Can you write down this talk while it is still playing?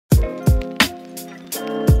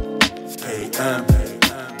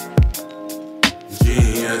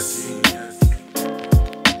Genius.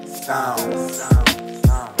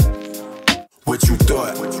 What you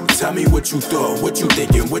thought? Tell me what you thought. What you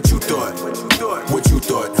thinking? What you thought? What you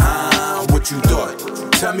thought? What you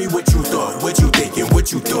thought? Tell me what you thought. What you thinking?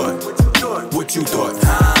 What you thought? What you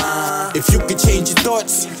thought? If you could change your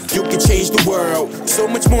thoughts, you could change the world. So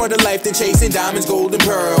much more to life than chasing diamonds, gold, and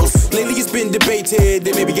pearls. Lately it's been debated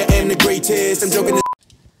that maybe I am the greatest. I'm joking.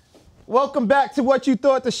 Welcome back to What You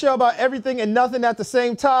Thought, the show about everything and nothing at the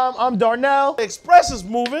same time. I'm Darnell. Express is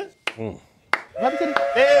moving. There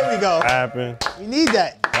we go. Happened. We need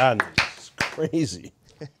that. God, it's crazy.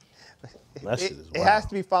 That shit is wild. It has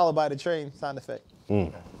to be followed by the train sound effect.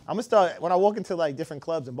 I'm gonna start when I walk into like different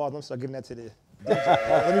clubs and bars. I'm gonna start giving that to the.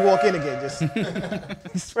 Let me walk in again. Just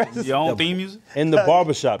express your own theme music in the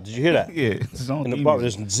barbershop. Did you hear that? Yeah, it's his own in the theme barber.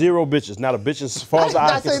 music. There's zero bitches. Not a bitch as far as I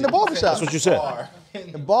not can saying see. the barbershop. That's what you said.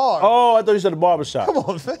 The bar. Oh, I thought you said the barbershop. Come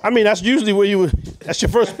on, man. I mean, that's usually where you would. That's your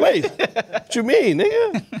first place. What you mean,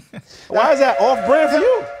 nigga? Why is that off brand for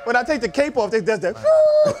you? When I take the cape off, they does that.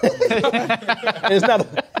 And it's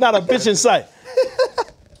not a bitch in sight.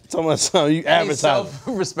 Talking about something you advertise.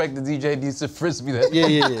 Self-respect the DJ needs to frisbee that.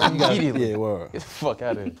 Yeah. Immediately. Yeah, word. Get the fuck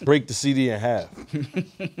out of here. Break the CD in half.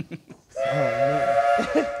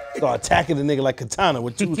 Start attacking the nigga like Katana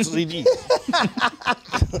with 2 CDs.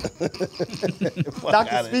 Knock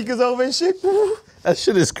the speakers over and shit. That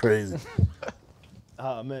shit is crazy.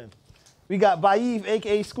 Oh man. We got Baif,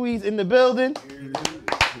 aka Squeeze, in the building.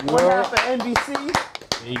 One half of NBC.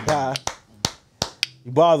 Hey, guy.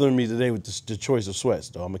 You bothering me today with the choice of sweats,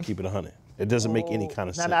 though. I'm gonna keep it 100. It doesn't make any kind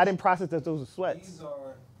of sense. Nah, I didn't process that those were sweats. These are,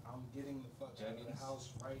 I'm getting the fuck out of the house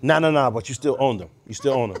right Nah, but you still own them. You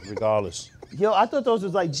still own them, regardless. Yo, I thought those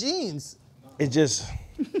was like jeans. It just.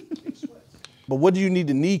 But what do you need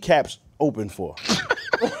the kneecaps open for?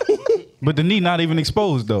 But the knee not even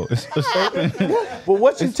exposed though. It's open. But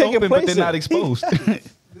what you It's taking open, place but they're not exposed.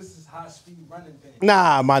 This is high speed running pants.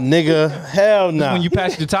 Nah, my nigga. Hell nah. When you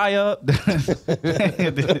patch the tie up, got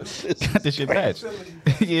this shit patched.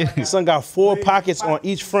 Yeah. Son got 4 pockets on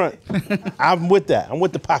each front. I'm with that. I'm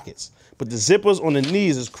with the pockets. But the zippers on the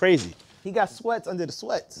knees is crazy. He got sweats under the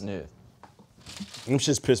sweats. Yeah. Them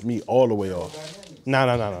shits piss me all the way off. Nah.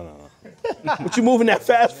 What you moving that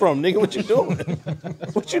fast from, nigga? What you doing?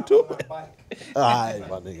 What you doing? All right,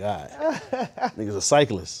 my nigga, all right. Nigga's a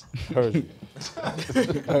cyclist. Heard you.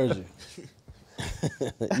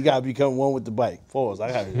 You gotta become one with the bike. Pause.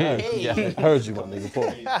 I heard you, my nigga.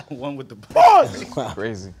 Pause. One with the Pause.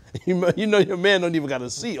 Crazy. You know your man don't even got a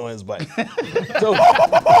seat on his bike. So,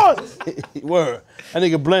 pause. Word. That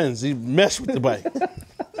nigga blends. He mesh with the bike.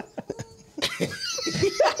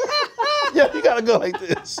 Yeah, you gotta go like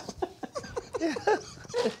this.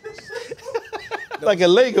 Like a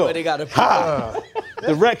Lego. But they gotta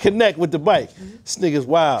Direct connect with the bike. This nigga's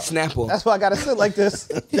wild. snap on. That's why I gotta sit like this.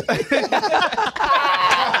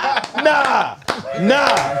 Nah.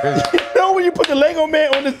 You know when you put the Lego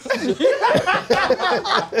man on the...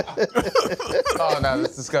 Oh, no,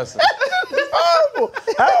 that's disgusting.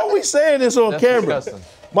 How are we saying this on That's camera? disgusting.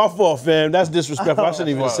 My fault, fam. That's disrespectful. I shouldn't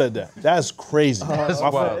even have said that. That's crazy. That's My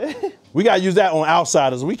wild. fault. We gotta use that on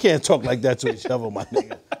outsiders. We can't talk like that to each other, my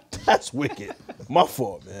nigga. That's wicked. My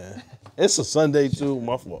fault, man. It's a Sunday too.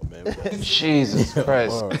 My fault, man. Jesus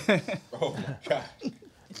Christ. Oh my God.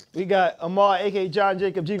 We got Amar, aka John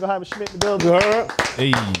Jacob Jingleheimer Schmidt in the You building. heard?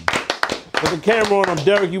 Hey. Put the camera on him,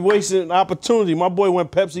 Derek. You wasted an opportunity. My boy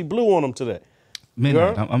went Pepsi Blue on him today.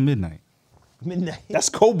 Midnight. heard? I'm midnight. Midnight. That's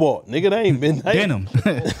Cobalt, nigga. That ain't midnight. Denim.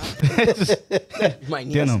 You might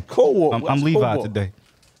need Denim. Cobalt. I'm That's Levi Cobalt. today.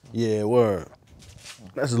 Yeah, word.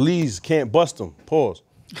 That's Lee's. Can't bust them. Pause.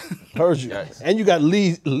 Heard you. And you got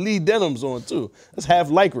Lee denims on too. That's half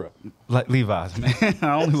Lycra. Like Levi's, man.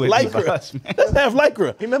 I only wear Lycra. Levi's, man. That's half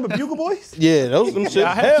Lycra. You remember Bugle Boys? Yeah, those them shit.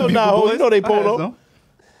 I had Hell some nah, Bugle ho, you know they Boys. I had polo.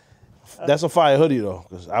 some. That's a fire hoodie though,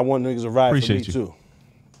 because I want niggas to ride Appreciate for me you. too.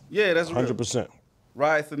 Yeah, that's real. 100%.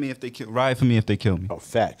 Ride for me if they kill. Ride for me if they kill me. Oh,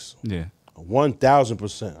 facts. Yeah.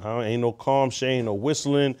 1000%. Ain't no calm shade, no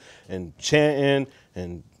whistling and chanting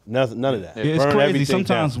and nothing, none of that. Yeah, it's Burn crazy. everything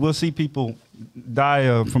Sometimes down. we'll see people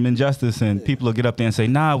die from injustice, and people will get up there and say,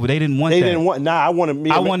 "Nah, they didn't want They that. didn't want. Nah, I wanted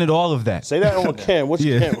me. I wanted all of that." Say that on cam. What's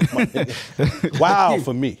your Yeah. camera? My nigga? Wow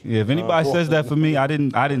for me. Yeah, if anybody says that for me, I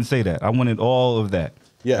didn't say that. I wanted all of that.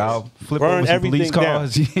 Yes. I'll flip Burn over some everything police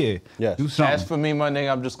cars. Yeah. Yes. Do As something. for me, my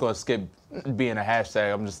nigga, I'm just gonna skip being a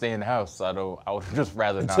hashtag. I'm just staying in the house. I would just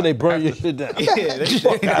rather not. So they burn your shit down. Yeah,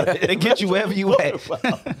 they get you wherever you at.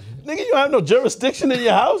 Nigga, you don't have no jurisdiction in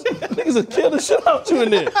your house. Niggas will kill the shit out you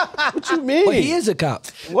in there. What you mean? Well, he is a cop.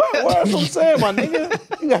 What? That's what I'm saying, my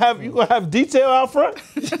nigga. You gonna have detail out front?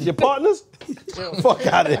 Your partners? Fuck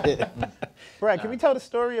out of here. Brad, can we tell the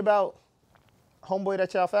story about homeboy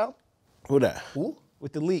that y'all found? Who that? Who?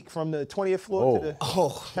 With the leak from the 20th floor to the.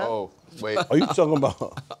 Oh, wait. Are you talking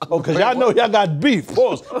about? Oh, because y'all know y'all got beef.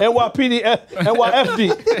 Pause. NYPD, NYFD.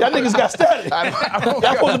 Y'all niggas got static. Y'all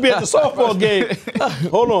supposed to be at the softball game.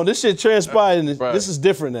 Hold on. This shit transpired. And Right. This is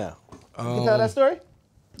different now. You can tell that story?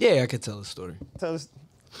 Yeah, I could tell the story. Tell us.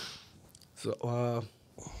 So,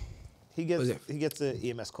 He gets an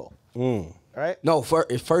EMS call. Mm. All right? no,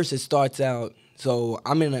 first it starts out. So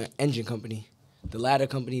I'm in an engine company. The ladder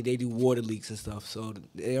company, they do water leaks and stuff. So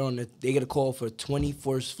they get a call for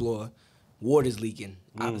 21st floor, water's leaking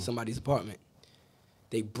out of somebody's apartment.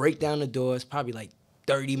 They break down the doors, probably like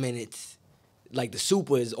 30 minutes. Like the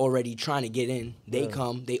super is already trying to get in. They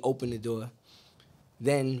come, they open the door.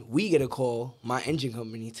 Then we get a call, my engine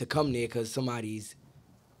company, to come there because somebody's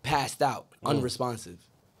passed out, unresponsive.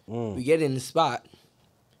 We get in the spot.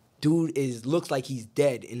 Dude looks like he's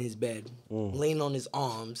dead in his bed, laying on his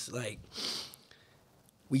arms. Like,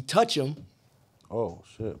 we touch him. Oh,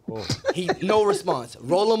 shit. Oh. He no response.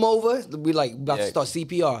 Roll him over. We like about to start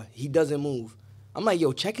CPR. He doesn't move. I'm like,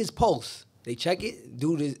 yo, check his pulse. They check it.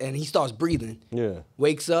 Dude and he starts breathing. Yeah.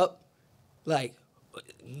 Wakes up, like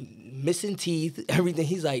missing teeth, everything.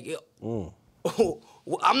 He's like, yo, oh,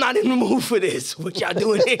 I'm not in the mood for this. What y'all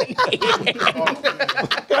doing in here?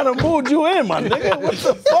 What kind of mood you in, my nigga? What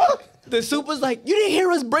the fuck? The super's like, you didn't hear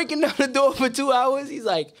us breaking down the door for 2 hours? He's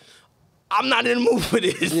like, I'm not in the mood for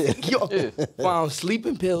this. Yo, found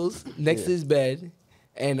sleeping pills next to his bed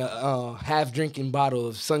and a half-drinking bottle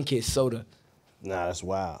of Sunkist soda. Nah, that's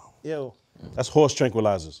wild. Yo. That's horse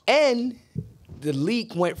tranquilizers. And the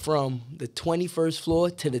leak went from the 21st floor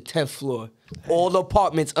to the 10th floor. All the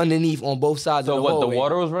apartments underneath on both sides of the hallway. So what, the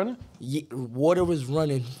water was running? Yeah, water was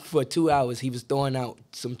running for 2 hours. He was throwing out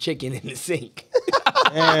some chicken in the sink.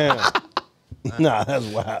 Damn. Nah, that's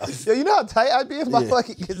wild. Yo, you know how tight I'd be if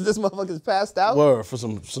this motherfucker's passed out? Word for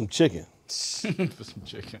some chicken. For some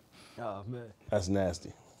chicken. Oh, man. That's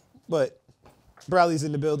nasty. But Bradley's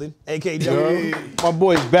in the building, A.K. Joe. My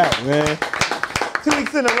boy's back, man. 2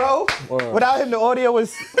 weeks in a row. Word. Without him, the audio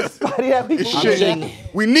was spotty that week. Shit.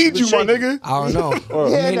 We need you, my nigga. I don't know.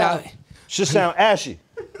 Yeah, May nah. not- Should sound ashy.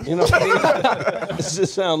 You know what I mean? It should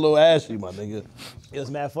sound a little ashy, my nigga. It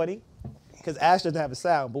was mad funny. Because Ash doesn't have a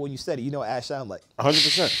sound, but when you said it, you know what Ash sound like.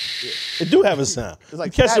 100%. It do have a sound. It's like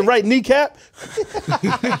you catch the static. right kneecap,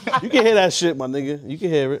 you can hear that shit, my nigga. You can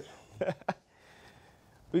hear it.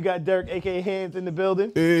 We got Dirk, A.K. Hands, in the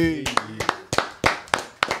building. Hey.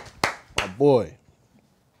 My boy.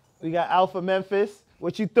 We got Alpha Memphis.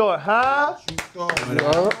 What you thought, huh?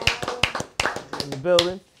 In the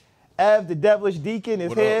building. Ev, the devilish deacon,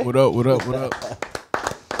 is here. What up?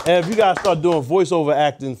 And if you gotta start doing voiceover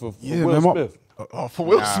acting for Will Smith. For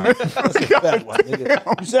Will Smith. Fact, my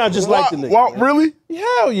nigga. You sound just like the nigga. What, really?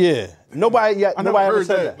 Hell yeah. Nobody ever heard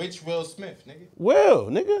said that. that. Which Will Smith, nigga? Will,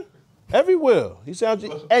 nigga. Every Will. He sounds.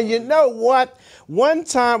 And you know what? One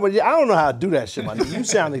time, I don't know how to do that shit, my nigga. You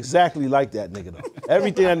sound exactly like that nigga, though.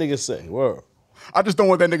 Everything that nigga say. Word. I just don't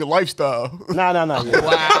want that nigga lifestyle. Nah. Yeah.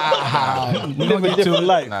 Wow. You live a different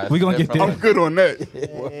life. Nah, We gonna get there. I'm good on that.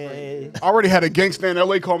 Hey. I already had a gangster in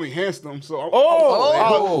LA call me handsome, so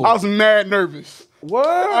I was mad nervous. Word.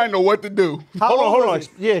 I didn't know what to do. How old Hold on. was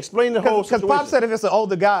he? Yeah, explain the whole Because situation. Pop said if it's an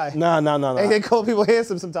older guy, Nah. and they call people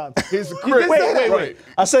handsome sometimes. He's a crip. Wait.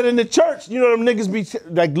 I said in the church, you know them niggas be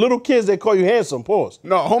like little kids. They call you handsome. Pause.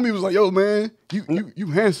 No, homie was like, yo, man, you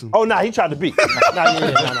handsome. Oh, nah, he tried to beat. Nah.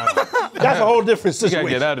 That's a whole different gotta situation.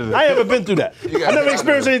 get out of this. I ain't ever been through that. I never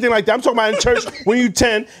experienced anything like that. I'm talking about in church when you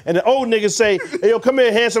 10 and the old niggas say, hey, yo, come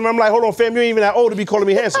here, handsome. I'm like, hold on, fam, you ain't even that old to be calling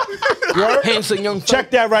me handsome. You heard? Handsome young fella.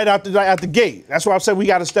 Check that right out the gate. That's why I said we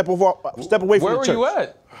got to step away from Where the were church. you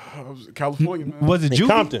at? I was in California, man. Was it Juvie?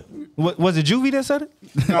 Compton. Was it Juvie that said it?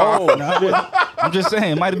 Oh, shit. I'm just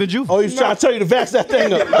saying, it might have been Juvie. Oh, he's trying to tell you to vax that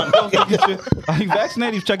thing up. Are you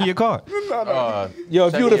vaccinated? He's checking your card. Yo,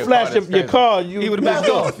 if you would have flashed your car, He would have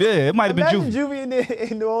been off. Yeah, it might have been Imagine Juvie.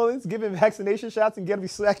 Juvie in New Orleans giving vaccination shots and getting me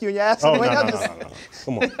slack you in your ass. Oh, on the way no. out.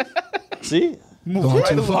 Come on. See? Going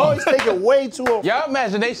too Oh, far. he's taking way too long. Y'all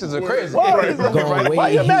imaginations are crazy. Going Why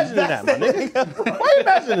you way. imagining that, my nigga? Why you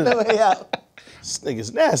imagining The that? way out. This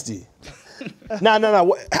nigga's nasty. Nah.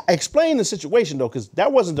 Explain the situation though, because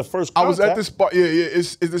that wasn't the first I contact. was at this spot. Yeah.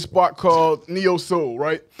 It's this spot called Neo Soul,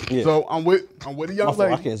 right? Yeah. So I'm with a young My fault, I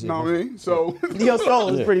lady. can't see Know it. what I mean? So Neo Soul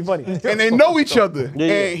is pretty funny. and they know each other. Yeah.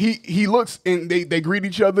 And he looks and they greet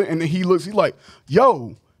each other and then he looks. He's like,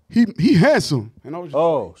 yo, he handsome. And I was just,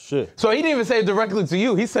 Oh shit. So he didn't even say it directly to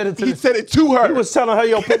you. He said it to he the said it to her. He was telling her,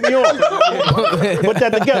 yo, put me on. Put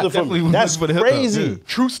that together for me. Definitely That's for the hip hop, crazy. yeah.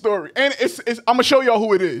 True story. And it's I'm gonna show y'all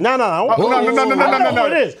who it is. No. No, no. I know who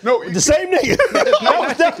it is. No, The same nigga. That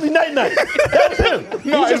was definitely Night Night. That was him. No, He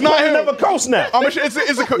it's just not playing him. Never Coast now. I'm gonna show,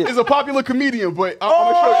 it's a popular comedian, but I'm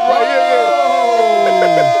gonna show you right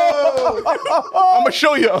here. I'm gonna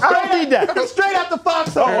show you. I don't need that. Straight out the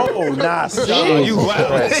foxhole. Oh, nah. See? You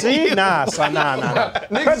wild. See? Nah, son, nah.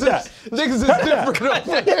 niggas is different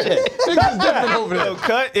over there. Niggas is different over there.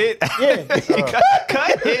 Cut it. Yeah.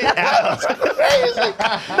 Cut it out.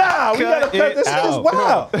 Nah, we gotta cut this shit. Is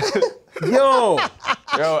wild. Yo.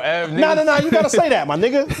 Yo, Ev, Nah, niggas, you gotta say that, my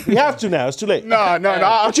nigga. You have to now. It's too late. No.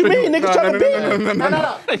 What you mean? Niggas trying to beat me.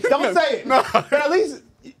 No. Don't say it. But at least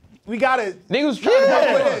we gotta niggas trying to know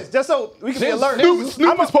help what it us. is, just so we can be alert.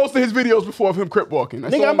 Snoop was posting his videos before of him crip walking.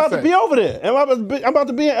 That's Nigga, all I'm about to be over there. I'm about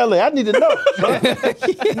to be in LA. I need to know.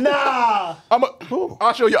 Nah.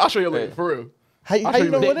 I'll show you later, for real. How you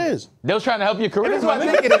know what it is? They was trying to help your career. This is what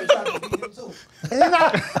I think it is. And he's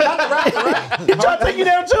not the rapper, right? He trying to take you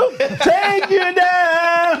down too? Take you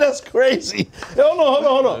down. That's crazy.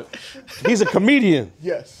 Hold on. He's a comedian.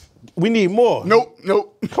 Yes. We need more. Nope.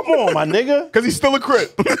 Come on, my nigga. Because he's still a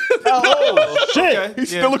crip. Oh, shit. He's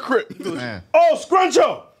still a crip. Oh,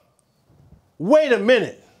 Scruncho. Wait a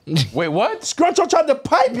minute. Wait, what? Scruncho tried to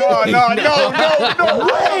pipe you. No.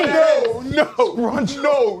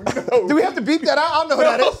 Do we have to beep that out? I don't know who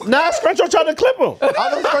that is. Nah, Scruncho tried to clip him. I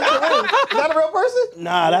don't know who Scruncho is. Is that a real person?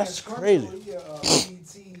 Nah, that's crazy.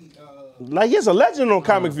 Like, he's a legend on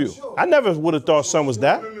Comic View. I never would have thought son was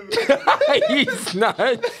that. He's not.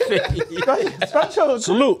 Scruncho is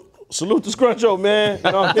Salute to Scruncho, man.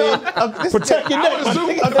 You know what I mean? Protect your neck.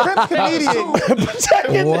 a crip comedian. Protect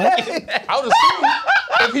your neck. I would assume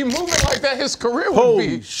if he moving like that, his career would Holy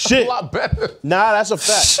be shit. a lot better. Nah, that's a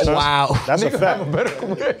fact. Wow. That's a Have a fact. better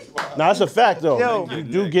career. Nah, that's a fact, though. Yo. You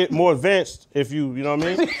do get more advanced if you know what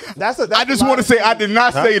I mean? I just want to say I did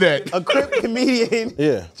not say that. a crip comedian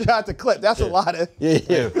Yeah. tried to clip. That's a lot of. Yeah.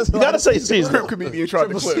 You gotta say season. Crip comedian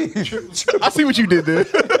tried to clip. I see what you did there.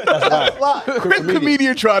 Crip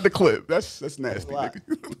comedian tried to clip. That's nasty,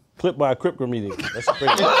 nigga. Clipped by a Crip comedian. That's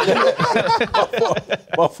crazy.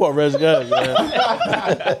 Ball for Reg Guns, man.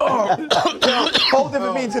 Whole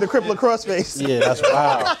different meaning to the crip lacrosse face. Yeah, that's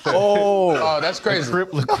wild. Oh. Oh, that's crazy.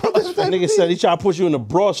 Nigga said he tried to push you in the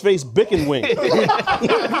broad face bicken wing.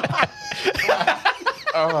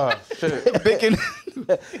 Bacon.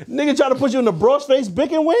 Nigga tried to put you in the broad face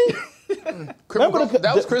bicken wing?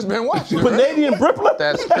 That was Chris Benoit. The Canadian Bripler?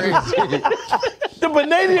 That's crazy. The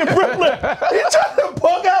Canadian Bripler. He tried to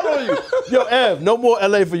bug out on you. Yo, Ev, no more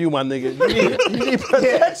LA for you, my nigga. You need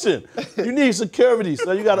protection. You need security,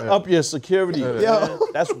 so you gotta up your security. Yo.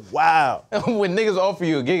 That's wild. When niggas offer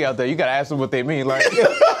you a gig out there, you gotta ask them what they mean. Like, you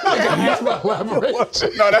gotta ask them elaborate.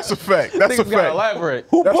 No, that's a fact. That's a Niggas gotta fact. elaborate.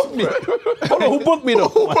 Who booked me? Hold on, who booked me though?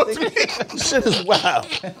 Shit is wild.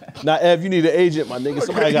 Now, Ev, you need an agent, my nigga.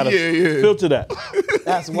 Somebody gotta filter that.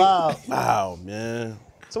 That's wild. Wow, man.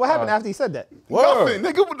 So what happened after he said that? Nothing,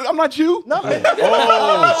 nigga. I'm not you. Nothing.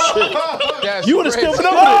 Oh, shit. That's You would have still crazy.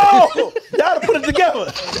 been over there. Y'all would have put it together.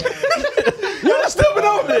 You would have still been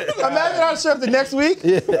over there. Imagine I showed up the next week.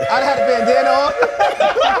 I'd have had a bandana on.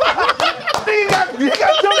 You got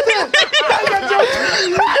jumped in. You got jumped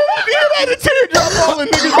in. He had a teardrop all the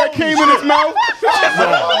niggas that came in his mouth.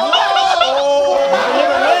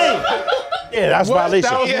 Yeah, that's violation.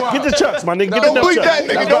 That was wild. Get the chucks, my nigga. Get Don't the bleep chucks. that,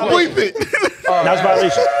 nigga. Don't bleep it. That's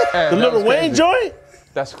violation. The Little Wayne joint?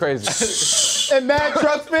 That's crazy. And mad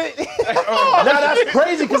truck fit. Now that's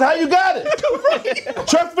crazy, because how you got it?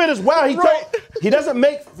 Chuck Fit is wild. He doesn't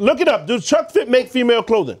make, look it up. Does Chuck Fit make female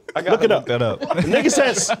clothing? Look it up. That up. The nigga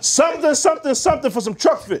says something for some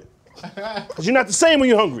Chuck Fit. Because you're not the same when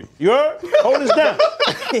you're hungry. You heard? Hold this down.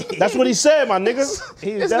 That's what he said, my nigga.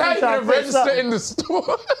 He's It's not definitely even trying to fix register something. in the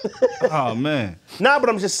store. Oh man. Nah, but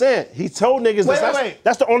I'm just saying, he told niggas Wait.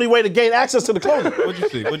 that's the only way to gain access to the clothing. What'd you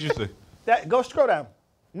see? What'd you see? That, go scroll down.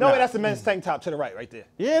 No way, that's the men's tank top to the right there.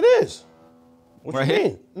 Yeah, it is. What Right you here?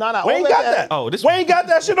 mean? No. Wayne got that. Oh, this Wayne got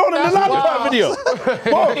that shit on in the Lollipop video.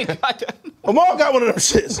 Amal got one of them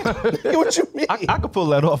shits. Nigga, what you mean? I could pull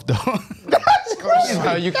that off though.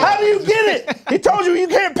 How do you get it? He told you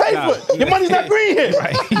can't pay for it. Your money's not green here.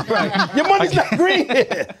 Right. Your money's not green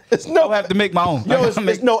here. It's I'll no, have to make my own. yo,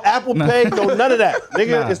 it's no Apple Pay, no none of that.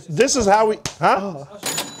 Nigga, Nah. this is how we, huh?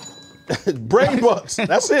 Brain bucks.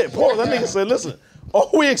 That's it. Paul, that nigga said, listen, all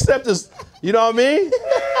we accept is, you know what I mean?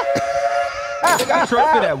 They got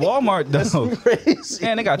truck fit at Walmart though. Crazy.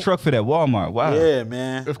 Man, they got truck fit at Walmart. Wow. Yeah,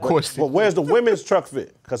 man. Of course. But where's the women's truck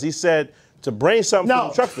fit? Because he said to bring something No, from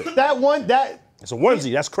the truck fit. that one, that It's a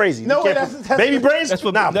onesie. That's crazy. No, You can't that's- put baby brains. that's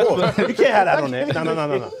what- nah, that's boy, what- you can't have that on there.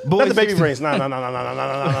 No. Boy, Not the baby 16. brains. No.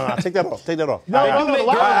 Take that off. Take that off. No, All right. no, All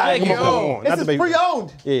why? right, come on, come on. Not this the is baby brains.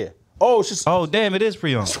 pre-owned. Yeah. Oh, it's just Oh, damn, it is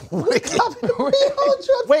pre-owned. wait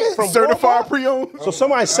from Certified Walmart? pre-owned. So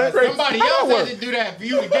somebody sent. Somebody else had to do that for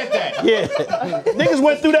you to get that. Yeah, niggas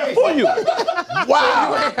went through that for you. Wow.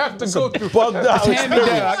 You ain't have to go through. Bugged out. Hand me down.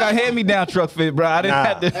 I got hand me down truck fit, bro. I didn't Nah.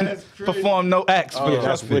 have to perform no acts for the truck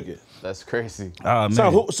That's fit. wicked. That's crazy. Oh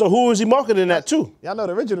man. So who is he marketing that to? Y'all know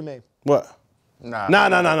the original name. What? Nah. No.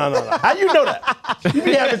 How you know that? You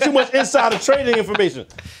be having too much insider trading information.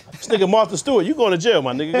 This nigga Martha Stewart, you going to jail,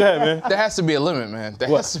 my nigga. Go ahead, man. There has to be a limit, man. There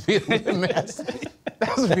has to be a limit. There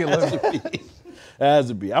has to be a limit. It has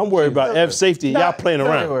to be. I'm worried about Ev's safety and y'all playing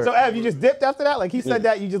around. So Ev, you just dipped after that? Like he said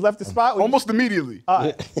that you just left the spot? Almost immediately.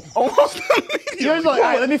 You're Almost immediately. just like, all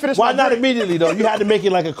right, let me finish Why my not drink. immediately, though? You had to make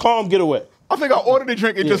it like a calm getaway. I think I ordered a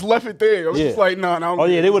drink and just left it there. I was just like, nah. Oh,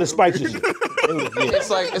 yeah, they would have spiked you.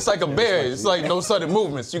 It's like a bear. It's like no sudden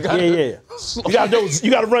movements. You got Yeah.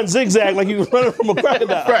 You got to run zigzag like you running from a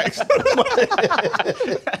crocodile. Facts.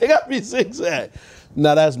 It got to be zigzag.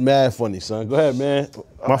 Nah, that's mad funny, son. Go ahead, man.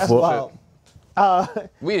 My fault. Wow.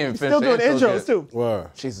 We didn't finish Still doing the intro intros yet. too. Word.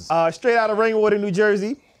 Jesus. Straight out of Rainwater, New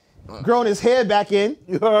Jersey. Grown his hair back in.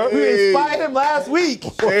 You heard? We inspired him last week.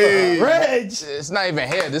 Hey. Reg. It's not even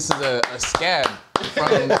hair. This is a scab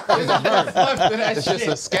from the burn. It's just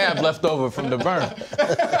a scab left over from the burn.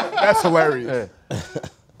 That's hilarious.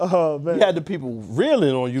 Oh man. You had the people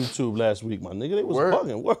reeling on YouTube last week, my nigga. They was Word.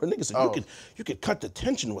 bugging. Word. Nigga said, you could cut the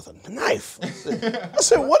tension with a knife. I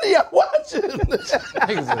said, what are y'all watching?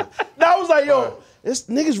 Now I was like, yo, this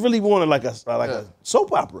niggas really wanted like a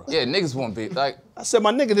soap opera. Yeah, niggas won't be like. I said,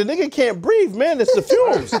 my nigga, the nigga can't breathe, man. It's the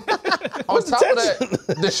fumes. On top of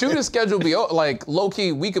that, the shooting schedule be like low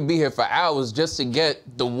key. We could be here for hours just to get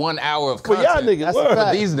the 1 hour of For content. y'all niggas, That's a word.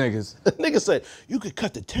 fact. These niggas. Nigga said, you could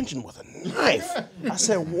cut the tension with a knife. I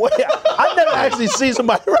said, what? I never actually seen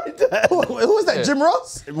somebody write that. Who was that? Jim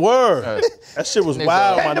Ross? Word. That shit was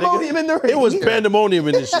wild, my Pandemonium nigga. in the ring. It was pandemonium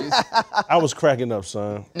in this shit. I was cracking up,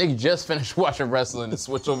 son. Nigga just finished watching wrestling and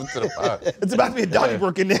switch over to the pod. It's about to be a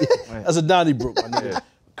Donnybrook in there. That's a Donnybrook, my nigga.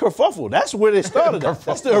 Kerfuffle, that's where they started at.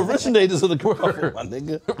 That's the originators of the kerfuffle, my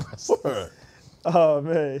nigga. Word. Oh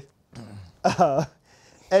man.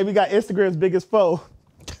 Hey, we got Instagram's biggest foe.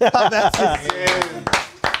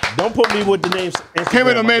 Don't put me with the names. Instagram, Came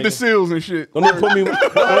in my Amanda nigga. Seals and shit. Don't even put me. Don't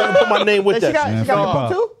even put my name with She got, that. she got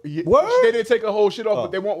Fuck a too? Yeah, Word? They didn't take a whole shit off,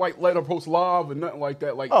 but they won't like let her post live or nothing like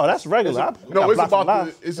that. Like, Oh, that's regular. I no, got it's blocked from about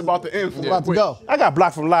live. it's about the end. About to go. I got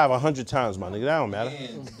blocked from live 100 times, my nigga. That don't matter.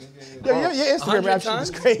 Yo, your Instagram 100 rap shit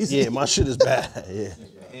is crazy. Yeah, my shit is bad.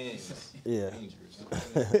 Yeah.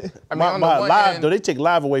 I mean, My on the one live, hand, though, they take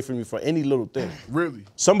live away from me for any little thing. Really?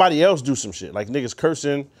 Somebody else do some shit, like niggas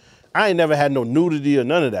cursing. I ain't never had no nudity or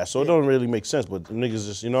none of that, so it don't really make sense. But niggas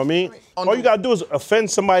just, you know what I mean? All you gotta do is offend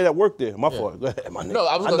somebody that worked there. My fault. Go ahead, my nigga. No,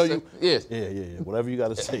 I was gonna say, yeah. Yeah. Whatever you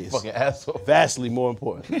gotta say is Fucking asshole. vastly more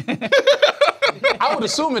important. I would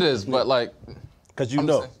assume it is, but like, Cause you I'm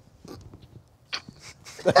know.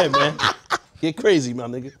 Go ahead, man. Get crazy, my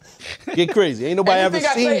nigga. Get crazy. Ain't nobody ever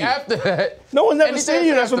anything I seen say you. after that. No one's ever anything seen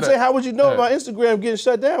you. That's what I'm after saying. that. How would you know Yeah. about Instagram getting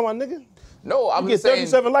shut down, my nigga? No, I'm You just get saying.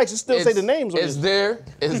 37 likes and still say the names on It's it. their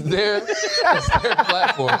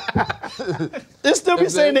platform. It still be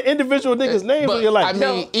It's saying there. the individual niggas' names But on your life. I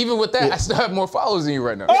mean, even with that, I still have more followers than you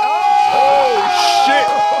right now.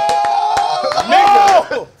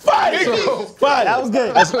 Nigga! Fire! So- Fire! That was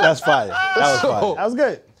good. That's fire. That was fire. That was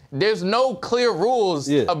good. There's no clear rules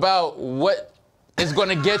Yeah. about what is going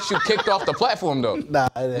to get you kicked off the platform, though. Nah,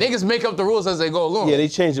 it ain't. Niggas make up the rules as they go along. Yeah, they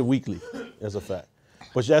change it weekly. That's a fact.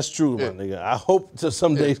 But that's true, my nigga. I hope to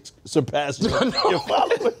someday surpass your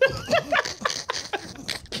followers.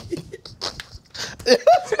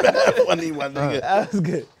 That's bad funny, my nigga. That was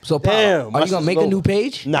good. So, Pop, Damn, my are you gonna shit's make a low. new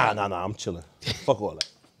page? Nah, I'm chilling. Fuck all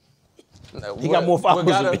that. He got more followers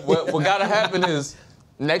than me. What gotta happen is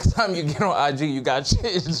next time you get on IG, you gotta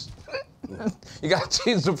change. You gotta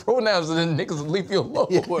change the pronouns and then niggas will leave you alone.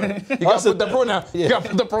 You gotta put the pronoun. Yeah. You gotta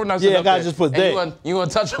put the pronouns. Yeah, shit I up gotta there. just put And they. You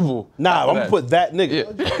untouchable. Nah, after I'm gonna that. put that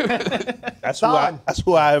nigga. Yeah. That's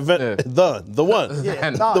who I invent. The one. Yeah.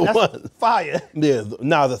 Nah, The that's one. fire. Yeah.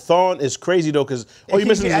 Now the thorn is crazy though, cause all you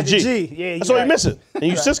missing is Add the G. the G. Yeah, That's all right. you missing. And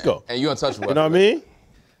you Cisco. And you untouchable. You know what I mean?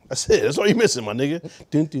 That's it. That's all you missing, my nigga.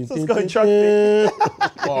 Dun, dun, Cisco dun, and Truck dun.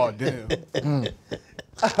 Oh, damn.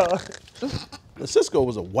 Cisco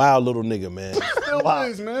was a wild little nigga, man. Still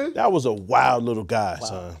is, man. That was a wild little guy,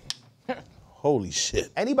 son. Holy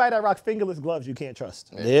shit. Anybody that rocks fingerless gloves, you can't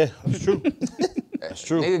trust. Yeah, that's true. That's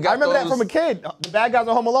true. Nigga I got remember that those- from a kid. The bad guys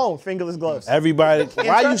on Home Alone, fingerless gloves. Everybody,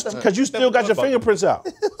 why you? trust them. Because you still got your fingerprints out.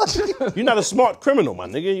 You're not a smart criminal, my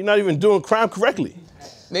nigga. You're not even doing crime correctly.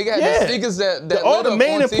 Nigga had Yeah. the sneakers that All lit the up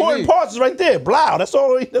main on important TV. parts is right there. Blow. That's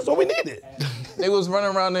all we needed. They was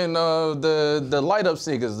running around in the light up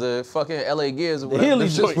sneakers, the fucking LA Gears or whatever. Healy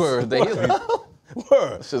them shits joints. were. The Healy.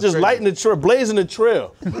 Word. just Just crazy. lighting the trail, blazing the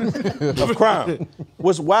trail of crime.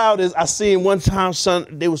 What's wild is I seen one time, son,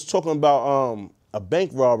 they was talking about a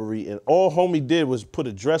bank robbery, and all homie did was put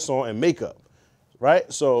a dress on and makeup,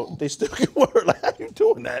 right? So they still get word, like, how you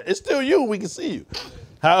doing that? It's still you, we can see you.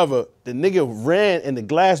 However, the nigga ran and the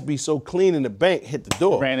glass be so clean in the bank, hit the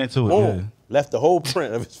door. Ran into it, Boom. yeah. Left the whole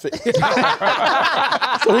print of his face.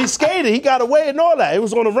 So he skated, he got away and all that. It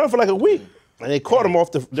was on the run for like a week. And they caught him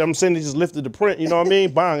off the, I'm saying they just lifted the print, you know what I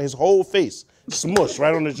mean? Bang, his whole face smushed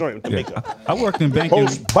right on the joint with the makeup. I worked in banking.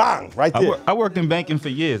 Whole bang, right there. I worked in banking for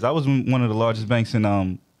years. I was in one of the largest banks in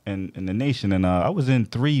the nation, and I was in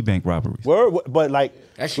 3 bank robberies. Word, but like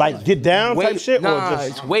get down Way, type shit nah, or just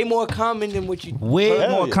it's way more common than what you. Way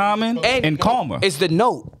Hell more yeah. common and calmer. It's the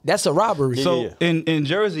note. That's a robbery. So Yeah. in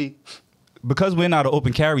Jersey, because we're not an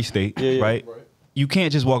open carry state, yeah. right? You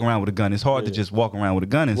can't just walk around with a gun. It's hard to just walk around with a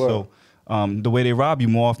gun, and Word. so the way they rob you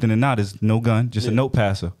more often than not is no gun, just a note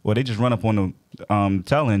passer, or they just run up on the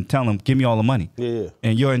teller and tell them, "Give me all the money." Yeah.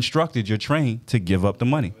 And you're instructed, you're trained to give up the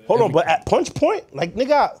money. hold on, but at punch point, like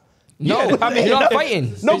nigga, no, Yeah, I mean, you're not it-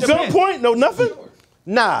 fighting. no It gun depends. point, no nothing?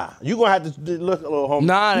 Nah, you gonna have to look a little homie.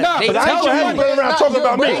 Nah, they But I ain't tell gonna have you. you running around Not talking your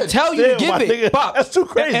about me. bread. They tell you to Still, my give it. nigga, Pop. That's too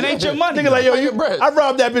crazy. It ain't your money. Nigga like, yo, Not your bread. I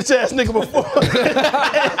robbed that bitch ass nigga before.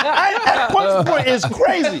 At punch point is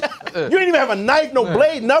crazy. You ain't even have a knife, no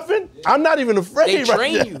blade, nothing. I'm not even afraid They right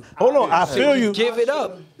train there. you. Hold on, I feel you. Give it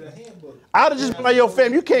up. I'd have just been like, yo,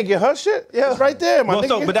 fam, you can't get her shit. Yeah, it's right there, my Well, nigga.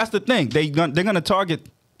 so, but that's the thing. They're gonna target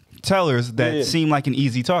tellers that Yeah. seem like an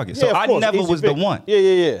easy target. Yeah, So of I course, never easy was the pick. one.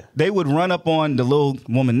 Yeah. They would run up on the little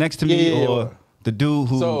woman next to me Yeah. or the dude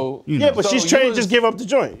who, So- you know. Yeah, but So she's you trained was- just give up the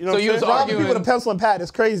joint. You know So what you I'm was saying? Robbing people with a arguing. pencil and pad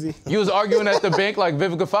is crazy. You was arguing at the bank like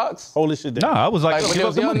Vivica Fox. Hold this shit down. No, I was like, Like when give they up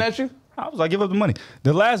was the yelling money. at you. I was like, give up the money.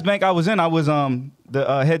 The last bank I was in, I was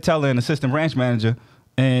the head teller and assistant branch manager,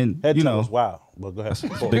 and Head you to know, was wild. But go ahead.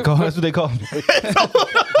 that's what they call me.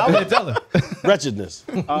 Head teller. Wretchedness.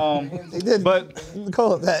 They did But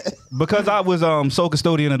call it that. because I was sole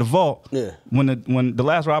custodian of the vault, Yeah. when the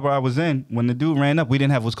last robber I was in, when the dude ran up, we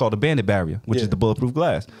didn't have what's called a bandit barrier, which Yeah. is the bulletproof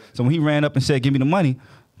glass. So when he ran up and said, "Give me the money,"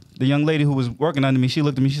 the young lady who was working under me, she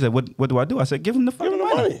looked at me, she said, "What do I do?" I said, "Give him the fucking Give him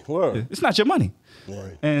the money. Word. Yeah, it's not your money.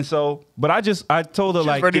 And so, but I told her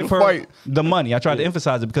like, ready give to her fight. the money. I tried to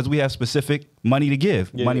emphasize it because we have specific money to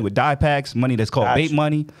give. Yeah, Money yeah. with die packs, money that's called Gotcha. bait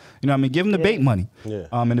money. You know what I mean? Give them the bait money. Yeah.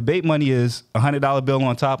 And the bait money is $100 bill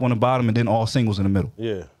on top, on the bottom, and then all singles in the middle.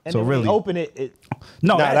 Yeah. And So then when really- you open it,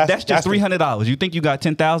 No, Nah, that's that's just the- $300. You think you got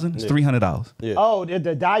 10,000? It's $300. Yeah. oh,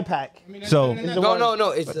 the die pack. So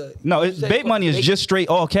No. It's a. no, bait money is just straight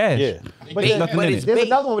all cash. Yeah. But, There's nothing in it. there's bait.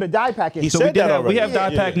 another one with a die pack in He it. So said we did that have, we already. have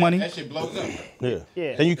die pack money. That shit blows up. Yeah.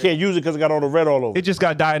 Yeah. And you can't use it because it got all the red all over. It just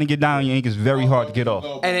got dyed and get down your ink. It's very hard to get off.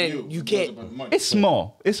 And then you can't- It's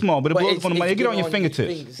small, but it But blows it's- up on the money. It it's get on your on your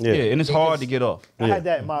fingertips. fingers. Yeah, and it's It hard just- to get off. I had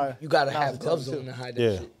that in my. You gotta when I have was gloves too. on to hide that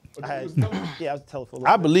Yeah. shit. I had, I was telling for a I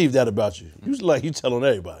little bit. believe that about you. You like you telling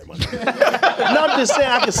everybody. Man. No, I'm just saying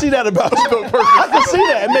I can see that about you. I can see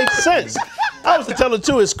that. It makes sense. I was to tell it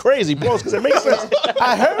too. It's crazy, bro, because it makes sense.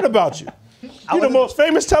 I heard about you. You the most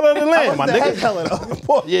famous teller in the land, my the head nigga. teller, though.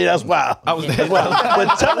 Boy, yeah, that's wild. I was that's wild.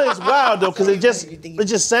 But teller is wild though, because it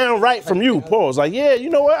just sound right from you. Pause. Like, yeah, you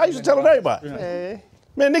know what? I used to tell it everybody. Hey,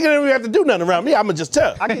 Man, nigga don't even have to do nothing around me. I'ma just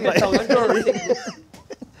tell. I can tell a story.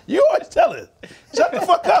 You always tell it. Shut the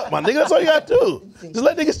fuck up, my nigga. That's all you gotta do. Just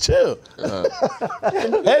let niggas chill.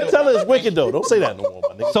 Head teller is wicked though. Don't say that no more,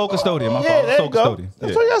 my nigga. Sole custodian, my Yeah, fault. there Sole you go. custodian.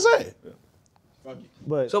 That's Yeah. what you gotta say.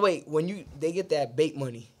 But So wait, when they get that bait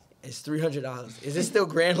money, it's $300. Is it still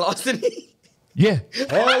grand larceny? Yeah.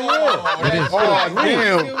 Hell yeah. It is. Oh,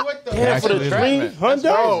 damn. What the Yeah, for the Actually, dream, entrapment.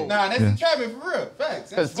 $100. Nah, that's entrapment for real. Facts.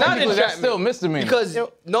 Because not technically that's entrapment. still misdemeanor. Because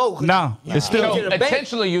no, Nah, it's still. You know, the bank-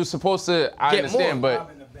 Intentionally, you're supposed to. I Get understand, more. but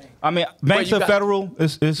I mean, banks you are got- federal.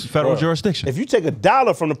 It's federal jurisdiction. If you take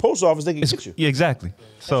 $1 from the post office, they can get you. Yeah, exactly.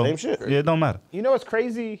 So Same shit. yeah, it don't matter. you know what's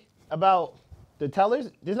crazy about the tellers?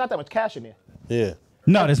 There's not that much cash in there. Yeah.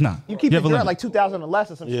 No, there's not. You keep have it a at limit. like 2,000 or less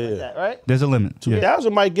or something Yeah, like yeah. that, right? There's a limit. Yeah.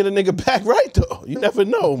 1,000 might get a nigga back right though. You never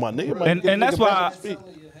know, my nigga. Might And get a that's nigga why back I- on his feet.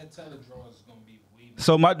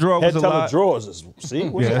 So my draw was Head a teller lot. drawers is, see?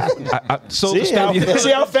 What's Yeah. happening? So See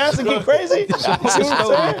how fast it get crazy? See what I'm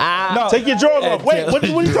saying? No, Take your drawers off. Wait, what are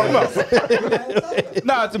you talking about?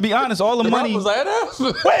 nah, to be honest, all the money. was like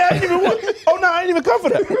that. Wait, I didn't even want. Oh, no, I didn't even come for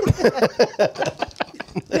that.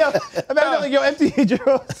 Yeah, imagine like, yo, empty your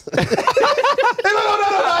drawers. Wait, no.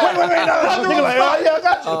 Nigga like, oh, yeah, I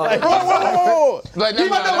got you. Like, whoa. Like, Give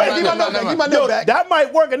my note back. Give my Yo, note back. that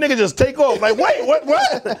might work. A nigga just take off. Like, wait, what?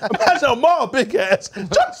 Imagine a mall big ass.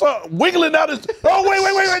 Just start wiggling out his. Oh, wait.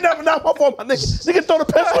 No, my fault, my nigga. Nigga throw the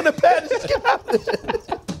pencil on the pad and just get out of it.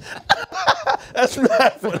 That's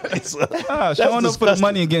mad funny, son. Showing up for the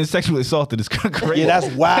money and getting sexually assaulted is crazy. Yeah,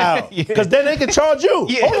 that's wild. Because then they can charge you.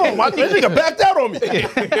 Hold on, this nigga backed out on me.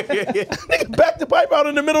 Nigga backed the pipe out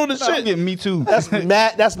in the middle of the shit. Getting me too.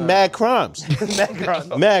 That's mad crimes.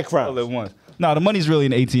 Mad crimes. All at once. No, the money's really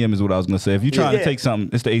in the ATM is what I was gonna say. If you're trying to take something,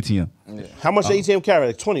 it's the ATM. How much the ATM carry?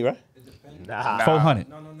 Like 20, right? 400.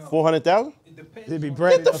 400,000? It'd be Get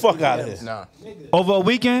branded. the fuck out of here. Nah. Over a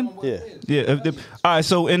weekend? Yeah. Yeah. All right.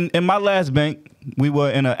 So in my last bank, we were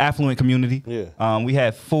in an affluent community. Yeah. We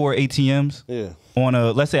had 4 ATMs. Yeah. On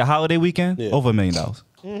let's say a holiday weekend, Yeah. over $1 million.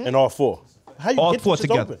 And all 4. How you All get 4 this shit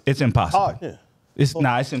together. open? It's impossible. Hard. Yeah.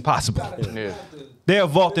 It's impossible. Yeah. They're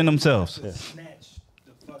vaulting themselves.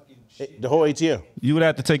 The whole ATM. You would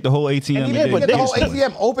have to take the whole ATM. And And even but get the whole niggas-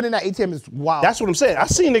 ATM opening that ATM is wild. That's what I'm saying. I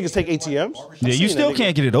seen niggas take ATMs. yeah, you still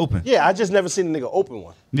can't get it open. Yeah, I just never seen a nigga open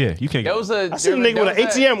one. Yeah, you can't. That was a. I seen a nigga with an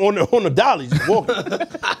ATM on the dolly just walking.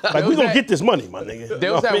 Like, we gonna that- get this money, my nigga. There You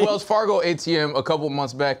know was what I that mean? Wells Fargo ATM a couple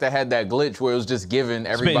months back that had that glitch where it was just giving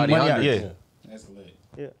everybody money out, hundreds. yeah. That's lit.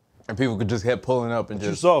 And people could just keep pulling up and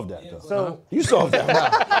You just. solved that, though. So You solved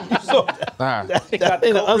that. You solved that. Nah. That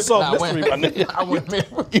ain't an unsolved Nah, mystery, my nigga. I went.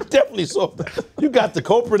 You definitely solved that. You got the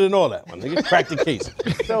culprit and all that, my nigga. Crack the case.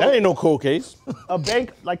 That ain't no cold case. a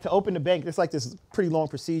bank, like to open the bank, it's like this pretty long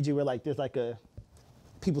procedure where like there's like a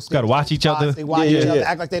people Gotta watch each other. They watch Yeah, each yeah, other, yeah.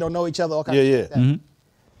 act like they don't know each other. All kinds Yeah, of yeah. shit like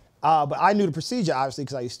that. But I knew the procedure obviously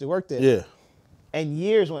because I used to work there. Yeah. And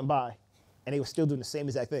years went by, and they were still doing the same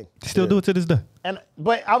exact thing. Still do it to this day.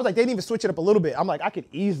 But I was like, they didn't even switch it up a little bit. I'm like, I could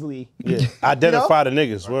easily. Yeah. Identify the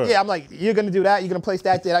niggas. Word. Yeah, I'm like, you're gonna do that. You're gonna place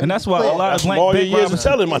that there. And that's why a lot That's of from all your bank years of robberies.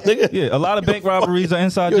 telling, my nigga. Yeah, a lot of bank robberies are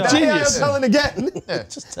inside You're a jobs. genius. I'm telling again.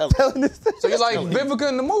 Just tell telling this. So you're like Vivica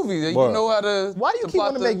in the movie. You Word. know how to. Why do you keep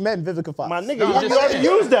plot wanting to the- make men Vivica Fox? My nigga, No, I'm you just already saying.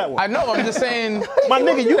 used that one. I know. I'm just saying. My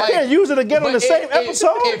nigga, you Like, can't use it again on but the same episode.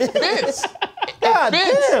 It fits. God It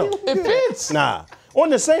fits. damn. It fits. Nah. On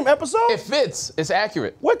the same episode? It fits. It's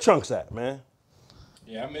accurate. Where Trunks at, man?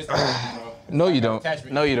 Yeah, I missed that, bro. No, you don't.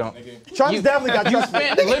 Attachment, No, you don't. nigga. Trunks definitely got You you.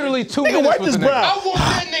 spent literally 2 Nigga, minutes wipe with this the nigga. brow. I want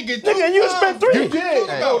that nigga. Nigga, you spent 3. You did.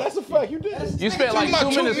 No, that's a fact. You did. You spent like 2 about 2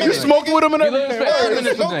 minutes. minutes. with You smoked with him and You literally everything. spent 2 Word, minutes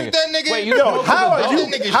with smoked the with that nigga. Wait, you Yo, smoked how with are the you?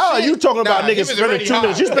 dog? That nigga How are shit. you talking about Nah, he niggas was spending already 2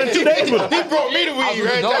 minutes? You spent 2 days with him. He brought me the I weed, was with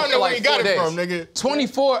right? the dog I don't for know where like he got 4 it from, days. nigga.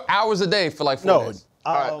 24 hours a day for like 4 No. days.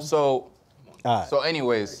 All right, so All right.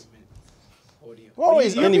 anyways,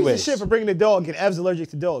 Always, You're a piece of anyways. shit for bringing the dog, and Ev's allergic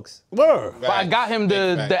to dogs. Word. but I got him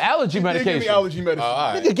the allergy Give me medication. allergy medicine.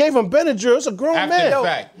 All right. Nigga gave him Benadryl. It's a grown After man. the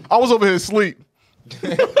fact. I was over here asleep.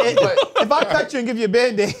 If I cut you and give you a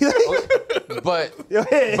band-aid, But your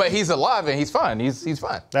head. but he's alive and he's fine. He's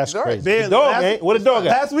fine. That's He's all right. crazy. Barely. The dog Last- ain't. What a dog at?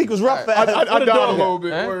 Last week was rough for I Ev. died a dog little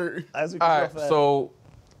bit. Eh? Word. Last week was All rough right, for Ev. so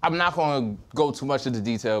I'm not going to go too much into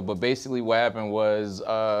detail, but basically what happened was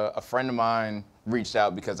a friend of mine reached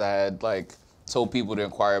out because I had like told people to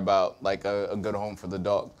inquire about like a good home for the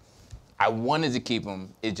dog. I wanted to keep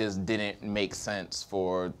him. It just didn't make sense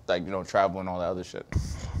for like, travel and all that other shit.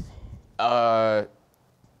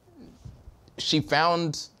 She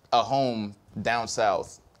found a home down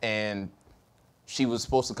south and she was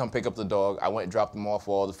supposed to come pick up the dog. I went and dropped them off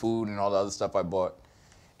for all the food and all the other stuff I bought.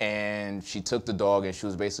 And she took the dog and she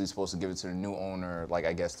was basically supposed to give it to the new owner, like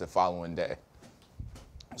I guess the following day.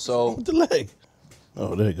 So With the leg.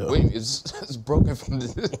 Oh, there you go. wait, it's broken from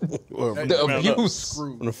the abuse.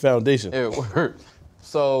 On the foundation. It worked.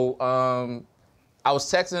 So I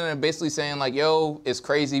was texting her and basically saying like, yo, it's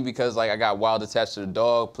crazy because like I got wild attached to the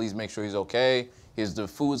dog. Please make sure he's okay. Here's the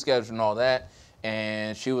food schedule and all that.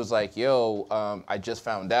 And she was like, yo, I just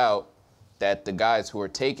found out that the guys who are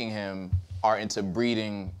taking him are into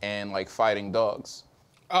breeding and like fighting dogs.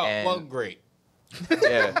 Oh, And- well, great.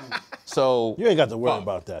 Yeah. So You ain't got to worry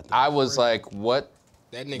about that. I was like, what?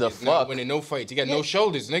 That The nigga's fuck? not winning no fights. He got no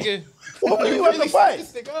shoulders, nigga. What do you have to fight?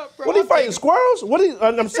 This nigga up, bro. What are you fighting? Squirrels? What are you,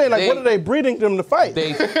 I'm saying, like, They- what are they breeding them to fight?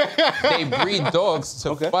 They breed dogs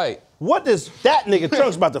to fight. What does that nigga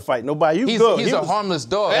Trunks about to fight? Nobody. You good? He's He a was- harmless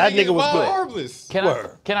dog. That nigga was good. Harmless. Can I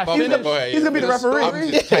Go finish? ahead. He's gonna be the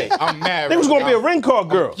referee. Hey, I'm mad. They was gonna be a I'm ring call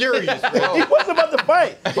girl. furious, bro. He wasn't about to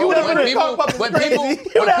fight. He would have been When would've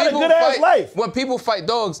had a good ass life. When people fight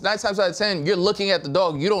dogs, 9 times out of 10, you're looking at the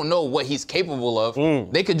dog. You don't know what he's capable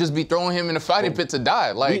of. They could just be throwing him in a fighting pit to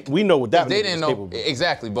die. Like we know what that they nigga didn't is know capable of.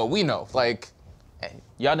 exactly, but we know. Like, hey,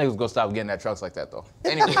 y'all niggas gonna stop getting at Trunks like that though.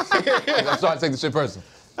 Anyways, I'm starting to take the shit personal.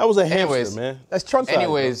 That was a hamster, Anyways, man. That's Trunks.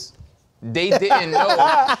 Anyways, they didn't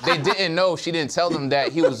know. They didn't know. She didn't tell them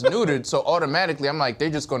that he was neutered. So automatically, I'm like, they're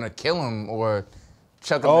just gonna kill him or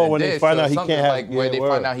chuck him in a when they dish find or out he something, can't have- like where yeah, they word.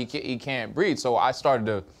 find out he can't breathe. So I started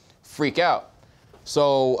to freak out.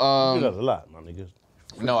 So You got a lot, my nigga.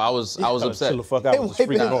 no, I was upset. Chill the fuck out. Was Wiping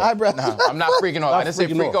freaking his off. eyebrows. Nah, I'm not freaking off. I didn't say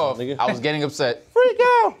freaking freak off, off. nigga. I was getting upset. Freak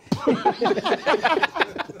out.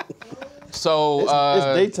 So It's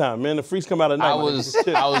daytime, man. The freaks come out at night. I my was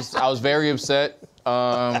nigga. I was very upset.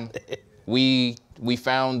 We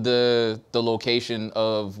found the location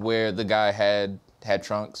of where the guy had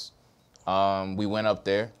Trunks. We went up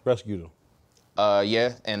there. Rescued him.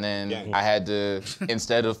 Yeah, and then I had to,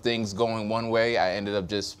 instead of things going one way, I ended up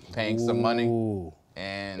just paying some money. Ooh.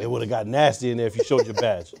 And It would have got nasty in there if you showed your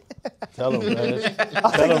badge. Tell him, Reg.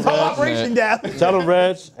 Tell him, Reg. Operation down. Tell him,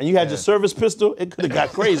 Reg. And you had your service pistol, it could have got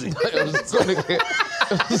crazy. it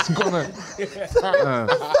was gonna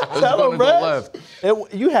Tell him, go Reg.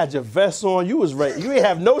 left. You had your vest on. You was ready. You ain't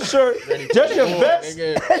have no shirt, just your vest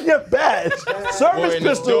and your badge. Service in the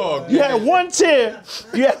pistol. dog, You had one chair.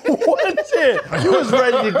 You had one chair. You was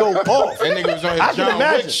ready to go off. That nigga was on I his can John Wick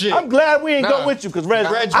imagine. shit. I'm glad we ain't go Nah. with you, because Reg,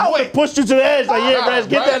 Reg I would have Wick. pushed you to the edge. Like, yeah, Reg,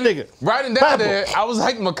 get that nigga. Riding down Papa. there, I was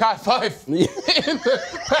like Makai 5 in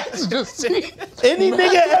the passenger seat. Any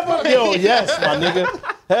nigga ever? Yo, yes, my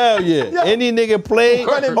nigga. Hell yeah. Any nigga played.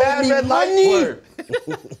 Running bad red light. Word.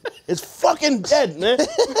 It's fucking dead, man.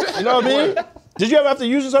 You know what I mean? Did you ever have to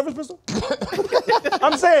use a service pistol?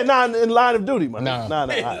 I'm saying, in line of duty, man. Nah.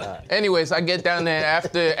 Nah. Anyways, I get down there.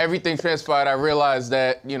 After everything transpired, I realized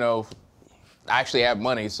that, I actually have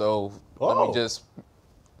money, so let Oh. me just.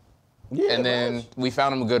 Yeah, And then nice. we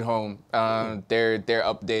found him a good home. They're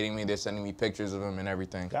updating me. They're sending me pictures of him and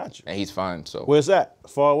everything. Gotcha. And he's fine. So. Where's that?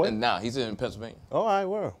 Far away? Nah, he's in Pennsylvania. Oh, all right,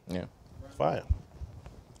 well. Yeah. Fire.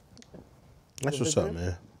 That's what's up,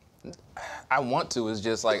 man. I want to. It's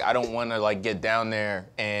just like I don't want to like get down there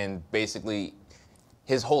and basically,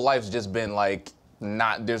 his whole life's just been like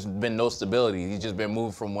not. There's been no stability. He's just been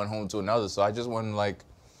moved from one home to another. So I just want to like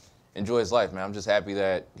enjoy his life, man. I'm just happy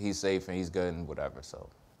that he's safe and he's good and whatever. So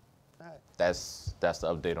that's the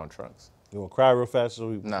update on Trunks. You want to cry real fast? So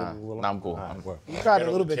Nah, I'm cool. All right, work. You cried a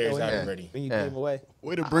little bit Tears though out when already. you Yeah. gave away.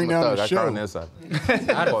 Way to bring I'm a down thug. the I cry show. on the inside.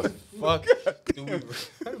 How the fuck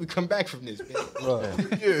how do we come back from this,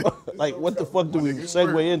 man? Like, what the fuck do we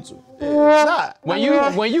segue into?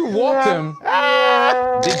 When you walked him,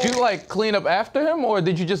 did you like clean up after him or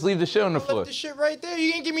did you just leave the shit on the floor? Left the shit right there.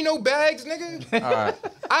 You ain't give me no bags, nigga. All right.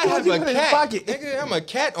 I have you a put it in his cat, pocket? nigga. I'm a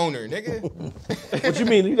cat owner, nigga. What you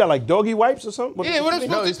mean? You got like doggy wipes or something? Yeah, what I'm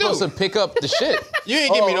No, he's supposed supposed to do? to pick up the shit. You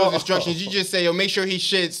ain't give me those instructions. You just say, yo, make sure he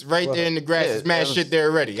shits right there in the grass. Yeah, There's mad that was- shit there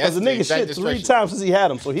already. Because That's the nigga exact shit 3 instruction. times since he had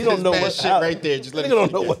him, so he don't know There's what mad shit right there. Just let Nigga it don't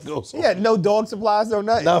sit know there. what goes on. He had no dog supplies, no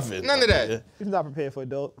nothing. Nothing. None of that. He's not prepared for a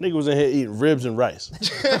dog. Nigga was in here eating ribs and rice.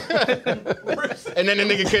 And then the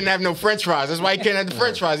nigga couldn't have no French fries. That's why he couldn't have the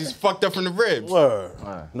French fries. He's fucked up from the ribs. Word.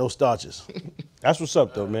 No starches. That's what's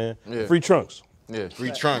up, though, man. Yeah. Free trunks. Yeah.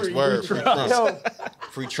 Free trunks, word. Free trunks. Yo,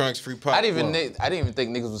 Free trunks, free pop. I didn't even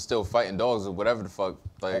think niggas was still fighting dogs or whatever the fuck.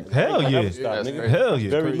 Like Hell yeah. Stop, That's nigga. crazy. Hell yeah.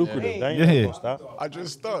 Very lucrative. They ain't Yeah. never gonna stop. I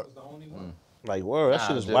just stuck. Like, word, that Nah,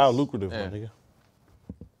 shit is just- wild lucrative, yeah. my nigga.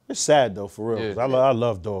 It's sad, though, for real. 'cause Yeah. I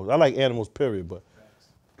love dogs. I like animals, period, but,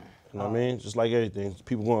 you know what I mean? Just like everything,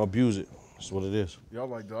 people gonna abuse it. That's what it is. Y'all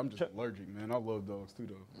like dogs. I'm just allergic, man. I love dogs too,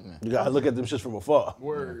 though. You gotta look at them shits from afar.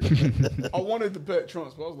 Word. I wanted to pet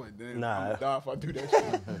Trunks, but I was like, damn, Nah. I'm gonna die if I do that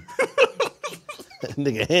shit.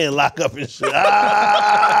 Nigga hand lock up and shit.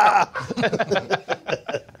 Ah!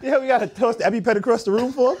 yeah, we gotta toss the EpiPen across the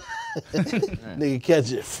room for him. Nigga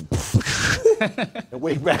catch it. And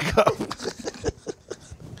wake back up.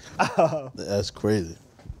 That's crazy.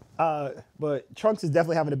 But Trunks is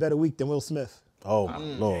definitely having a better week than Will Smith. Oh, my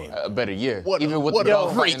Lord. a better year. What a- Even with what the a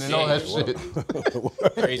dog fighting and all that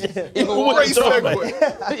great shit. Crazy. Even with Great the trauma.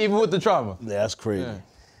 segue. Even with the trauma. Yeah, that's crazy.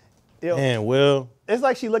 Yo, Man, Will. it's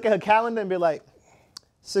like she look at her calendar and be like,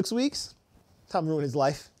 6 weeks? Time to ruin his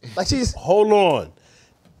life. Like she's Hold on.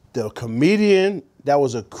 The comedian that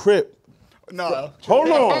was a Crip. Nah. Hold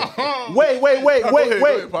on. Wait. Go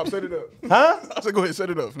ahead, Pop, set it up. Huh? I said, go ahead, set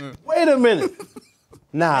it up. Man. Wait a minute.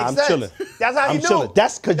 Nah, Makes I'm sense. chilling. That's how he I'm knew. chilling.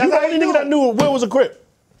 That's because you That's the how only he nigga knew. that knew Will was a Crip.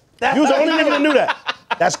 You was the only nigga that knew that.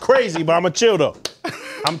 That's crazy, but I'ma chill though.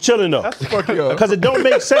 I'm chilling though. Fuck you up. Because it don't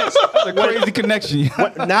make sense. Crazy connection.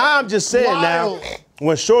 Now I'm just saying Wild. now,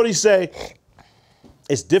 when Shorty say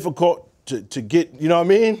it's difficult to get, you know what I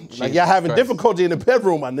mean? Like y'all having Christ. difficulty in the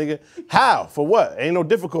bedroom, my nigga. How? For what? Ain't no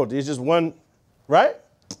difficulty. It's just one, right?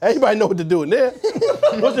 Everybody know what to do in there.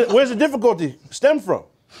 Where's the difficulty stem from?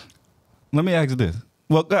 Let me ask this.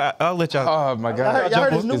 Well, I'll let y'all. Oh my Y'all God.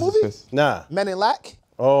 heard his new movie? Nah. Men in Lack?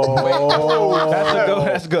 Oh,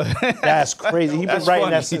 That's good. that's crazy. He been That's writing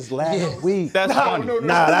funny. that since last week. That's funny.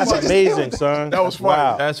 Nah, that's amazing, son. That was funny.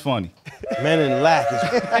 Wow. That's funny. Men in Lack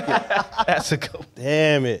is, That's a good.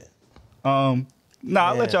 damn it. I'll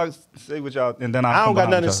let y'all say what y'all, and then I'll I don't come got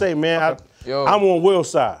behind nothing to y'all. say, man. Yo. I'm on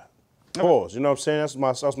Will's side. Pause. You know what I'm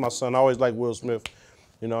saying? That's my son. I always like Will Smith.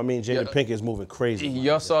 You know what I mean? Jada Pinkett is moving crazy.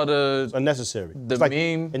 Y'all saw It's the unnecessary. The It's like,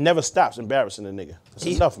 meme- It never stops embarrassing a nigga. It's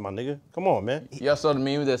enough, my nigga. Come on, man. y'all saw the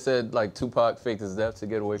meme that said like Tupac faked his death to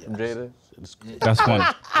get away from Jada. That's funny.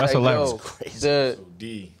 That's Like, hilarious. yo,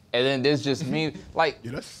 and then there's just meme like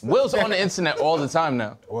Will's on the internet all the time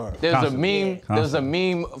now. There's Constantly. There's a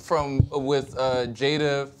meme with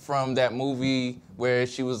Jada from that movie where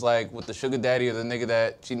she was like with the sugar daddy or the nigga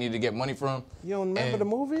that she needed to get money from. You don't remember the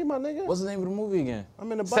movie, my nigga? What's the name of the movie again?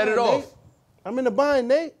 I'm in the bind, Set it off. Nate. I'm in the bind,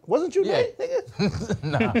 Nate. Wasn't you, Yeah. Nate, nigga?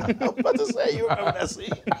 Nah. I was about to say, you remember that scene?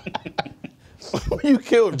 You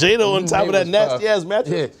killed Jada on top of that Nate was nasty ass mattress.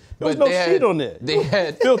 Yeah. There was But no they shit had- on there. They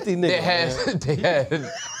had Filthy nigga. They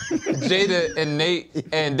had Jada and Nate,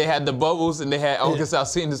 and they had the bubbles, and they had August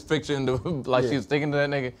Alsina's picture, and like she was thinking to that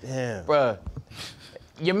nigga. Damn. Bruh,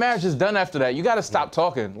 your marriage is done after that. You gotta stop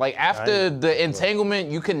talking. Like after the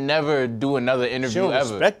entanglement, you can never do another She interview don't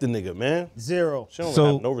ever. respect the nigga, man. Zero. She don't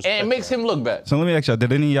So- have no respect. And it makes him look bad. So let me ask y'all,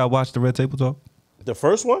 did any of y'all watch the Red Table Talk? The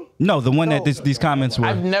first one? No, the one that these comments were.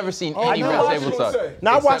 I've never seen any no, Red I Table was Talk. gonna say.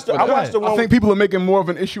 No, I watched the I one. think people are making more of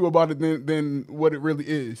an issue about it than what it really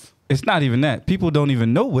is. It's not even that. People don't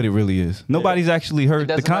even know what it really is. Nobody's actually heard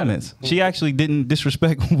the doesn't matter. comments. She actually didn't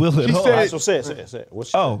disrespect Will at She all. said- So say it. What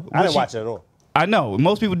she Oh, said? I didn't she- watch it at all. I know.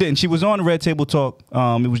 Most people didn't. She was on the Red Table Talk.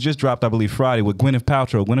 It was just dropped, I believe, Friday with Gwyneth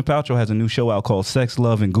Paltrow. Gwyneth Paltrow has a new show out called Sex,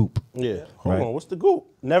 Love, and Goop. Yeah. Hold Right. on. What's the goop?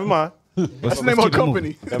 Never mind. That's the name of her keep it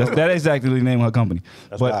moving. company. That is exactly the name of her company.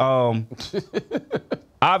 But wild.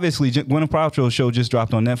 obviously, Gwyneth Paltrow's show just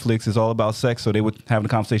dropped on Netflix. It's all about sex, so they were having a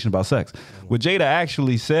conversation about sex. What Jada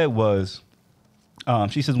actually said was,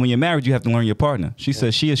 she says, when you're married, you have to learn your partner. She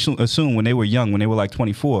says she assumed when they were young, when they were like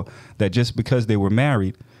 24, that just because they were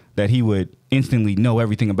married, that he would instantly know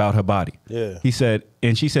everything about her body. Yeah. He said,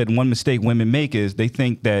 and she said, one mistake women make is they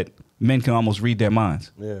think that men can almost read their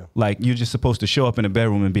minds. Yeah. Like you're just supposed to show up in the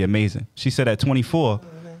bedroom and be amazing. She said at 24,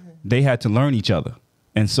 they had to learn each other.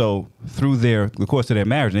 And so through the course of their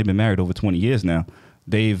marriage, and they've been married over 20 years now,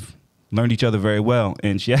 they've learned each other very well.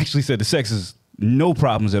 And she actually said the sex is no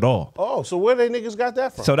problems at all. Oh, so where they niggas got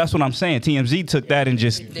that from? So that's what I'm saying. TMZ took that and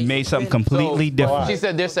just made something completely So, different. She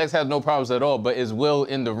said their sex has no problems at all, but is Will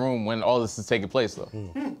in the room when all this is taking place though?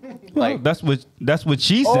 Like, That's what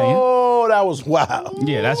she's saying. Oh, that was wild.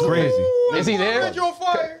 Yeah, that's crazy. is he there?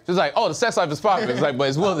 She's like, oh, the sex life is popping. It's like, but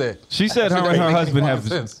is Will there? She said her and her husband have.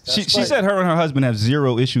 sense. She said her and her husband have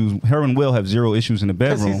zero issues. Her and Will have zero issues in the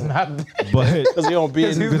He's bedroom. not there. But Because he don't be in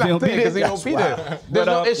He's they not don't be there because he there. don't be there. There's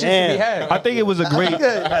no issues to be Damn. had. I think it was a great.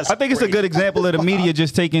 I think it's a good example of the media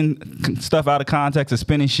just taking stuff out of context and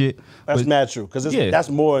spinning shit. That's But- mad true. Because Yeah. that's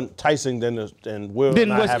more enticing than Will. Than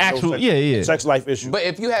not what's have no actual- sex, yeah. sex life issue. But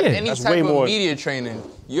if you have Yeah, any that's type way of more- media training,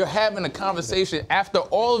 you're having a conversation after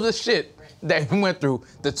all of the shit that we went through,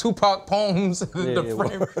 the Tupac poems, the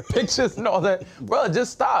frame pictures and all that. Bro,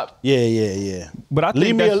 just stop. Yeah. But I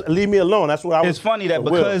think Leave me alone. That's what I was. it's funny that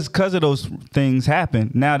for Will. because of those things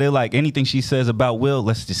happen, now they're like anything she says about Will,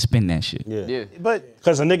 let's just spin that shit. Yeah. But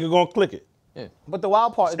Because a nigga gonna click it. the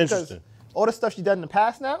wild part is because Interesting. all the stuff she done in the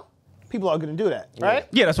past now, people are gonna do that, right?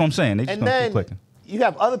 Yeah, that's what I'm saying. They just And gonna keep then clicking. you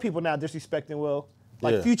have other people now disrespecting Will,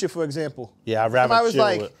 like Yeah. Future, for example. Yeah, Somebody was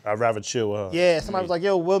like, I'd rather chill with her. yeah, somebody was like,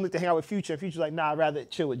 yo, Will need to hang out with Future. And Future's like, nah, I'd rather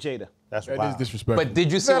chill with Jada. That's That is wild. disrespectful. But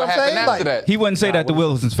did you see know what what I'm happened saying? after Like- that? He wouldn't say that to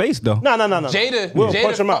Will's face though. No. Jada, Will, Jada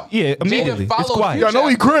punch him fo- out. Yeah, immediately. Jada It's followed quiet. Y'all know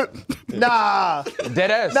he crip. Nah,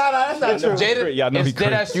 Dead ass. nah, that's not true. Jada, Y'all know it's he dead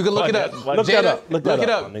crazy. ass. You can look it up. Look Jada, that up. Look that it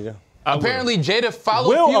up, up. my nigga. Apparently, Jada followed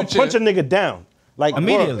Will Future. punch a nigga down. Like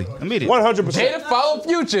Immediately. 100%. Jada followed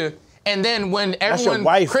Future, and then when your everyone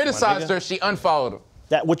wife, my criticized nigga. her, she unfollowed him.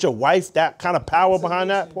 That with your wife, that kind of power behind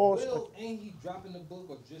that, pause. Will, ain't he dropping the book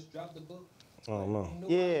or just dropped the book? I don't know.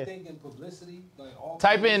 Yeah. Thinking publicity, like all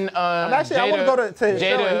Type in actually, I wanna Jada, go to his show. He's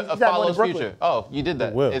Jada got one in follows Brooklyn. Future. Oh, you did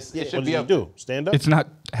that. Will. It What should did be he up. do? Stand up? It's not.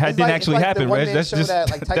 Didn't like- actually it's like the happen, one-man Reg. That's show just that,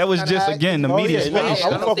 like, that was Tyson just had. again the Oh, media. yeah, spinning. yeah. I I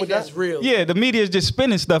don't fuck think with that. that's real. Yeah, the media is just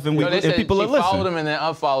spinning stuff, and, No, they and said people she are listening. followed him and then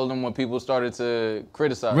unfollowed him when people started to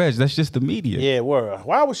criticize. Reg, that's just the media. Yeah, word.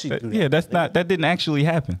 Why would she do that? Yeah, that didn't actually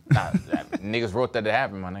happen. Nah, niggas wrote that it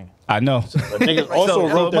happened, my nigga. I know. But niggas also So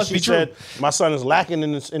wrote it that must she be true. said my son is lacking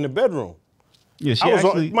in the bedroom. Yeah, she I was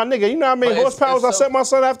actually. my nigga. You know how many But it's- horsepowers it's I so- sent my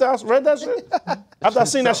son after I read that shit? After I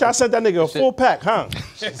seen that shit, I sent that nigga a full pack, huh?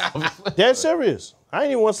 Dead serious. I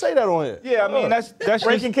ain't even want to say that on here. Yeah, I mean that's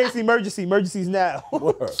Break in just, case emergency. Emergencies now.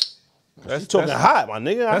 You talking hot, my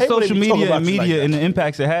nigga. I that's hate when they social be talking media about and you like media that. and the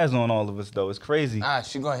impacts it has on all of us, though. It's crazy. Ah,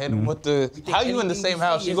 she gonna hit him with the. How you in the same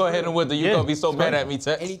house? She gonna hit him with the. You Yeah. gonna be so mad at me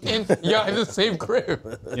text. Y'all in the same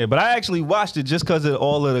crib. Yeah, but I actually watched it just because of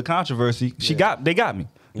all of the controversy. They got me.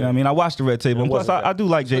 You know what I mean? I watched the Red Table. And plus, wasn't I do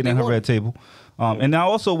like Jada and her Red Table. And I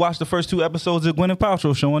also watched the first 2 episodes of Gwyneth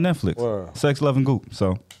Paltrow show on Netflix. Word. Sex, Love, and Goop.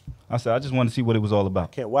 So I said, I just wanted to see what it was all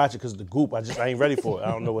about. Can't watch it because of the goop. I ain't ready for it.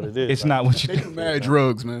 I don't know what it is. It's not what you They do think. mad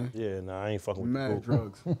drugs, man. Yeah, nah, I ain't fucking with Mad the goop.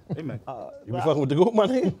 drugs. Hey, man. You be fucking with the goop, my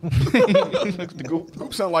nigga?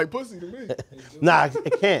 Goop sound like pussy to me. Nah,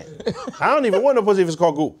 it can't. I don't even want no pussy if it's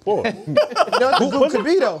called goop. Boy. No, the goop could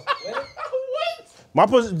be though. My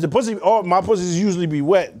pussy, all my pussies usually be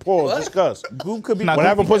wet. Pause, discuss. Goop could be. Nah,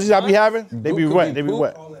 Whatever pussies I be having, they be could wet. be They be poop.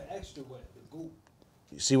 wet. all the extra wet, the goop.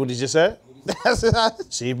 You see what he just said? That's it.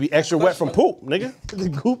 See, it be extra wet from poop, nigga. The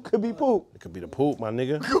goop could be poop. It could be the poop, my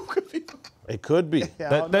nigga. It could be.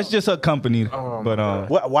 That's just her company. But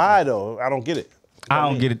Why though? I don't get it. I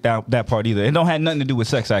don't get it that part either. It don't have nothing to do with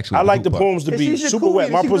sex, actually. I like the goop part. poems to be super wet.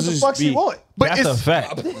 My She can do what the pussies fuck she be. want. But That's a it's,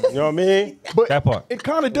 fact. You know what I mean? but That part. it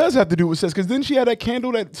kind of does have to do with sex, because didn't she have that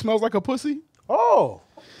candle that smells like a pussy? Oh,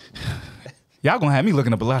 Y'all gonna have me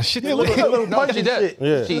looking up a lot of shit. A little No, punch she and does. shit.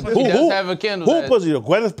 yeah. She does have a candle. Who that- pussy? The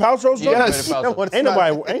Gwyneth Paltrow's Yeah, joint? Gwyneth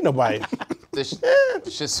Paltrow. Ain't nobody. This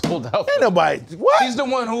shit sold out. Ain't nobody. What? She's the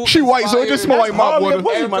one who. She white, so it just smell like mop Hardly a water.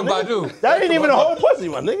 pussy, my Erykah nigga. Badu. That ain't even a whole pussy,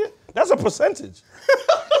 my nigga. That's a percentage.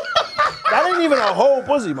 That ain't even a whole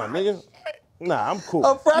pussy, my nigga. Nah, I'm cool.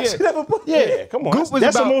 A fraction of a pussy. Yeah, come on. Goop is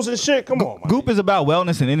That's about- the most and shit. Come on, my Goop nigga. is about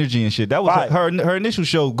wellness and energy and shit. That was Right. her initial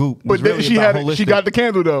show. Goop was But then really she about had it, she holistic. got the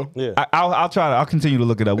candle though. Yeah. I'll try to. I'll continue to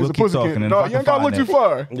look it up. We'll It's a keep pussy talking. candle. and No, if I you can ain't gotta find look too that-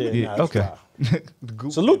 far. Yeah, nah, Okay. that's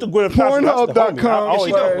fine. Salute to Gwyneth Paltrow. That's the homie. Pornhub.com. I always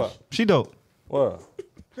She talk dope. about. She dope. Word.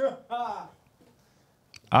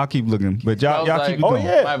 I'll keep looking, but y'all Smells keep it like- Oh going.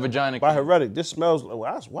 yeah. My vagina. By Heretic. This smells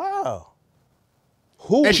like wow.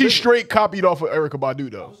 Who? And she this- straight copied off of Erykah Badu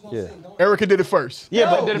though. Yeah. Erykah did it first. Yeah,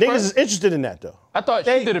 but did it niggas first. is interested in that though. I thought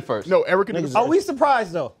she did it first. No, Erykah did it Niggas- first. Are we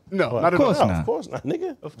surprised though? No, Of not at course all. not. Of course not,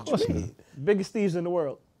 nigga. Of course not. Biggest thieves in the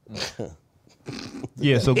world.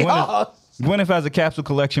 Yeah, so Gwyneth has a capsule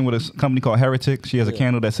collection with a company called Heretic. She has a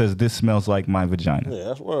candle that says, "This smells like my vagina." Yeah,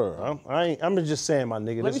 that's word. I'm just saying, my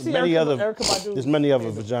nigga. Let There's me see many Erykah- other. Erykah Badu. There's many other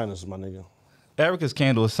vaginas, my nigga. Erica's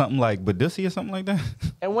candle is something like Badussi or something like that.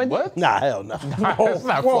 And when What? Nah, hell no. It's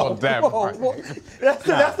not full that part.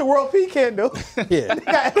 That's the world peak candle. Yeah,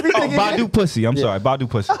 Got everything in there. Badu pussy. I'm sorry, Badu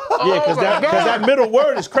pussy. yeah, because that middle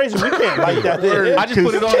word is crazy. We can't like that in here. I just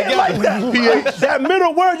put it all together. That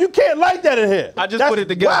middle word, you can't like that in here. I just That's put it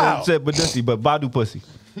together wow. and said Badussi, but Badu pussy.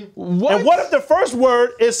 And what if the first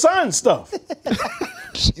word is son stuff?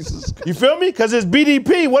 You feel me? Because it's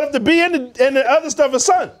BDP. What if the B and the other stuff is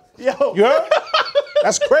son? Yo, You heard?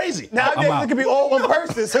 That's crazy. nowadays out. it could be all one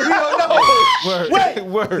person, so we don't know. Wait,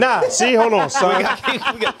 Word. nah. See, hold on, son.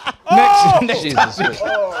 Next Jesus topic. Christ.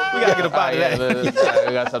 We gotta get up out of Yeah, that.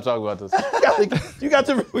 we gotta stop talking about this. You got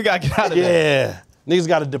to. We gotta get out of that. Yeah, niggas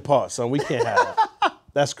got to depart, son. We can't have that.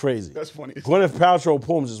 That's crazy. That's funny. Gwyneth Paltrow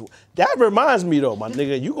poems is. That reminds me though, my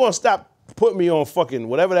nigga. You gonna stop putting me on fucking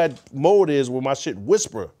whatever that mode is where my shit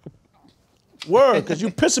whisper. Word, cause you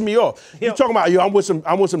pissing me off. You talking about I'm with some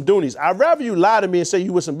Doonies. I'd rather you lie to me and say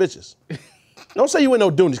you with some bitches. Don't say you with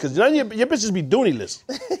no Doonies, cause none of your bitches be Dooney-less.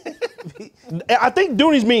 I think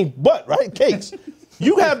Doonies mean butt, right? Cakes.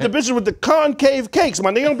 You have the bitches with the concave cakes,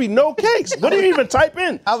 man. There don't be no cakes. What do you even type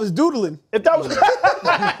in? I was doodling. If that was if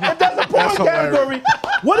that's a porn category,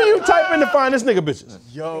 what do you type in to find this nigga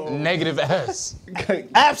bitches? Negative S.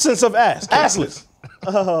 Absence of ass. Assless.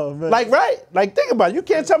 Oh man. Like, right? Like, think about it. You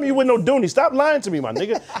can't tell me you with no Dooney. Stop lying to me, my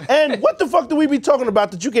nigga. And what the fuck do we be talking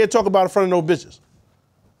about that you can't talk about in front of no bitches?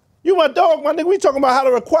 You my dog, my nigga. We talking about how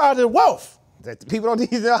to acquire the wealth. People don't need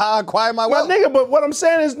to know how I acquire my Well, wealth. nigga, but what I'm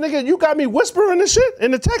saying is, nigga, you got me whispering this shit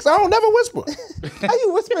in the text. I don't never whisper. How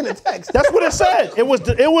you whispering the text? That's what it said. It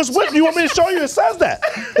was whisper. You want me to show you? It says that.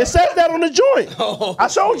 It says that on the joint. I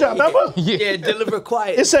showed y'all, remember? Yeah, deliver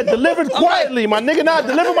quiet. It said delivered quietly, my nigga. Nah,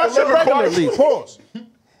 deliver my shit regularly. Pause.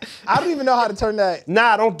 I don't even know how to turn that.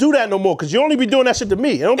 Nah, don't do that no more, because you only be doing that shit to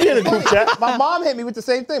me. Don't be in the group chat. My mom hit me with the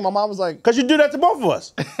same thing. My mom was like, Because you do that to both of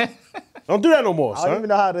us. Don't do that no more, I don't even son.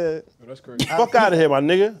 know how to. That's crazy. Fuck out of here, my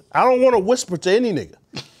nigga. I don't want to whisper to any nigga.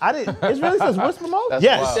 I didn't. It really says whisper mode? That's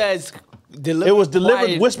Yes. It wild. says deliver. It was delivered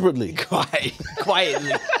quiet- whisperedly.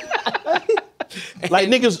 quietly. Like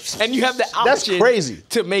niggas. And you have the option That's crazy.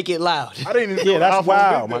 to make it loud. I didn't even Yeah, that's know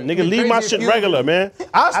wild, my nigga. Leave my crazy shit if you- regular, man.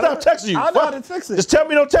 I'll stop texting you. I don't know Fuck. how to fix it. Just tell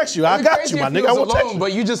me don't text you. I It'd be got crazy you, my if nigga. you I was won't text alone, you.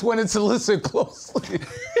 but you just wanted to listen closely.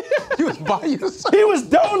 You was by yourself. He was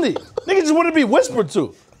dolly. Nigga just want to be whispered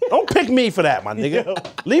to. Don't pick me for that, my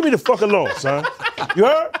nigga. Leave me the fuck alone, son. You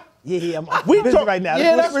heard? Yeah, I'm We busy talk right now.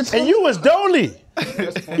 Yeah, that's, and you was dolly.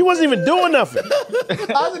 You wasn't even doing nothing.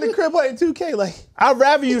 I was in the crib playing 2K. Like, I'd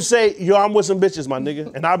rather you say, yo, I'm with some bitches, my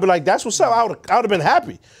nigga. And I'd be like, that's what's up. I would have been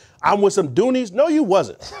happy. I'm with some doonies. No, you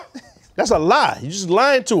wasn't. That's a lie. You just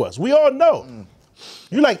lying to us. We all know.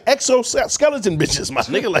 You like exoskeleton bitches, my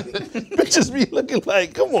nigga. Like, bitches be looking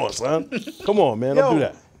like, come on, son. Come on, man. Don't do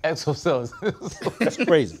that. Exocells. That's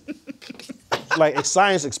crazy. It's like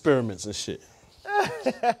science experiments and shit.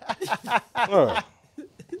 All right.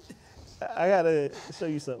 I gotta show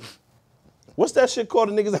you something. What's that shit called,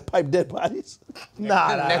 the niggas that pipe dead bodies? Nah.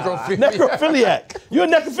 Necrophilia. Necrophiliac. You're a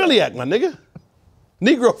necrophiliac, my nigga.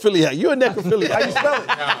 Negrophiliac. You're a necrophiliac. How you spell it?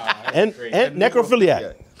 And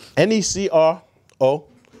necrophiliac. Necrophiliac.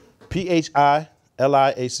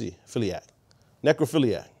 Philiac.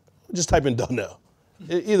 Necrophiliac. Just type in Donnell.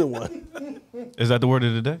 Either one. Is that the word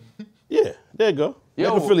of the day? Yeah, there you go.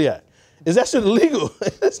 Yo. Necrophiliac. Is that shit illegal?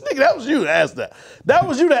 This nigga, that was you that asked that. That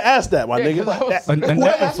was you that asked that, my nigga. 'cause I was- A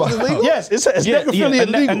necrophile. Yes, it's necrophilia a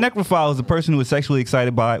illegal. necrophile is a person who is sexually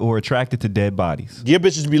excited by or attracted to dead bodies. Your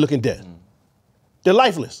bitches be looking dead. They're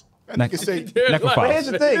lifeless. Nec- But here's necrophiles. the I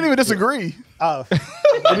didn't thing. even disagree. Oh,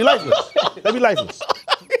 They be lifeless. They be lifeless.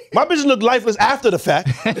 My bitches look lifeless after the fact.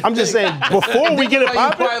 I'm just saying, before we get it How you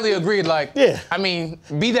popping, quietly agreed, like, Yeah. I mean,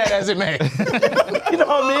 be that as it may. you know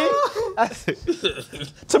what I mean?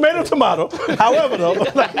 Tomato, tomato. However, though,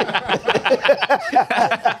 like,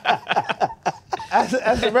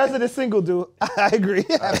 as a resident single dude, I agree.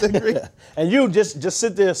 I have to agree. and you just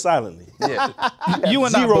sit there silently. Yeah. You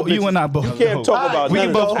and I Zero both. You bitches. and I both. You can't talk about We none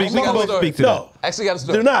can of both that. speak. We can both speak to that. No, Actually got a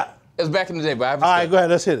story. do not. It was back in the day, but I have a All story. right, go ahead.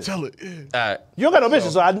 Let's hit it. Tell it. All right. You don't got no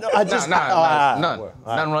bitches, so I just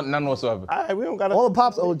None whatsoever. All right, we don't got All the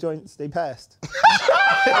Pop's old joints, they passed.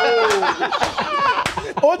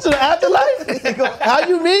 On to the afterlife? How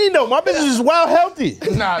you mean though? My bitches is wild healthy.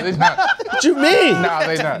 Nah, they not. What you mean? Nah,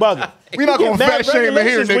 they not. Bugging. We not You gonna get mad fat shame in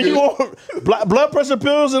here, regulations when you nigga. on blood pressure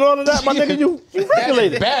pills and all of that, my nigga. You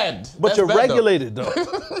regulated. Bad. But That's you're bad, though. regulated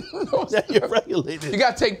though. Yeah, you're regulated. You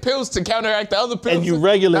gotta take pills to counteract the other pills. And you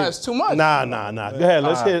regulate. Nah, it's too much. Nah. Go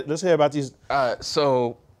ahead. Let's hear about these.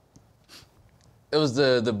 So it was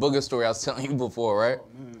the booger story I was telling you before, right?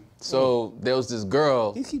 So there was this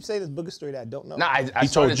girl. He keeps saying this booger story that I don't know. Nah, I He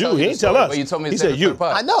started told you. telling He the ain't tell story, us. But you told me to He save said it you. for the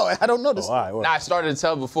pod. I know. I don't know this. All right, well. Nah, I started to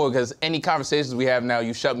tell before because any conversations we have now,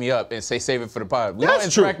 you shut me up and say save it for the pod. We That's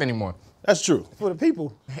don't true. interact anymore. That's true. For the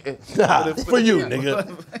people. Nah, for you,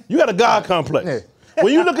 nigga. You got a God complex.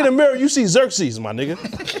 When you look in the mirror, you see Xerxes, my nigga.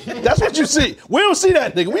 That's what you see. We don't see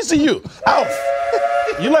that, nigga. We see you. Alf.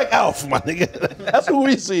 You like Alf, my nigga. That's what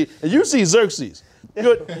we see. And you see Xerxes.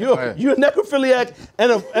 You're a necrophiliac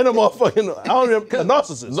and a motherfucking, I don't know, a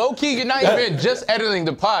narcissist. Low key, you're not even just editing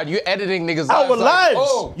the pod. You're editing niggas' Our lives.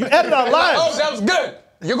 Oh, You edit our lives. Oh, that was good.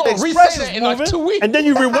 You're gonna re-say Expressions that in like moving, 2 weeks. and then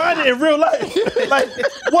you rewind it in real life. Like,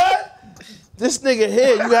 what? This nigga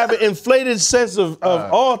here, you have an inflated sense of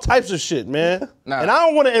all types of shit, man. Nah. And I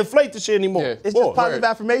don't want to inflate the shit anymore. Yeah. It's Boy. just positive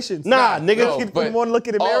affirmations. Nah, nigga. No, You but want to look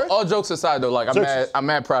in the mirror? all jokes aside, though, like Xerxes. I'm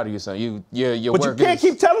mad proud of you, son. Your But you work can't is,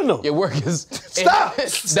 keep telling them. Your work is Stop!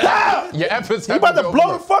 Stop! Your efforts. You about to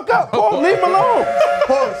blow the fuck up, Paul. Leave him alone.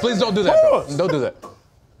 Please don't do that. Bro. Pause. Don't do that.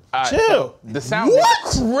 All right, Chill. so the sound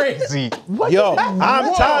What? is crazy. Yo,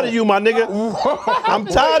 I'm tired of you, my nigga. I'm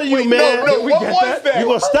tired of you, man. No, what was that? You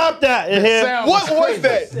gonna stop that in here? Sound What was crazy.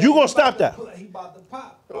 that? You gonna stop that? He about to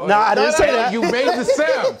pop. Nah, I didn't say No, that. You made the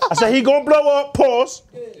sound. I said he gonna blow up. Pause.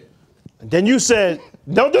 And then you said,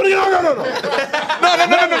 don't do it. No. No.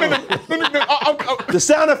 The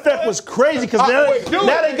sound effect was crazy because now wait, do they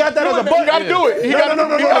it. got that Do as a it. button. He gotta do it. He No.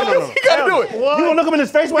 gotta do it. do it. You gonna look him in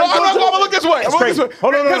his face when No, he I'm goes not to gonna look this way. I'm That's gonna look crazy. this way.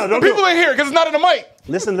 Hold on, no, Because don't do people it. in here, because it's not in the mic.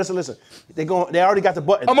 Listen. They already got the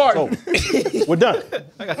button. I'm already. So, we're done.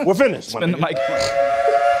 We're finished. Spin the mic.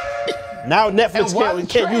 Now Netflix And why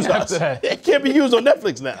can't the use train us. after that? It can't be used on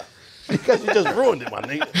Netflix now. Because you just ruined it, my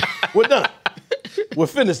nigga. We're done. We're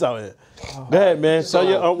finished out here. Go ahead, man. So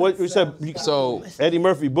your what you said? So Eddie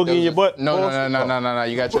Murphy, boogie in your butt. no.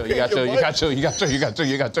 You got chill.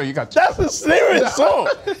 That's a serious song.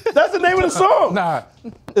 That's the name of the song. Nah,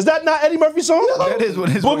 Is that not Eddie Murphy's song? That is what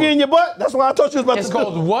it's Boogie in your butt. That's what I thought you was about it's to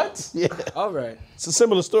called do. what? Yeah, All right. it's a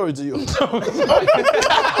similar story to you. Reg!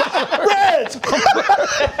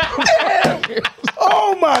 Damn!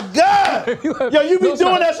 Oh my God! Yo, you be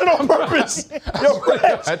doing that shit on purpose. Yo,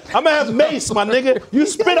 Reg, I'm gonna have Mace, my nigga. You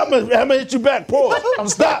spit up and I'm gonna hit you back.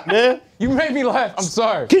 Pause. Stop, man. You made me laugh. I'm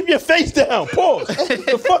sorry. Keep your face down. Pause.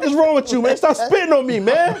 The fuck is wrong with you, man? Stop spitting on me,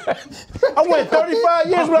 man. I went 35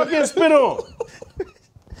 years without getting spit on.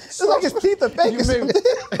 It's like his teeth are fake or something.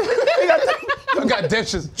 I got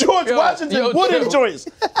dentures. George Washington wooden chill. joints.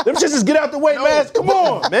 Them shits just get out the way, man. Come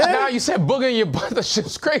on, man. Nah, you said booger in your butt. That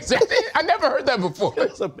shit's crazy. I never heard that before.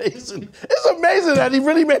 It's amazing. It's amazing that he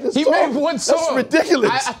really made this He song. made one song. That's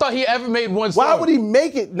ridiculous. I thought he ever made one song. Why would he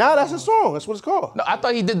make it? Nah, that's a song. That's what it's called. No, I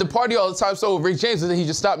thought he did the party all the time. So Rick James, and then he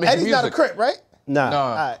just stopped making Eddie's music. not a Crip, right? Nah. No.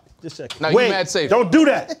 All right, just check. No, you mad safe. Don't do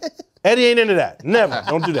that. Eddie ain't into that. Never.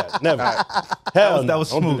 Don't do that. Never. Hell, That was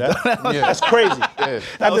don't do smooth. that. Yeah. That's crazy. Yeah.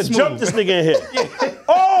 I have to jump this nigga in here.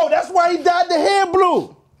 Oh, that's why he dyed the hair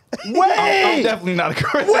blue. I'm Wait. definitely not a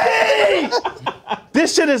Chris. Wait.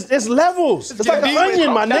 This shit is levels. It's like an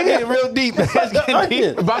onion, my That's getting nigga. real deep. That's getting Onion.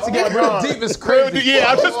 deep. About to get real deep. It's crazy. Yeah,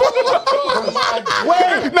 I'm just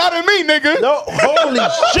Wait. not in me, nigga. No, holy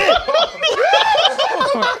shit.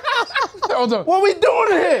 Hold on. What we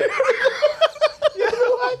doing in here?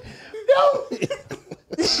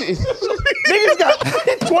 Niggas got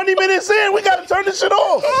 20 minutes in. We gotta turn this shit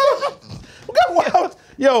off. We got wild.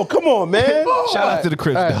 Yo, come on, man. Shout out to the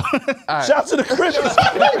Chris, though. Shout out to the Christmas.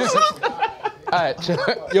 All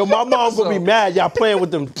right. Yo, my mom gonna be mad y'all playing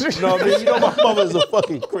with them. You know what I mean? You know my mother is a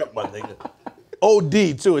fucking crip, my nigga.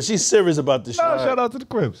 OD too, and she's serious about this shit. No, shout out to the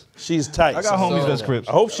Crips. She's tight. I got homies that's Crips.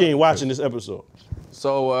 I hope she ain't watching this episode.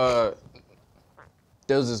 So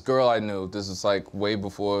there was this girl I knew. This is like way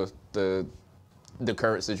before the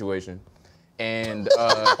current situation, and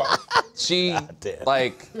she damn.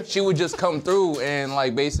 like she would just come through and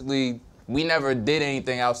like basically we never did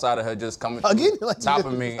anything outside of her just coming Hugging? through, Like, top just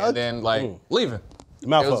of me hug? and then like leaving.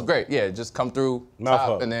 Mouth It was hug. great. Yeah, just come through Mouth top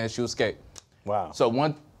hug. and then she would skate. Wow. So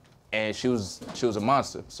and she was a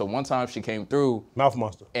monster. So one time she came through Mouth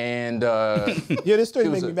monster. and Yeah, this story She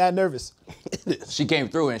was make me a- mad nervous. she came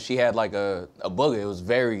through and she had like a booger. It was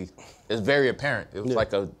very apparent. It was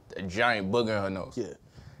like a giant booger in her nose. Yeah.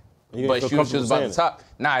 You But ain't feel she was comfortable about saying to top.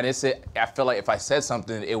 Nah, I didn't say. I feel like if I said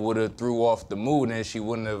something, it would have threw off the mood and she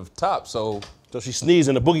wouldn't have topped. So it. So she sneezed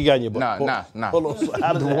and the boogie got in your butt. Nah. Hold on. So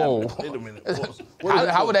how did that Whoa. happen? Wait a minute. Pause.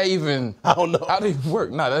 how would that even? I don't know. How did it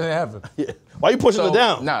work? Nah, that didn't happen. Yeah. Why you pushing So, her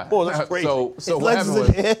down? Nah. Boy, that's crazy. So His what legs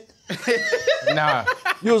happened is in was, the air. nah.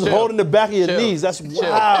 you was chill. holding the back of your Chill. knees. That's Chill.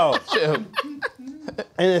 wow. Chill.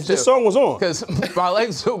 And if this song was on. Because my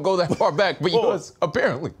legs don't go that far back, but yours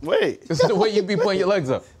apparently. Wait. It's the way you be putting your legs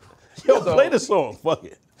up. Yo, So- play the song. Fuck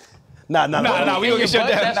it. Nah, we In gonna your get shut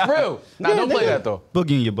butt, down. That's real. Nah, don't play that though.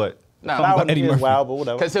 Boogie in your butt. Nah, Something about Eddie Murphy. Wow, but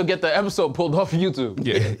whatever. because he'll get the episode pulled off of YouTube.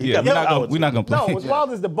 Yeah. We're not gonna play. No, what's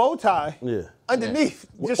wild is the bow tie Yeah. underneath.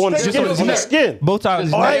 Just On the straight skin. to On the hair. skin. Bow tie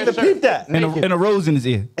is Oh, I Yeah, ain't to sure. peep that. and a rose in his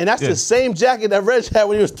ear. And that's Yeah. the same jacket that Reg had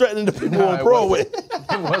when he was threatening the people Nah, on it Broadway.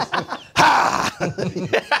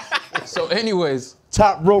 So, anyways,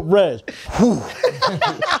 Top rope Reg.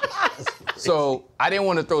 so I didn't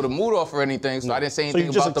want to throw the mood off or anything, so I didn't say So you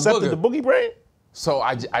anything just about the accepted booger. the boogie brain? So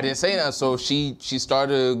I didn't say that. So she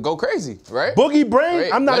started to go crazy, right? Boogie brain?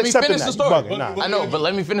 Wait, I'm not let me accepting finish that. the You story. bugging. Nah. I know, but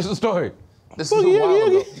let me finish the story. This is Boogie, a while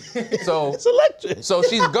ago. It's So electric. so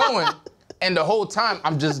she's going, and the whole time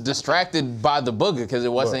I'm just distracted by the booger because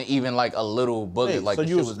it wasn't even like a little booger. Hey, like so the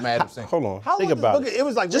you shit was mad obscene. Hold on. How Think long about was the it. booger? It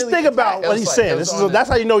was like Just really think about It what was he's like- saying. it was This on is that's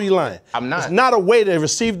the- how you know you're lying. I'm not. It's not a way to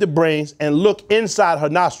receive the brains and look inside her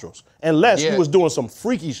nostrils. Unless Yeah. you was doing some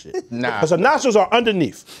freaky shit. Nah. Because her nostrils are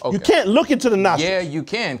underneath. You Okay. can't look into the nostrils. Yeah, you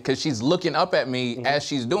can, because she's looking up at me Mm-hmm. as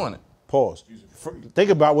she's doing it. Pause. Think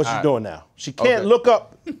about what she's Alright. doing now. She can't Okay. look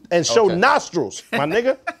up and show Okay. nostrils, my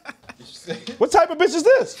nigga. What type of bitch is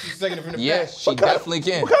this? Taking it from the Yeah, back. she definitely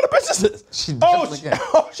can. What kind of bitch is this? She oh, definitely can.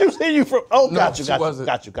 oh, she was hitting you from. Oh, No, got you, she got you, wasn't.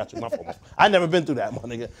 got you, got you. My fault. My fault. I never been through that, my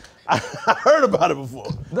nigga. I heard about it before.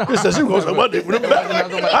 This says you going to my dick with a back.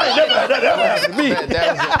 nothing like I ain't never had that ever happen to me.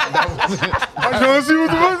 That was I'm trying to see what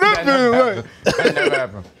the fuck that feeling like.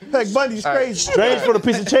 happened. Like Bundy's crazy. Strange for the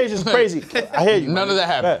piece of change is crazy. I hear you. None of that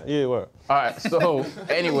happened. Yeah, word. All right. So,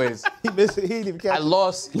 anyways, He missed it. He didn't even catch I it.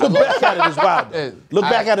 lost. Look back at it as wild. though. Look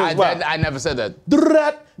back at it as wild. I never said that.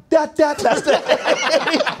 That's the A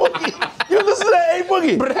Boogie. You listen to that A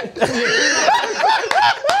Boogie.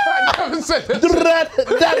 I never said that.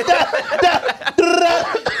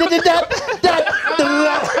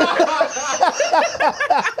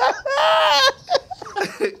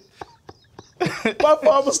 My fault.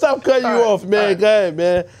 I'm gonna stop cutting you off, man. Go ahead,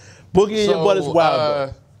 man. Boogie in your butt is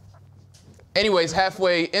wild, bro. Anyways,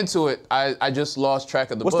 halfway into it, I just lost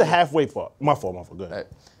track of the What's booger. the halfway part? My fault. Go ahead.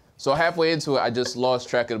 So halfway into it, I just lost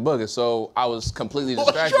track of the booger. So I was completely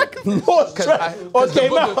distracted. Lost track. Oh, it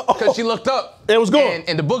came out. Because she looked up. It was gone.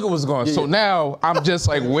 And the booger was gone. So now I'm just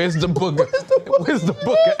like, where's the booger? Where's the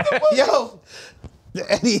booger? Yo,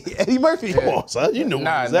 Eddie Murphy. Come on, son. You knew what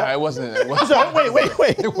Nah, was that. it wasn't. It wasn't. So,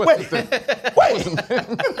 wait.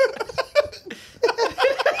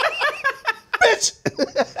 Bitch.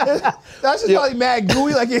 That's just probably mad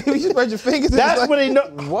gooey. Like if you spread your fingers. That's like, when they know.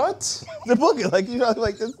 What? the booger. Like you know,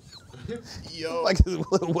 like this. Yo, like this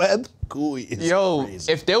little web. Gooey is Yo,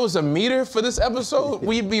 crazy. if there was a meter for this episode,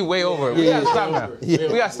 we'd be way over it. We gotta stop now.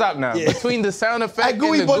 We gotta stop now. Between the sound effect At and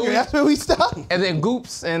gooey the booger. gooey, That's where we stop. and then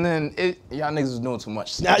goops, and then y'all niggas was doing too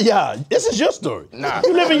much. Now, yeah, this is your story. Nah.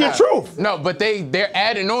 You living your truth. No, but they're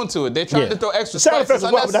adding on to it. They're trying to throw extra Sound effects spices.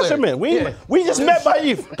 as well, but that's your man. We just met by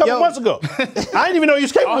you a couple Yo. months ago. I didn't even know you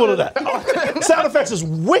was capable of that. Sound effects is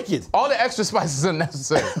wicked. All the extra spices are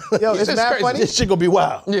necessary. Yo, it's just mad crazy. funny. This shit gonna be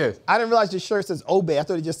wild. Yeah. I didn't realize your shirt says Obey. I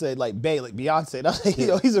thought it just said like Bay, like Beyonce. And I was like,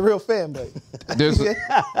 yo, he's a real fan, but There's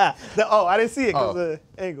I didn't see it because of the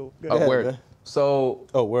angle. Good. a word. man. So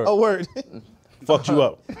Oh, word. Oh, word. Fucked you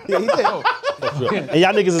up. Yeah, he did. And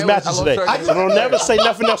y'all niggas is matching I love today. Turkey. So don't never say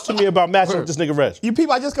nothing else to me about matching with this nigga Reg. You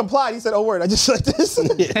people, I just complied. He said, oh, word. I just like this.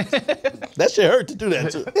 That shit hurt to do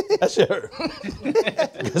that too. That shit hurt.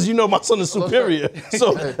 Because you know my son is superior.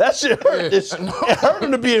 So that shit hurt. It hurt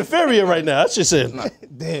him to be inferior right now. That shit said.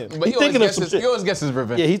 Damn. but He thinking of some shit. he always gets his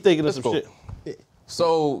revenge. Yeah, he thinking of some cool. shit.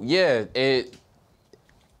 So yeah,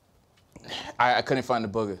 I couldn't find the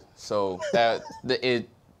booger. So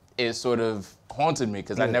it sort of haunted me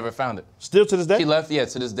because I never found it. Still to this day? He left,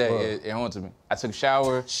 to this day, it haunted me. I took a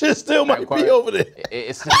shower. Shit still might be over there.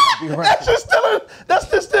 It still might be around. That's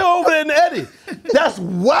shit still over there in the Eddie. That's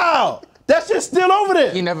wild. That shit's still over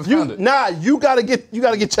there. He never found it. Nah, you gotta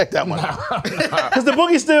get checked out, one. Because the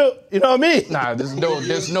boogie's still, you know what I mean? Nah, there's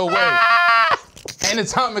no way.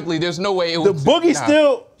 Anatomically, there's no way it The was. boogie's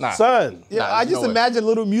still, Nah. son. Yeah, Nah, I there's just no way. imagine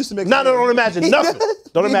little Mucinex. No, don't imagine nothing.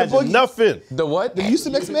 Don't Leave the imagine boogie. nothing. The what? The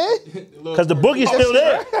Mucinex man? Because the boogie's still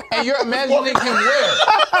there. And you're imagining him where?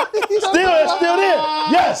 It's still there.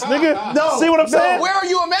 Yes, nigga. No, See what I'm saying? Where are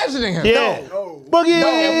you imagining him? Yeah. Boogie. No,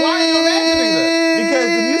 and why are you imagining that? Because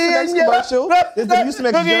the Mucinex commercial is the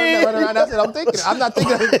Mucinex germ that run around. That's what I'm thinking. I'm not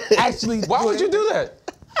thinking of actually. Why would you do that?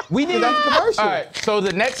 We need That's a commercial. All right, so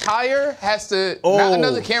the next hire has to Oh, not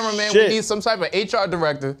another cameraman. shit. We need some type of HR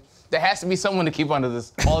director. There has to be someone to keep all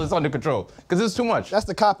this under control because it's too much. That's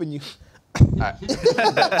the cop in you.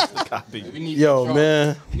 Yo,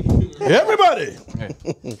 man. Everybody.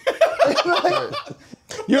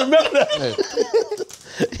 You remember that?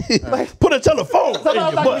 Put a telephone in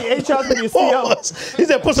your butt. HR's gonna be a CO. He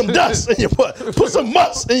said, put some dust in your butt. Put some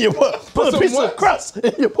must in your butt. Put a some piece what? of crust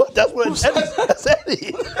in your butt. That's what that's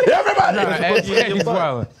Eddie. Everybody. Eddie's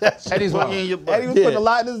wilding. Eddie's wilding. Eddie was putting a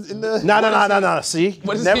lot in the. No. See?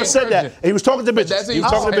 What is Never he said that. encouraging? He was talking to bitches. that's what He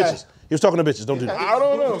was you talking to said. bitches. He was talking to bitches. Don't do that. I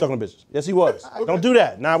don't know. He was talking to bitches. Yes, he was. Don't do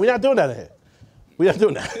that. Nah, we're not doing that in here. We're not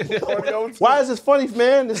doing that. Why is this funny,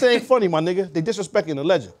 man? This ain't funny, my nigga. They disrespecting the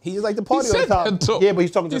legend. He just like the He party all the said time. that, too. Yeah, but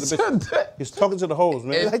he's talking to He the said bitches. that. He's talking to the hoes,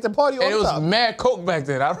 man. He like the party all And it the was time. mad coke back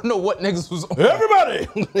then. I don't know what niggas was on. Everybody!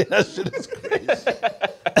 That shit is crazy.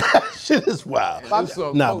 That shit is wild. It was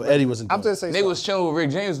so Nah, coke but back Eddie wasn't I'm doing just it. saying. They was chilling with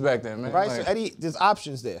Rick James back then, man. right. Like, So Eddie, there's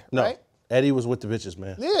options there, No. right? Eddie was with the bitches,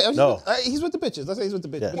 man. Yeah. No. He's with the bitches. Let's say he's with the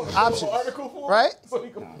bitches. Yeah. Options, right?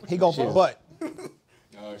 He going for butt.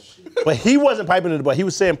 But he wasn't piping in the butt. He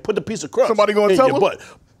was saying, put a piece of crust Somebody gonna in tell your him? butt.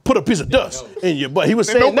 Put a piece of dust in your butt. He was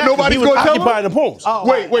saying that 'cause nobody's he was gonna tell him? occupying the poems. Oh,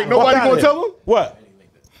 Wait, nobody Fuck gonna outta tell here. him? What?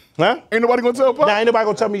 Huh? Ain't nobody gonna tell Pop? Nah, ain't nobody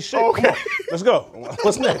gonna tell me shit. Okay. Come on, let's go.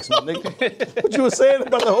 What's next, my nigga? What you were saying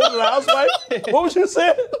about the host of the housewife? What was you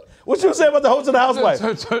saying? What you were saying about the host of the housewife?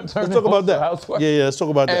 Let's talk about that. Yeah, let's talk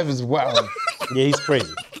about that. Ev is wild. Yeah, he's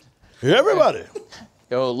crazy. Everybody.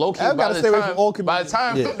 Yo, low key, I've by gotta the stay away time, from all by the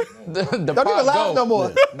time Yeah. the Don't pod even laugh go, no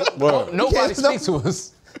more. Word. nobody can't- speaks to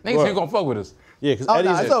us. Niggas Word. ain't gonna fuck with us. Yeah, because Oh,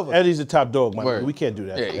 nah, it's over. Eddie's the top dog, man. Word. We can't do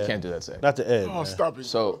that. Yeah, to you Ed. can't do that, Zach. Not to Ed. Oh, man. stop it.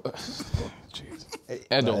 So,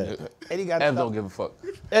 Ed don't, Eddie got Ed don't give a fuck.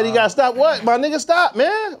 Eddie gotta stop what? My nigga, stop,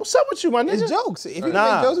 man. What's up with you, my nigga? It's jokes. If you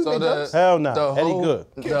Nah. make jokes, we So make the- jokes. Hell nah. The Eddie whole- good.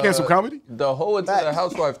 Cancel comedy? The whole into the Facts.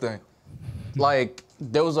 housewife thing. Like,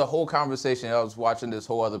 there was a whole conversation. I was watching this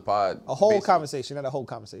whole other pod. A whole basically. conversation, not a whole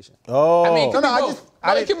conversation. Oh. I mean, it could be I both. just,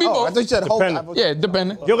 No, it could be I both. thought you said whole. Depending. Yeah,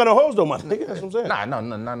 depending. You don't got no hoes though, my nigga. That's what I'm saying. Nah, no.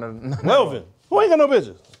 Melvin, who ain't got no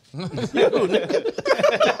bitches?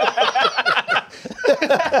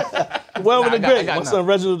 Welvin the I Great. got My son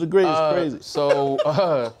Reginald the Great is crazy.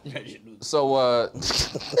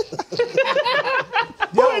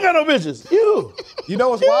 Who ain't got no bitches? You. You know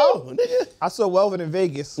what's wild? I saw Welvin in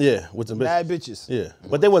Vegas. Yeah, with the bitches. Mad bitches. Yeah,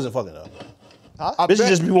 but they wasn't fucking up. I Bitches bet-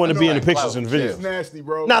 just be wanting to be in the No, pictures and It's videos. nasty,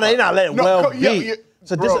 bro. Nah, they not letting No, well co- yeah, be. yeah,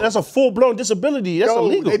 So bro. that's a full-blown disability. That's Yo,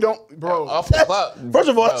 illegal. They don't, bro. Off the clout. First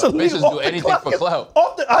of all, that's illegal. Bitches Off do the anything clock. for clout.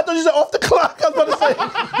 I thought you said off the clock. I was about to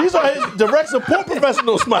say, these are his direct support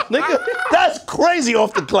professionals, my nigga. That's crazy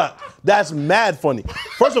off the clock. That's mad funny.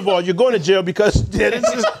 First of all, you're going to jail because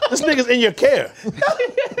this nigga's in your care.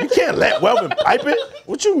 You can't let Welvin pipe it.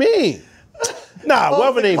 What you mean? Nah,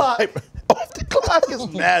 Welvin ain't pipe. Off the clock is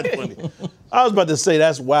mad funny. I was about to say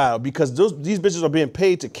that's wild because these bitches are being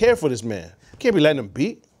paid to care for this man. You can't be letting them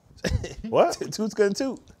beat. What? Toot's good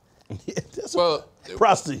too. Yeah, that's Well,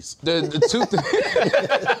 prosties. the two things.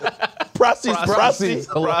 Prosties.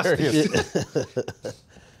 Hilarious.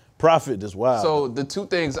 Profit is wild. So the two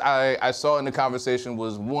things I saw in the conversation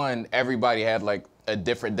was, one, everybody had like a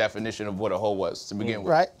different definition of what a hoe was to begin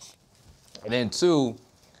with. Right. And then two,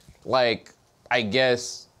 like, I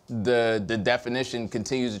guess the definition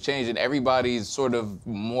continues to change and everybody's sort of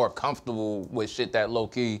more comfortable with shit that low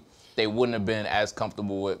key they wouldn't have been as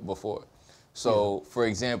comfortable with before. So, for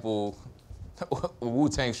example,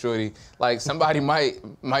 Wu-Tang Shorty, like somebody might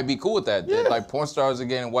be cool with that. Yeah. Like porn stars are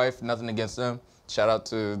getting wife, nothing against them. Shout out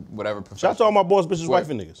to whatever profession. Shout out to all my boys, bitches, Word.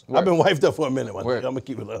 wifing niggas. Word. I've been wifed up for a minute, my nigga. Word. I'm gonna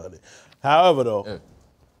keep it 100. However, though,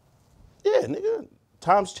 yeah, nigga,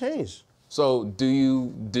 times change. So do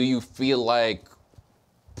you feel like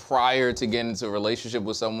prior to getting into a relationship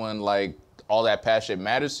with someone, like all that passion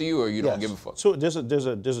matters to you, or you don't give a fuck? So there's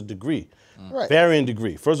a degree, Right. varying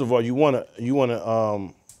degree. First of all, you want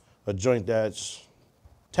a joint that's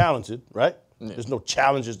talented, right? There's no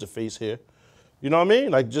challenges to face here. You know what I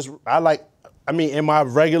mean? Like in my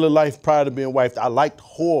regular life prior to being wifed, I liked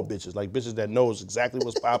whore bitches, like bitches that knows exactly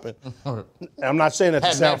what's popping. I'm not saying that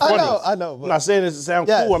to sound I funny. I know, but- I'm not saying this to sound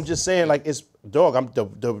Yes. cool. I'm just saying like it's dog.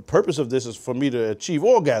 The purpose of this is for me to achieve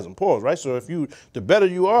orgasm. Pause. Right. So the better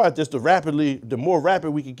you are at this, the more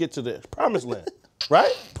rapid we can get to the promised land.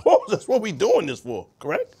 Right. Pause. That's what we doing this for.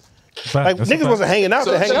 Correct. Like That's a niggas fact. wasn't hanging out.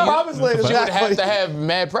 So They're hanging out. Promise land is She not would have funny. to have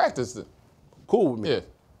mad practice then. Cool with me. Yeah.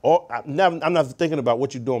 Or I'm not thinking about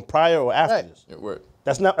what you're doing prior or after Right. this. Yeah, word.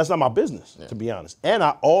 That's not my business, to be honest. And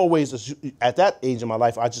I always, at that age in my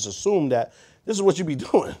life, I just assumed that this is what you be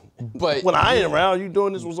doing. But when I ain't around, you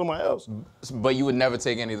doing this with somebody else. But you would never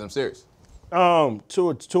take any of them serious.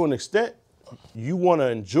 To an extent, you want to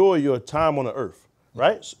enjoy your time on the earth,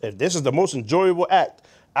 right? So if this is the most enjoyable act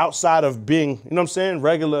outside of being, you know what I'm saying,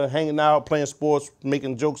 regular, hanging out, playing sports,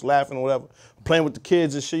 making jokes, laughing, or whatever, playing with the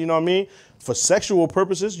kids and shit, you know what I mean? For sexual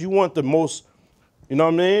purposes, you want the most, you know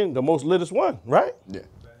what I mean, the most littest one, right? Yeah.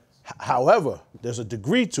 However, there's a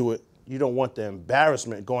degree to it. You don't want the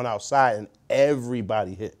embarrassment going outside and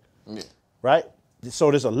everybody hit, Yeah. right? So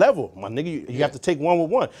there's a level, my nigga. You have to take one with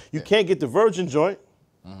one. You can't get the virgin joint.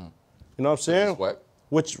 You know what I'm saying? Sweat.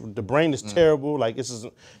 Which the brain is terrible. Like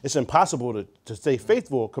it's impossible to stay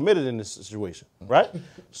faithful or committed in this situation, right?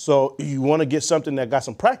 So you want to get something that got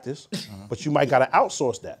some practice, but you might gotta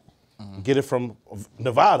outsource that. Get it from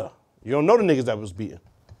Nevada. You don't know the niggas that was beating.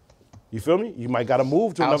 You feel me? You might gotta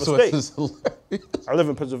move to another Outsource state. is hilarious. I live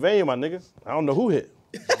in Pennsylvania, my nigga. I don't know who hit.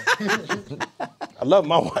 I love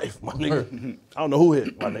my wife, my nigga. I don't know who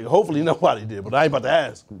hit, my nigga. Hopefully nobody did, but I ain't about to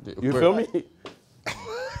ask. You feel me?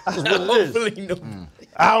 That's just what it is.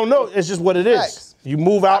 I don't know. It's just what it is. Facts. You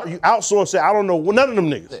move out, you outsource it. I don't know none of them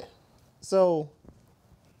niggas. So,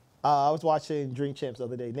 I was watching Drink Champs the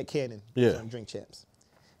other day. Nick Cannon was Yeah. on Drink Champs.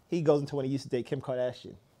 He goes into when he used to date Kim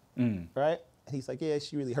Kardashian, right? And he's like, yeah,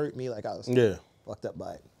 she really hurt me. Like I was Yeah. fucked up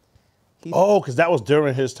by it. Oh, because that was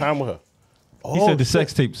during his time with her. He said the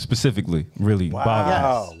sex tape specifically really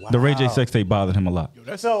bothered him. The Ray J sex tape bothered him a lot.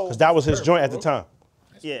 So, Because that was his joint at the time.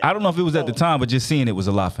 yeah. I don't know if it was at the time, but just seeing it was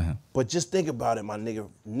a lot for him. But just think about it, my nigga.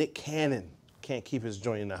 Nick Cannon can't keep his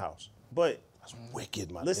joint in the house. But That's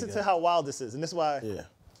wicked, my listen nigga. to how wild this is. And this is why Yeah.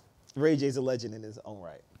 Ray J's a legend in his own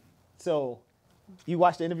right. So, you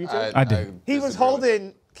watched the interview too? I did. He was disagree with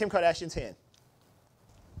holding Kim Kardashian's hand.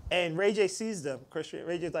 And Ray J sees them.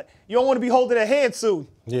 Ray J's like, you don't want to be holding her hand soon.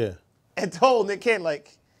 Yeah. And told Nick Cannon,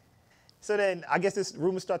 like, so then I guess this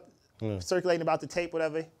rumor started circulating about the tape,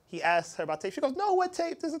 whatever. He asked her about tape. She goes, no, what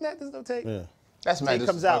tape? This and that, there's no tape. Yeah. That's mad Tape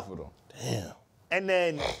comes out. disrespectful, though. Damn. And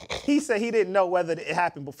then he said he didn't know whether it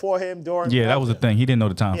happened before him, during. Yeah, that was the thing. He didn't know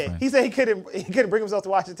the time Yeah, frame. he said he couldn't bring himself to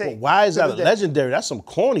watch the tape. Why is that To this day. legendary? That's some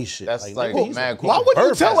corny shit. That's like nigga, he's mad a- corny. Why would you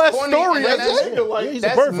bird tell for that Corny, story? and then That's that's- like, He's a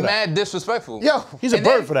That's bird for that. mad disrespectful. Yo, He's a And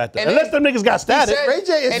bird then- for that, though. and Unless then- them niggas got He static. said, Ray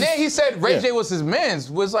J is- and then he said Ray Yeah. J was his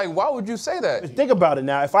man's. Was like, why would you say that? Think about it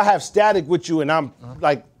now. If I have static with you and I'm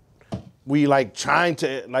like, we like trying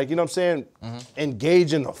to, like, you know what I'm saying,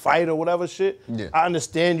 engage in a fight or whatever shit, Yeah. I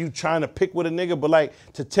understand you trying to pick with a nigga, but like,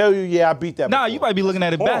 to tell you, yeah, I beat that Nah, before. you might be looking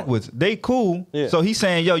at it Come on. backwards. They cool. Yeah. So he's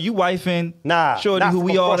saying, yo, you wifing Nah, Shorty not who from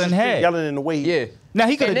we all across the done street had. yelling in the way. Yeah. Now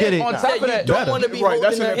he could have And did then it. on top of that, You don't better. want to be Right,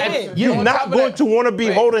 that's holding her an- hand. You're on not top of going that- to want to be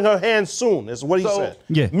Wait. holding her hand soon, is what he So- said.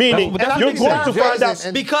 Yeah. Meaning, That's- you're that's going what to he find said.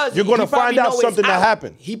 out, Because you're going to he probably find out know it's something that out.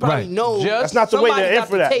 happened. He probably Right. knows. That's not the way somebody they're in got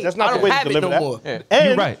for the that. tape. That's not I the don't way to have it deliver no that. more. Yeah. And,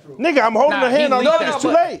 You're right. nigga, I'm holding Nah, her hand he on leaked this. that It's too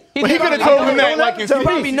shit. late. He But he probably could have told him leaked that that like shit. in He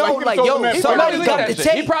probably secret. know, Like, he like, told yo, him that He somebody probably privately. got leaked the that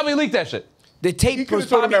shit. He tape. probably leaked that shit. The tape could've was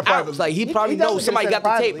told him probably that out. privately. Like he probably definitely knows somebody could've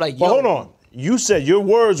got said the tape. Like, But yo, hold on. You said your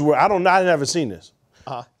words were, I never seen this.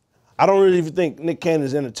 I don't really even think Nick Cannon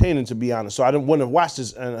is entertaining, to be honest. So I wouldn't have watched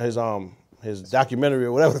his documentary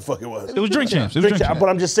or whatever the fuck it was. It was Drink Champs. It was Drink Champs. But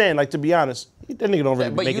I'm just saying, like, to be honest, that nigga don't really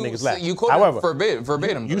be But making you, niggas laugh. you quoted However,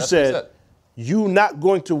 verbatim. you That's what said you not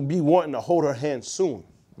going to be wanting to hold her hand soon.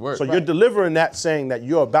 Word. So you're delivering that saying that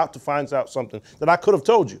you're about to find out something that I could have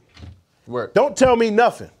told you. Word. Don't tell me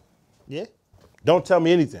nothing. Yeah. Don't tell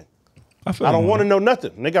me anything. I don't want to know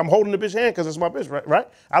nothing. Nigga, I'm holding the bitch hand because it's my bitch, right?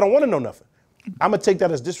 I don't want to know nothing. I'm gonna take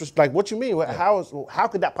that as disrespect. Like, what you mean? How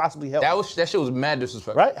could that possibly help? That shit was mad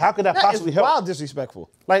disrespectful. right? How could that That possibly is help? wild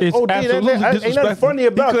disrespectful. Like, It's OD, absolutely ain't nothing disrespectful. funny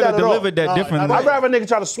about He could that have at all. delivered that differently. I'd rather a nigga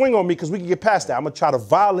try to swing on me because we can get past that. I'm gonna try to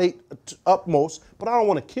violate utmost, but I don't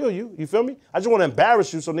want to kill you. You feel me? I just want to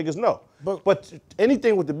embarrass you so niggas know. But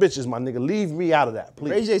anything with the bitches, my nigga, leave me out of that,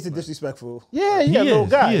 please. Ray J's the disrespectful. Yeah, he a He little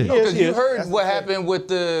is, guy. he is. He Because you is. heard what happened with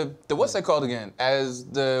the what's that called again? As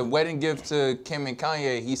the wedding gift to Kim and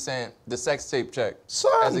Kanye, he sent the sex tape check. as a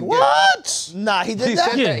Son, gift. what? Nah, he did He that.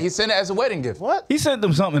 sent Yeah. that. He sent it as a wedding gift. What? He sent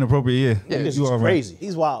them something inappropriate. Yeah, This you is are right. crazy.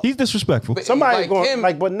 He's wild. He's disrespectful. But- Somebody like going, Kim-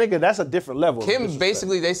 but nigga, that's a different level. of Kim disrespect.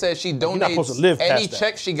 basically, they said she not supposed donates to live past any that.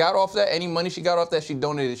 check she got off that, any money she got off that, she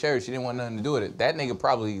donated to charity. She didn't want nothing to do with it. That nigga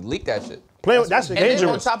probably leaked that shit. That's and then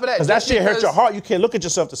dangerous. on top of that, because that just shit hurt because- your heart. You can't look at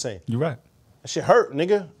yourself the same. You're right. That shit hurt, nigga. You know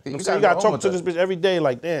what I'm saying? You gotta gotta go talk home to with this bitch every day,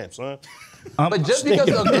 like, damn, son. But just because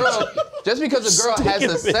a girl has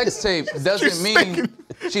a sex tape doesn't mean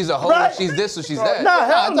she's a hoe, Right. she's this or she's that. Nah,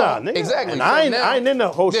 hell nah, nigga. Exactly. And So I now- ain't in the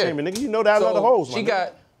whole Yeah. shaming, nigga. You know that So other hoes, she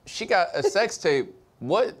man. got a sex tape.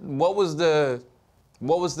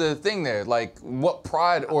 What was the thing there? Like, what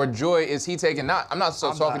pride or joy is he taking? I'm not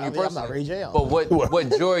talking to you I'm personally. not Ray J. But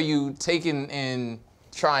what joy are you taking in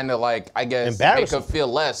trying to, like, I guess, Embarrass make her feel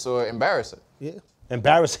less or embarrass her? Yeah.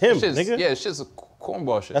 Embarrass him, It's just- nigga. Yeah, it's just a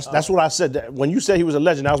cornball shit. That's what I said. That when you said he was a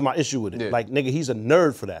legend, that was my issue with it. Yeah. Like, nigga, he's a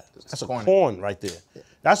nerd for that. That's a corny. corn right there.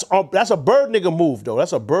 That's a bird nigga move, though.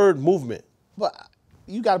 That's a bird movement. But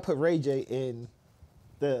you got to put Ray J in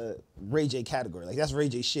the Ray J category. Like, that's Ray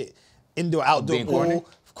J shit. Indoor, outdoor, Being corny? pool,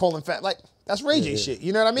 calling fat. Like, that's Ray J shit.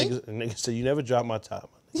 You know what I mean? Nigga said, you never drop my top.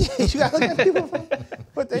 Yeah, you got to look at people.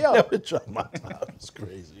 But they are. Never drop my top. It's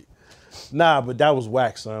crazy. Nah, but that was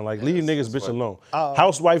whack, son. Like, leave niggas bitch alone.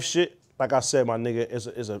 Housewife shit, like I said, my nigga,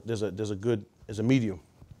 is a medium.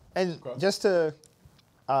 And just to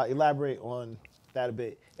elaborate on that a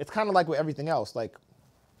bit, it's kind of like with everything else. Like,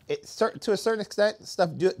 to a certain extent, stuff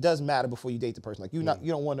does matter before you date the person. Like, you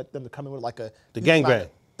don't want them to come in with like a The huge gangbang. amount-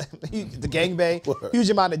 the gangbang, Word. huge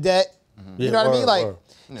amount of debt. You Yeah, know what I mean? word, Like,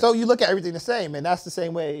 word. so you look at everything the same, and that's the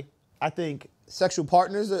same way I think sexual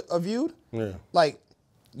partners are viewed. Yeah. Like,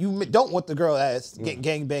 you don't want the girl that's getting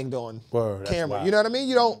gangbanged on Word, that's camera. wild. You know what I mean?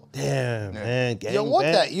 You don't. Damn, man. You don't want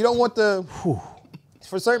that. You don't want the.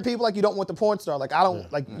 For certain people, like, you don't want the porn star. Like, I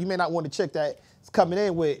don't like. You may not want a chick that's coming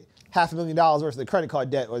in with $500,000 worth of credit card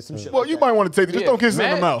debt or some shit. Well, like you that. might want to take it. Just don't kiss her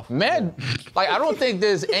in the mouth. Like, I don't think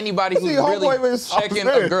there's anybody who's See, homeboy really was checking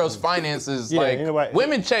upstairs. a girl's finances. Yeah, like, ain't nobody-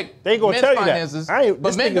 women check They ain't gonna men's tell you that. finances, I ain't- but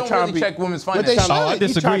this men nigga don't trying to really be- check women's But they finances. should. Oh, I He trying to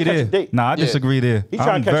disagree catch a there. date. Nah, I Yeah. disagree there. He trying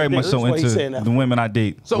to I'm catch a very date. much so That's why he saying into that. the women I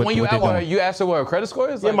date. So what when you they ask her, doing. you ask her what her credit score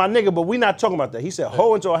is? Yeah, Like, my nigga, but we not talking about that. He said,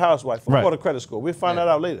 hoe into a housewife. Fuck Right. all the credit score. We'll find that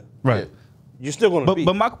out later. Right. You're still gonna be.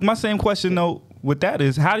 But my same question though with that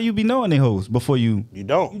is, how do you be knowing they hoes before you? you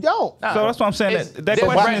don't. You don't. Nah. So that's what I'm saying. It's- That there's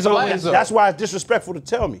question red is always flags, though. That's why it's disrespectful to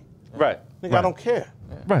tell me. Right. Nigga, I Right. don't care.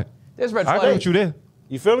 right. There's red I flags. agree with you there.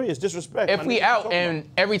 You feel me? It's disrespect. If my we nigga. out and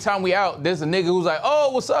every time we out, there's a nigga who's like,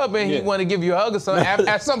 oh, what's up? And he Yeah. want to give you a hug or something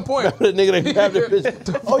at some point. the nigga that grabbed the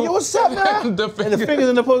bitch. Oh, yo, what's up, man? The And the fingers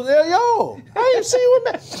in the post. Yo, I ain't seen you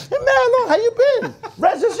in man long. How you been?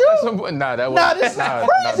 Reg, this you? Nah, that was Nah, this is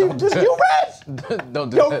crazy. don't This do you, that. Reg? Don't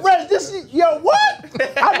do Yo, that. Reg, this is, yo, what?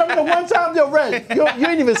 I remember the one time, yo, Reg, you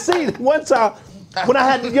ain't even seen it. One time when I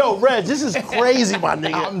had, yo, Reg, this is crazy, my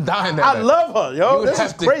nigga. I'm dying at I that. love her, You yo. would This is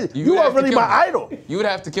have to- crazy. you You would are have to really kill my me. idol. You would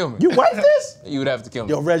have to kill me. You wife this? You would have to kill me.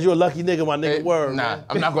 Yo, Reg, you a lucky nigga, my nigga. Word. Nah, man.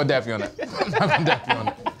 I'm not gonna dap you on that. I'm not gonna dap you on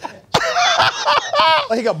that.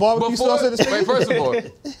 Oh, he got barbecue sauce in his Wait, first of all,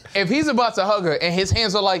 if he's about to hug her and his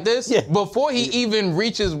hands are like this, Yeah. before he even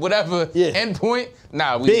reaches whatever Yeah. end point,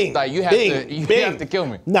 nah, Bing, like you have bing, to, you bing. have to kill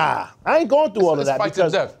me. Nah, I ain't going through all of Let's that fight to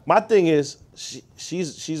because death. my thing is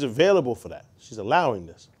she's available for that. She's allowing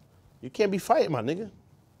this. You can't be fighting, my nigga.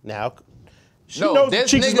 Now, she knows the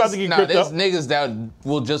there's cheeks is about to get gripped there's up. niggas that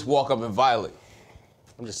will just walk up and violate.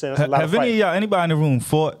 I'm just saying, that's a lot of Have any of fighting. y'all, anybody in the room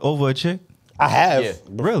fought over a chick? I have. Yeah.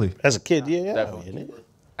 Really? As a kid, yeah. Definitely.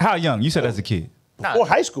 How young? You said as a kid. Before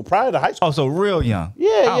high school, prior to high school. Oh, so real young. Yeah,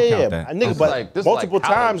 I don't yeah. count that. Nigga, This but like- this multiple like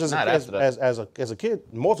college, times not after that. as a kid,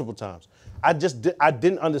 multiple times. I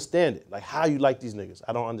didn't understand it. Like how you like these niggas.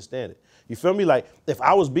 I don't understand it. You feel me? Like if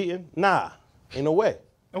I was beaten, nah, ain't no way.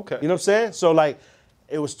 Okay. You know what I'm saying? So like,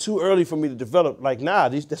 it was too early for me to develop. Like nah,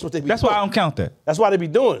 that's what they be. That's doing. why I don't count that. That's why they be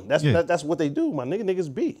doing. That's Yeah. that's what they do. My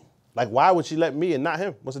niggas beat. Like why would she let me and not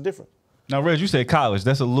him? What's the difference? Now, Reg, you said college.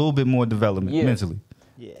 That's a little bit more development Yeah. mentally.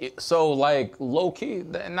 So like low key,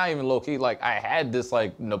 not even low key. Like I had this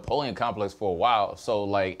like Napoleon complex for a while. So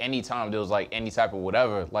like anytime there was like any type of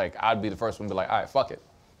whatever, like I'd be the first one to be like, all right, fuck it.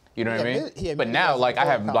 You know what I Yeah, mean? yeah, But maybe now that's like I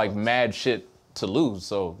have Napoleon like complex. mad shit to lose.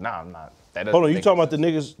 So nah, I'm not. That doesn't Hold on, you make talking any about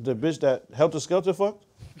the niggas, the bitch that Helter Skelter fucked?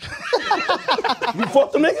 You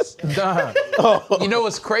fucked them niggas? You know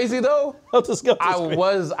what's crazy though? Helter Skelter.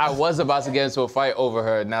 I was about to get into a fight over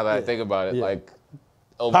her. Now that I think about it, Yeah. like,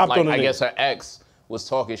 Popped like on the I nigga. guess her ex was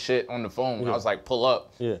talking shit on the phone. I was like, pull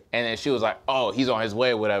up. Yeah. And then she was like, oh, he's on his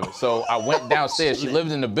way or whatever. So I went downstairs. She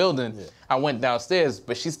lived in the building. I went downstairs,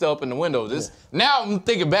 but she's still up in the window. Now I'm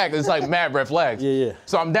thinking back, it's like mad red flags. Yeah, yeah.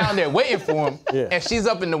 So I'm down there waiting for him, Yeah. and she's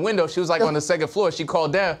up in the window. She was like on the second floor. She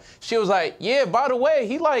called down. She was like, yeah, by the way,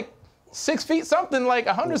 he like 6 feet something, like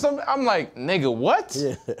 100 something. I'm like, nigga, what?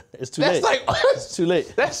 Yeah, it's too That's late. like, It's too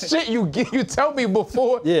late. that's shit you tell me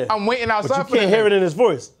before Yeah. I'm waiting outside But you for can't that. hear it in his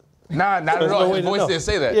voice. Nah, not at There's all. no way His to voice know. didn't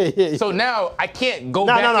say that. Yeah, yeah. So now I can't go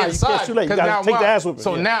No, back no, you inside. can't. Too late. You 'cause gotta now I'm take the wild. ass whipping.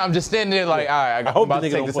 So Yeah. now I'm just standing there like, all right, I'm hope about the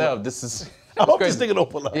to nigga take don't this pull L. up. This is I hope crazy. this nigga don't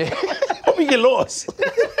pull up. Yeah. Hope he get lost.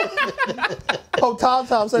 Oh, Tom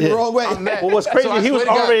said the wrong way. I'm mad. Well, what's crazy, So I he was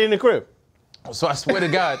swear to God- already in the crib. So I swear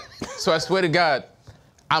to God,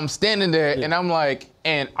 I'm standing there and I'm like,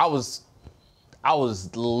 and I was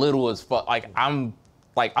little as fuck. Like I'm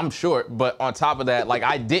short, but on top of that, like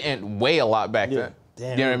I didn't weigh a lot back then.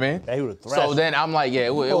 Damn, you know what I mean? yeah, he would've So thrashed then I'm like, yeah,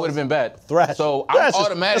 it would have been bad. Thrash. So Thrash is-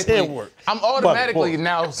 I'm that's hand automatically, work. Pause.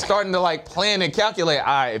 now starting to like plan and calculate. All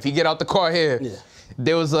right, if he get out the car here. Yeah.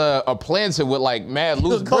 There was a planter with like mad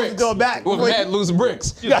loose Close the bricks. door back. With mad loose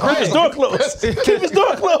bricks. You gotta keep his door closed. Keep his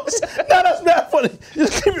door closed. Nah, that's not funny.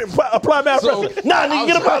 Just keep it, apply mad So, pressure. Nah, I nigga,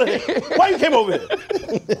 was get up out of like- here. Why you came over here?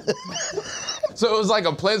 So it was like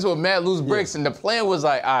a planter with mad loose bricks, and the plan was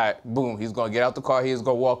like, all right, boom, he's gonna get out the car, he's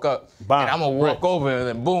gonna walk up, Bam, and I'm gonna walk brick. over, and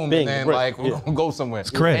then boom, Bing, and then brick, like we're yeah. gonna go somewhere.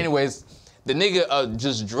 crazy. Anyways, the nigga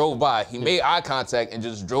just drove by. He made eye contact and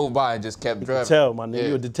just drove by and just kept driving. Tell, my nigga, Yeah.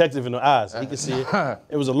 you a detective in the eyes. He can see it.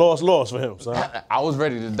 It was a loss for him, son. I was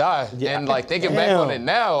ready to die, Yeah. and like thinking back Damn. on it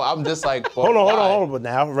now, I'm just like, well, Hold why? on. But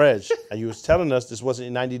now, Reg, and you was telling us this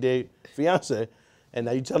wasn't your 90-day fiance, and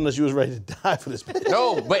now you telling us you was ready to die for this bitch.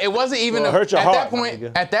 No, but it wasn't even Well, it hurt your at heart, that my point.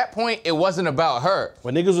 nigga. At that point, it wasn't about her.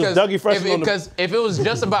 When niggas was Dougie Fresh on the- Because if it was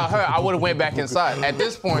just about her, I would have went back inside. At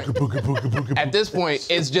this point,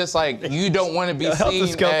 it's just like you don't want to be seen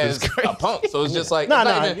Skelter as is crazy. a punk. So it's just like Nah,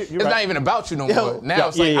 it's you're not right. even about you no Yo. more. Now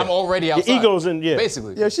it's like I'm already outside. Your ego's in, yeah.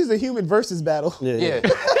 Basically. Yo, she's a human versus battle. Yeah.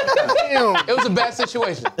 It was a bad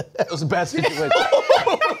situation.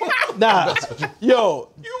 Nah, yo,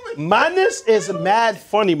 minus is mad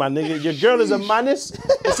funny, my nigga. Your girl is a minus.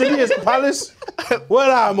 The city is a palace. What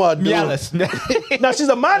am I doing? Gallus. No, she's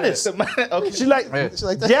a minus. Okay. She like, She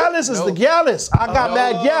like that? Gallus is the Gallus. I got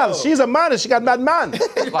mad Gallus. She's a minus. She got mad man.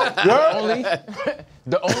 Like,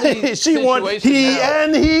 the only She won situation he now-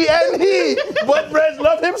 and he. But Reg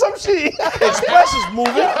love him some she. Express is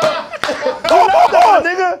moving. You loved her,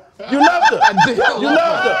 nigga. You loved her. did You love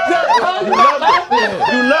loved her. You loved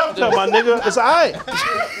her. You loved her, my nigga. It's all right.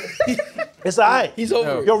 It's all right. He's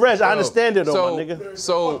over it. Yo, Reg, I understand it though, my nigga.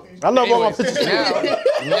 So I love all my anyways, 50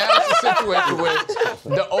 now it's a situation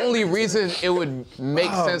where the only reason it would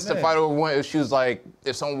make sense to fight over one if she was like,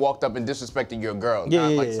 if someone walked up and disrespected your girl, Yeah, not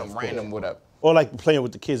yeah, like yeah, some of random whatever. Or like playing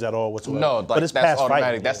with the kids at all whatsoever. No, like but it's that's past automatic.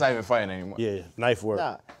 fighting. That's not even fighting anymore. Yeah, knife work.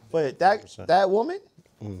 Nah, but that woman,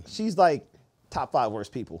 she's like top 5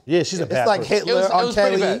 worst people. Yeah, she's a It's bad like person. Hitler, It R. was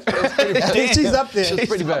pretty Kelly. bad. It was pretty bad. She's up there. It was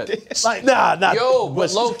pretty bad. Like, Nah. Yo,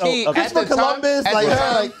 but low key, okay. at the Christopher Columbus, time, like, at the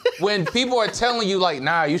her, time, like- when people are telling you like,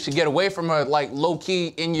 nah, you should get away from her, like low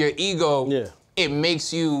key in your ego, Yeah. it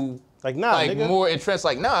makes you Like, nah, nigga. more entrenched.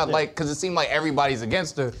 Like, nah, like, because it seemed like everybody's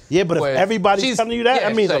against her. Yeah, but if Where everybody's she's- telling you that, yeah,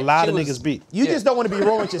 that means she's a lot she of was- niggas beat. you just don't want to be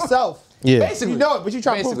wrong with yourself. Yeah. Basically, You know it, but you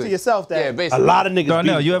try to prove to Basically. yourself that. Yeah, A basically. lot of niggas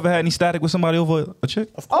Darnell, beat. you ever had any static with somebody over a chick?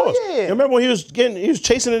 Of course. Oh, yeah. You remember when he was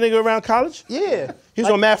chasing a nigga around college? Yeah. He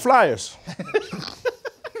was on Mad Flyers.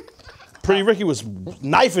 Pretty Ricky was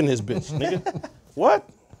knifing his bitch, nigga. What?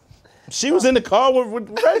 She was in the car with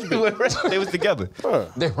Reg. They was together.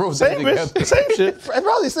 They rose up Same together. bitch, same shit. It's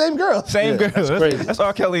probably the same girl. Same girl. That's crazy. That's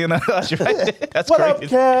R. Kelly and Usher right there. That's What up,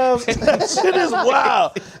 crazy. Kev? Shit is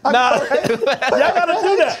wild. Nah, y'all gotta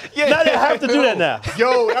do that. Now they have to do that now.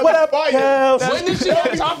 Yo, that What was up, fire. Kev? When did she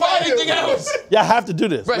have time for anything else? Y'all have to do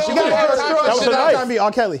this. Bro, she You got gotta have time a for strong That was shit. her I'm life. trying to be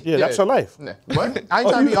R. Kelly. Yeah, that's her life. What? I ain't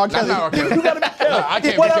trying to be R. That's Kelly. not R. Kelly. I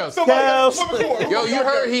can't What be up, Kelly. Kev? Yo, you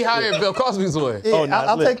heard he hired Bill Cosby's lawyer. Yeah, Oh, nah,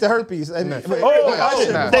 I'll lit. take the herpes. And, Oh,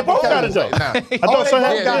 nah. they both got it though. Nah. I thought so.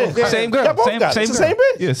 they both got it. Yeah. Same girl. Y'all both Same, got it. same It's the girl. same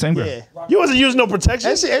bitch? Yeah, same girl. Yeah. You wasn't using no protection.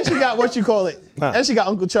 And she got what you call it. And she got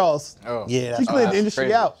Uncle Charles. Oh. Yeah, She that's, cleared that's the industry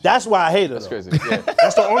crazy. out. that's why I hate her. That's though. crazy. Yeah.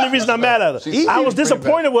 That's the only reason I'm mad at her. She's- I was she's pretty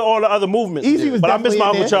disappointed with all the other movements, Easy was but I miss my definitely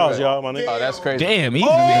Uncle in Charles, there. y'all, my nigga. Oh, that's crazy. Damn, easy.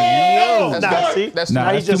 That's Nah, good. see? That's Nah, Now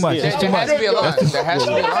he that's too just- much. yeah. That's too There has much. to be a line. There has to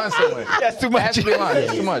be a line somewhere. That's too There much. has to be a line.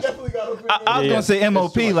 It's too much. I was gonna say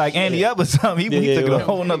MOP like Andy up or something. He Yeah, took it yeah. a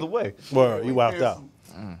whole nother way. Word, you wiped out.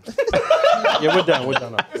 Yeah, we're done. We're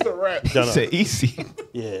done. It's a wrap. Done He up. said easy.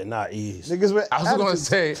 Yeah, not easy. Niggas with I was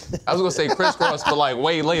gonna say crisscross, but like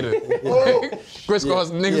way later.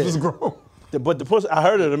 Crisscross niggas was grown. But the pussy, I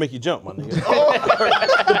heard it to make you jump, my nigga.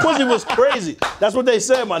 The pussy was crazy. That's what they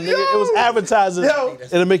said, my nigga. It was advertising. Yo.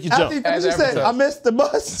 It'll make you After jump. you finished, As she said, advertised. I missed the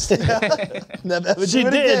bus. Never ever She do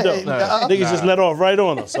it did again. though. Nah. Niggas just let off right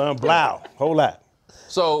on her, son. Blow. Whole lot.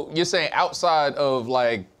 So you're saying outside of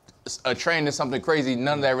like a train or something crazy,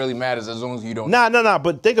 none of that really matters as long as you don't. Nah.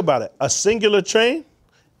 But think about it. A singular train,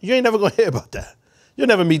 you ain't never gonna hear about that. You'll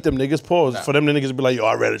never meet them niggas. Pause. For them, the niggas to be like, yo,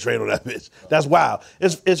 I read a train on that bitch. That's wild.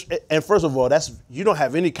 And first of all, you don't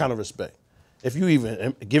have any kind of respect if you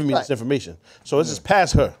even give me this Right. information. So it's just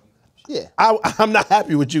past her. Yeah. I'm not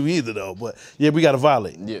happy with you either, though. But yeah, we got to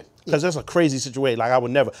violate. Yeah. Because that's a crazy situation. Like, I would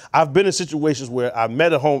never. I've been in situations where I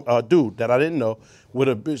met a dude that I didn't know with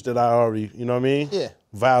a bitch that I already, you know what I mean? Yeah.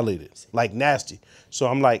 Violated. Like, nasty. So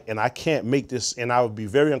I'm like, and I can't make this, and I would be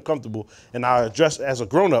very uncomfortable. And I address, as a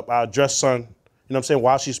grown up, I address son, you know what I'm saying?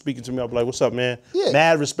 While she's speaking to me, I'll be like, what's up, man? Yeah.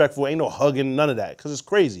 Mad respectful. Ain't no hugging, none of that. Because it's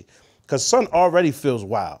crazy. Because son already feels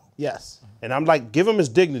wild. Yes. And I'm like, give him his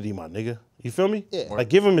dignity, my nigga. You feel me? Yeah. Like,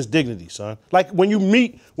 give him his dignity, son. Like, when you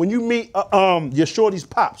meet your shorty's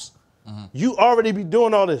pops, you already be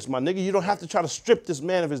doing all this, my nigga. You don't have to try to strip this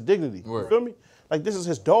man of his dignity. You Word. feel me? Like, this is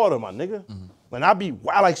his daughter, my nigga. And I be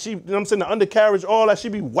wild, like she, you know what I'm saying, the undercarriage, all that, she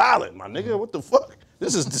be wilding, my nigga. What the fuck?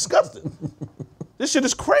 This is disgusting. This shit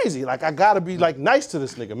is crazy. Like, I gotta be, like, nice to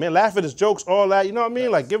this nigga, man. Laugh at his jokes, all that, you know what I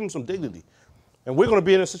mean? Like, give him some dignity. And we're gonna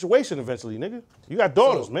be in a situation eventually, nigga. You got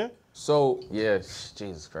daughters, man. So yeah,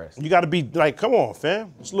 Jesus Christ. You gotta be like, come on,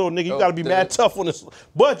 fam. This little nigga, you Oh, gotta be the- mad tough on this.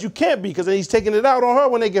 But you can't be, because then he's taking it out on her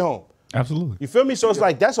when they get home. Absolutely. You feel me? So it's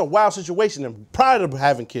like, that's a wild situation. And prior to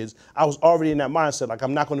having kids, I was already in that mindset. Like,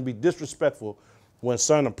 I'm not gonna be disrespectful when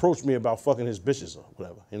son approached me about fucking his bitches or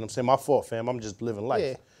whatever. You know what I'm saying? My fault, fam. I'm just living life.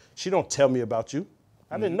 Yeah. She don't tell me about you.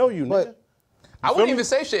 I didn't know you, But- nigga. I wouldn't even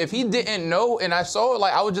say shit. If he didn't know and I saw it,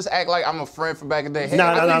 like I would just act like I'm a friend from back in the day. Hey,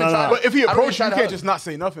 Nah, I don't nah, even nah, try nah. to- But if he I don't even approached you, try you to can't hug. just not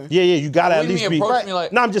say nothing. Yeah, you gotta What at do you least mean be. approach me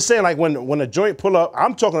like- No, I'm just saying, like, when a joint pull up,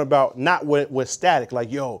 I'm talking about not with static,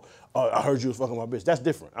 like, yo, I heard you was fucking my bitch. That's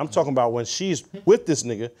different. I'm talking about when she's with this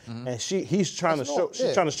nigga and he's trying to show,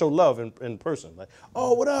 she's trying to show love in person. Like,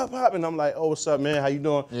 oh, what up, Pop? And I'm like, oh, what's up, man? How you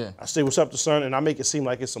doing? Yeah. I say, what's up to son? And I make it seem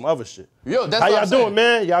like it's some other shit. Yo, that's How what y'all I'm doing, saying.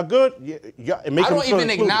 man? Y'all good? Yeah, it make I him don't feel even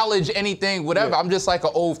included. acknowledge anything, whatever. Yeah. I'm just like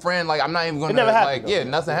an old friend. Like I'm not even gonna never happened, like, though. yeah,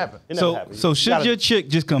 nothing happened. It never So, happened. so You should gotta- your chick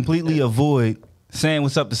just completely avoid saying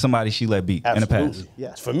what's up to somebody she let beat in the Absolutely. past?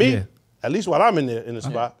 Yes. For me, Yeah. at least while I'm in the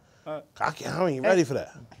spot, I ain't ready for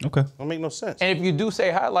that. Okay. Don't make no sense. And if you do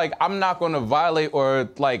say hi, like, I'm not gonna violate or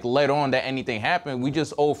like let on that anything happened. We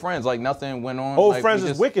just old friends, like nothing went on. Old like, friends we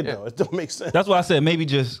is just- wicked yeah. though. It don't make sense. That's why I said maybe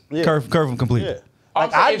just curve them completely. Yeah. I'm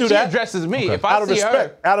Like saying I if do she that. addresses me, if out I of see respect,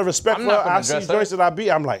 her, out of respect I'm for her, not gonna I see address her. joints that I be.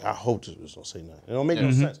 I'm like, I hope this bitch don't say nothing. It don't make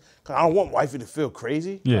no sense. Cause I don't want wifey to feel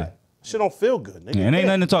crazy. Yeah. Shit don't feel good, nigga. Yeah, and ain't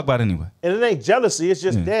nothing to talk about anyway. And it ain't jealousy. It's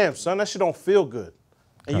just, Yeah. damn, son, that shit don't feel good.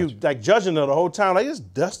 And you like judging her the whole time, like, this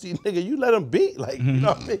dusty nigga, you let him beat, like, you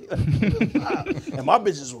know what I mean? Like, and my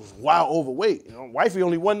bitches was wild overweight. You know, wifey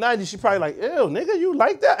only 190. She probably like, ew, nigga, you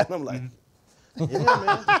like that? And I'm like, yeah,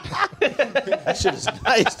 man. That shit is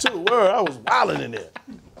nice too. Word, I was wilding in there.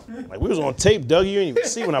 Like we was on tape, Doug. You didn't even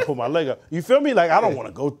see when I put my leg up. You feel me? Like I don't want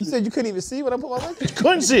to go. You said you couldn't even see when I put my leg. You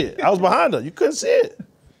couldn't see it. I was behind her. You couldn't see it.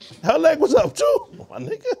 Her leg was up too, my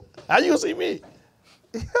nigga. How you gonna see me?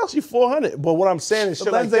 She 400. But what I'm saying is The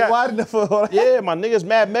shit like lens ain't that. wide enough for all that. Yeah, my niggas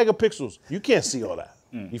mad megapixels. You can't see all that.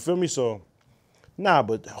 You feel me? So, nah,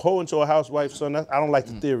 but holding to a housewife, son, I don't like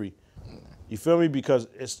the theory. You feel me? Because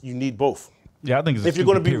you need both. Yeah, I think it's If you're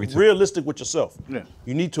gonna be theory, too. realistic with yourself,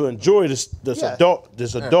 you need to enjoy this Yeah.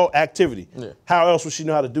 adult activity. Yeah. How else would she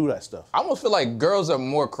know how to do that stuff? I almost feel like girls are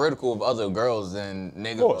more critical of other girls than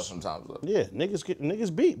niggas are course. sometimes. Though. Yeah,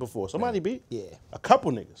 niggas beat before. Somebody beat. Yeah. A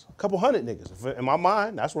couple niggas. A couple hundred niggas. In my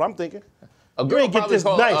mind, that's what I'm thinking. A You girl ain't get probably this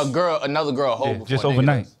call nice. another girl a hoe Yeah, before just a nigga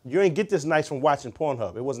overnight. does. You ain't get this nice from watching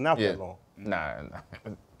Pornhub. It wasn't out Yeah. that long. Nah.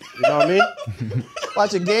 You know what I mean?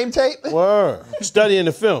 Watching game tape. Word. Studying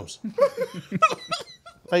the films.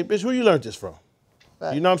 Like, bitch, who you learned this from?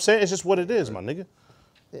 You know what I'm saying? It's just what it is, my nigga.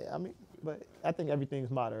 Yeah, I mean, but I think everything's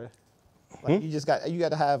moderate. Like you got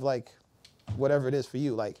to have like whatever it is for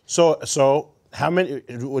you. Like So how many?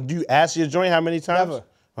 Do you ask your joint how many times? Never.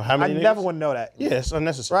 Or how I many? never niggas? want to know that. Yeah, it's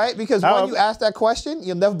unnecessary. Right? Because when you ask that question,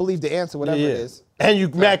 you'll never believe the answer, whatever it is. And you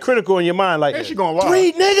mad critical in your mind, like, And she gonna lie.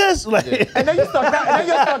 3 niggas? Like, And then you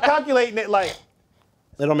start calculating it like,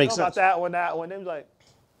 it don't make know about sense. that one. Then it's like,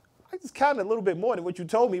 I just counted a little bit more than what you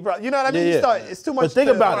told me, bro. You know what I mean? Yeah, You yeah. start, it's too much. But think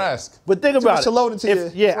to- about Don't it. ask. But think much about to it. load into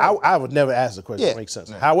If- your- yeah, I would never ask the question. Yeah. It makes sense.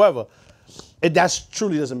 However, that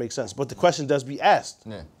truly doesn't make sense. But the question does be asked.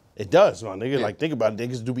 Yeah. It does, my nigga. Like, think about it.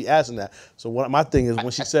 Niggas do be asking that. So my thing is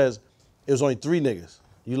when she says it was only 3 niggas,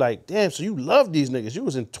 you like, damn, so you love these niggas. You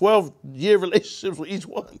was in 12-year relationships with each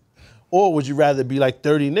one. Or would you rather be like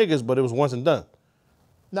 30 niggas, but it was once and done?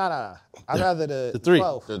 Nah. I'd rather the 3.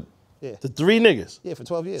 12. The 3 niggas. Yeah, for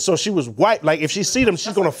 12 years. So she was white. Like, if she see them,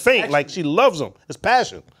 she's gonna faint. Like, she loves them. It's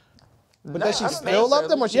passion. But does she I don't still love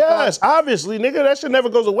them or she Yes, obviously, nigga. That shit never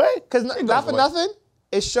goes away. Because not for away. nothing,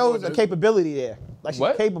 it shows a capability there. Like she's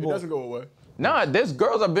What? It capable. doesn't go away. Nah, there's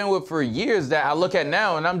girls I've been with for years that I look at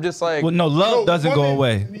now and I'm just like, Well, no, love No, doesn't go women-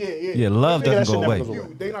 away. Yeah. Love that doesn't shit go never away. goes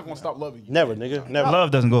away. They not gonna stop loving you. Never, nigga. Never.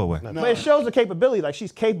 Love doesn't go away. But it shows a capability. Like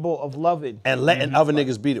she's capable of loving. And letting other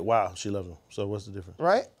niggas beat it. Wow, she loves them. So what's the difference?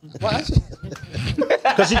 Right? Why?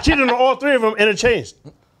 Because she cheated on all 3 of them interchanged.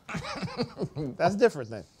 That's different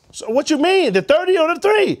then. So what you mean? The 30 or the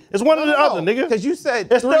 3? It's one or the other, nigga. Because you said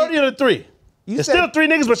It's 30 or the 3. You It's said- still 3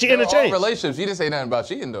 niggas, but she they're all interchanged. relationships. You didn't say nothing about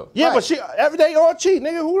cheating though. Yeah, Right. but she every day all cheat,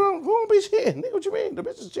 nigga. Who don't be cheating? Nigga, what you mean? The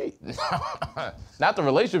bitches cheat. Not the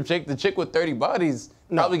relationship chick. The chick with 30 bodies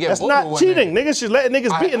probably get That's bored. not with one cheating, nigga. nigga. She's letting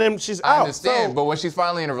niggas beat and then she's I out. understand, So, but when she's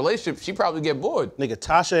finally in a relationship, she probably get bored. nigga,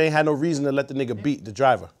 Tasha ain't had no reason to let the nigga beat the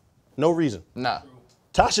driver. No reason. Nah.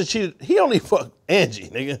 Tasha cheated. He only fucked Angie,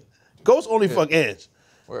 nigga. Ghost only fucked Angie.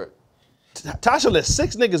 Word. Tasha let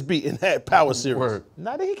 6 niggas beat in that Power series. Word.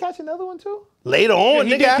 Now did he catch another one too? Later on,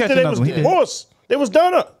 he nigga, did catch after they was another one. He did. divorced, they was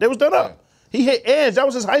done up. They was done up. He hit Ange. That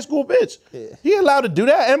was his high school bitch. He allowed to do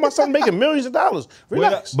that. And my son making millions of dollars.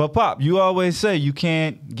 Relax. But Pop, you always say you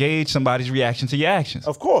can't gauge somebody's reaction to your actions.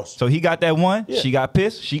 Of course. So he got that one. Yeah. She got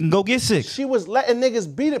pissed. She can go get 6. She was letting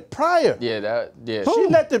niggas beat it prior. Yeah, She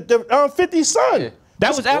let the 50's son. Yeah.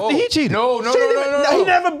 That was after he cheated. No. He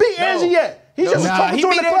never beat Angie yet. He just was Nah, talking he to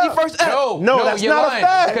her beat in the Angie club. first act. No, that's you're not a lying.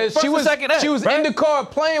 fact. Because First she and was second act, she was right? in the car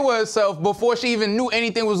playing with herself before she even knew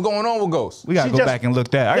anything was going on with Ghost. We gotta She go just- back and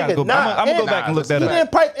look that. I gotta Nigga, go. nah, I'm gonna go and- back and look that He up.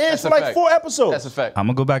 didn't pipe Ange That's for a like fact. 4 episodes. That's a fact. I'm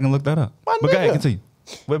gonna go back and look that up. My But go ahead, nigga. continue.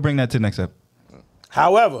 We'll bring that to the next episode.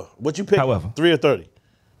 However, what you pick? However. 3 or 30.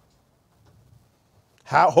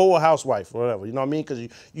 Whole housewife, or whatever. You know what I mean? Because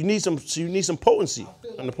you need some potency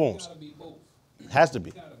in the poems. Gotta be both. Has to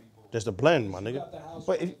be. Gotta be both. Just a blend, my nigga. The house.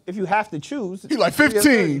 But if you have to choose, He like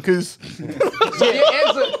 15, because So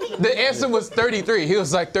the answer was 33. He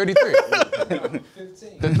was like 33.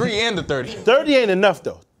 15. The 3 and the 30. 30 ain't enough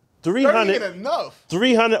though. 30 ain't 300, enough.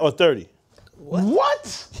 300 or 30.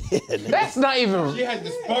 What? That's not even. She had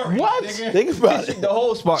the spark. What? Think about it. The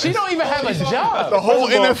whole spot. She don't even have a job. The whole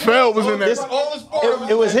NFL was in there. All the spark.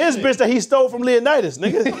 It was his bitch that he stole from Leonidas,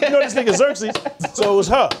 nigga. You know this nigga Xerxes, so it was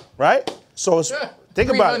her, right? So it's, think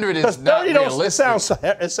about it. 300 is Because not 30 don't, realistic.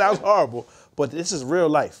 it sounds horrible, but this is real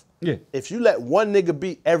life. Yeah. If you let one nigga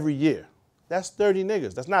beat every year, that's 30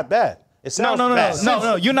 niggas. That's not bad. It sounds bad.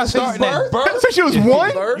 No, you're not starting at birth. Since she was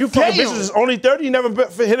one? You fucking bitches is only 30, you never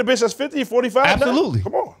hit a bitch that's 50, 45? Absolutely. Nah?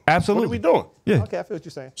 Come on. Absolutely. What are we doing? Yeah. Okay, I feel what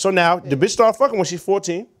you're saying. So now, the bitch started fucking when she's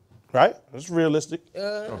 14, right? That's realistic.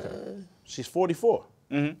 She's 44.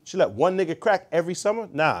 She let one nigga crack every summer?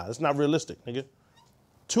 Nah, that's not realistic, nigga.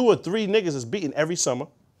 2 or 3 niggas is beating every summer.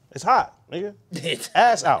 It's hot, nigga.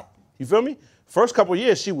 Ass out. You feel me? First couple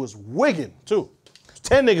years, she was wigging, too.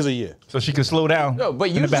 10 niggas a year. So she can slow down. No, but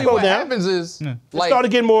in the usually back. what down. happens is It like started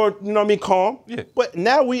getting more, you know what I mean, calm. Yeah. But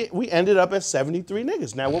now we ended up at 73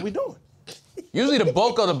 niggas. Now what we doing? usually the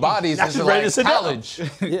bulk of the bodies That's is ready to like sit down. college.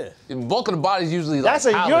 Yeah. The bulk of the bodies usually That's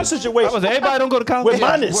like a your college. situation. Everybody don't go to college. With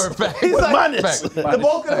minus. Word fact. With Fact. minus. Fact. The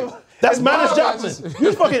bulk of them. That's Minus Minus. Joplin.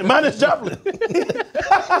 You fucking Minus Joplin.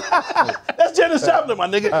 That's Janis Joplin, my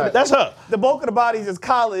nigga. That's her. The bulk of the bodies is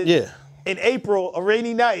college. Yeah. In April, a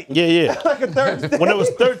rainy night. Yeah. Like a Thursday. When it was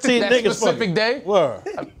 13 That niggas specific fucking. day. Word.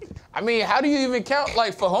 I mean, how do you even count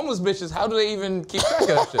like for homeless bitches? How do they even keep track of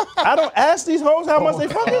that shit? I don't ask these hoes how much they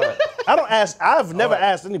fucking. I don't ask. I've never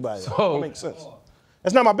asked anybody. So- That makes sense.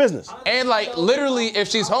 That's not my business. And like literally, if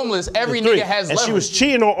she's homeless, every 3. nigga has and leverage. she was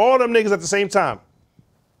cheating on all them niggas at the same time.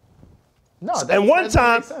 No, that, And one that doesn't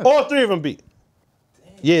time, make sense. all 3 of them beat.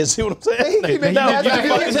 Yeah, see what I'm saying? He making Now, that you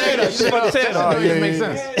up. fucking say that. You fucking said That don't that. even make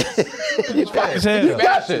sense. Said that.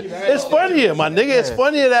 Bad shit. It's funnier, my nigga. It's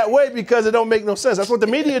funnier that way because it don't make no sense. That's what the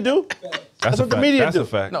media do. That's what a the fact. media That's do. a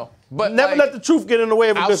fact. No, but Never like, let the truth get in the way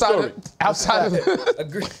of a good story. outside of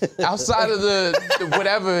the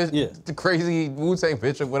whatever Yeah. the crazy Wu-Tang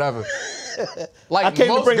bitch or whatever. Like I came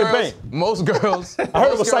to most bring the girls, pain. most girls. I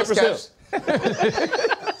heard it was Cypress Hill.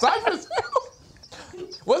 Cypress Hill.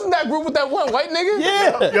 Wasn't that group with that one white nigga?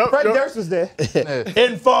 Yeah. Fred Durst was there.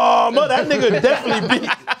 Informer, that nigga definitely beat.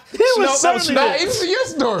 He was certainly Nah, there. it's your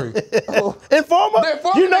story. Informer? The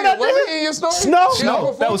Informer You know nigga, that wasn't nigga? he in your story? Snow? He No,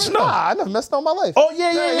 was that was performing? Snow. Nah, I never messed on my life. Oh,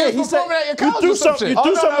 yeah. he He was said, performing at your you college threw or some something, shit. you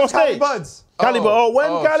threw no, something that on was Cali stage. Buds. Cali Bud. Oh,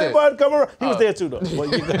 when Oh, Cali shit. Bud come around, he was there too, though. Well,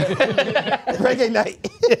 Reggae night.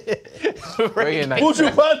 Reggae night.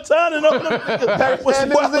 Buju Banton and all them niggas was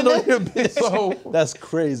Sanders wilding in on there. your bitch. So, That's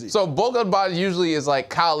crazy. so bulk of the body usually is like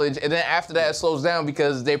college, and then after that it slows down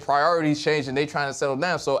because their priorities change and they trying to settle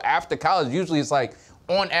down. So after college, usually it's like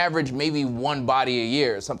on average maybe one body a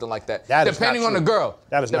year or something like that. That is depending not on the true. girl.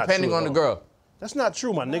 That is not depending true on at the all. girl. That's not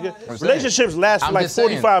true, my nigga. saying. Relationships last for I'm like just saying.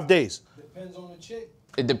 45 days. Depends on the chick.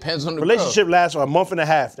 It depends on the Relationship girl. lasts for a month and a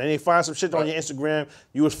half. Then they find some shit on your Instagram.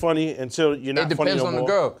 You was funny until you're not It funny depends no on the more.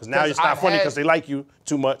 girl. Because now 'Cause you're not I've funny had- because they like you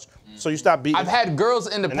too much. So you stop beating. I've had girls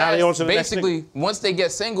in the And now they on past to the next basically once they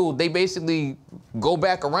get single, they basically go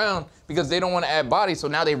back around because they don't want to add bodies. So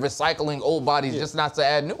now they're recycling old bodies just not to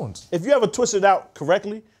add new ones. If you ever twist it out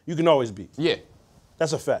correctly, you can always beat. Yeah.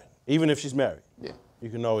 That's a fact. Even if she's married, Yeah. you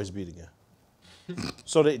can always beat again.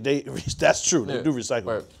 So they that's true. They Yeah. do recycle.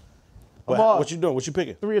 Right. But Lamar. what you doing? What you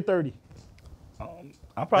picking? 3 or 30. I'll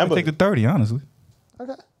probably Remember- take the 30, honestly.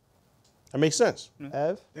 Okay. That makes sense.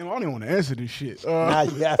 Ev? Damn, I don't even want to answer this shit. Now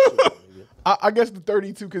you have to. I guess the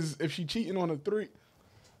 32, because if she cheating on a 3,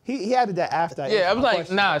 He added that after. I Yeah, I answered was my like,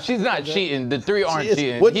 question. nah, she's not cheating. The 3 aren't She is-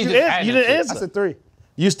 cheating. what He you just answer? added You didn't shit. answer. I said 3.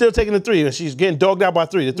 You still taking the 3. She's getting dogged out by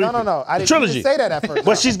 3. The 3. No. I The didn't trilogy. even say that at first.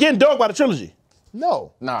 But she's getting dogged by the trilogy.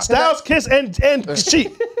 No. Nah. Styles, Kiss, and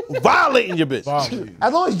cheat. Violating your bitch.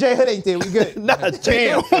 As long as J Hood ain't there, we good. Nah, J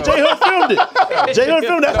Hood filmed it. J Hood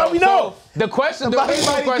filmed it. That's how we know. The question, the Body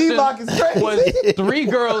original body D-Block question is crazy. was 3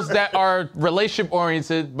 girls that are relationship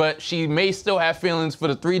oriented, but she may still have feelings for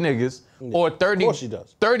the 3 niggas, or 30, course she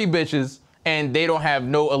does. 30 bitches, and they don't have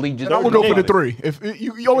no allegiance. I would go for the niggas. 3. If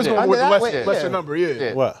you always Yeah. go with the Under that lesser, way, lesser yeah. number,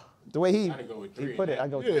 yeah. What? The way he put it, I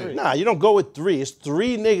go with 3. Nah, you don't go with 3. It's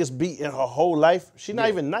 3 niggas beating her whole life. She not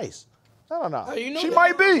even nice. I don't know. You know She that.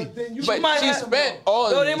 might be. But might she have- spent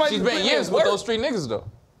No, they might she be spent putting years in with work. those 3 niggas though.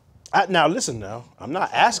 Now listen. Now I'm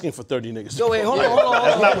not asking for 30 niggas. Yo, wait, hold on.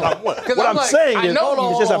 That's not what I want. What I'm like, saying I is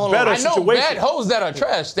know- it's just a hold on. better I know situation. mad hoes that are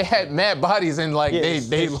trash. They had mad bodies and like Yeah, they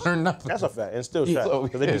it's- learned nothing. That's a fact, and still trash. so,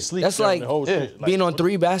 Because they yeah. be sleeping. That's like the whole shit. Like, being on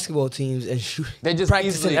 3 basketball teams and They just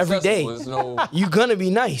practicing easily every day. accessible. There's no, You gonna be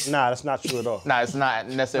nice. Nah, that's not true at all. nah, it's not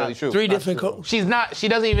necessarily true. 3 different coaches. She's not. She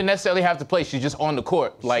doesn't even necessarily have to play. She's just on the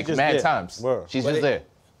court like just mad there. times. Word. She's But just it- there.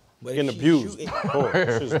 But Getting if she abused. shooting- Boy,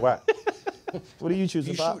 shit's whack. What do you choose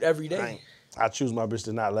You about? shoot every day. I choose my bitch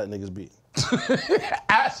to not let niggas beat.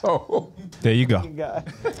 Asshole. There you go.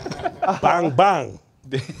 Bang, bang.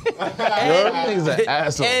 Nigga's an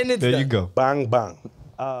asshole. And it's There you done. go. Bang, bang.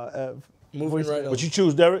 Moving right on. What you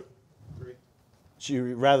choose, Derek? She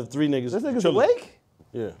rather 3 niggas. This nigga's chilling. awake?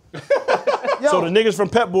 Yeah. So the niggas from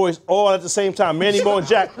Pep Boys all at the same time. Manny Mo and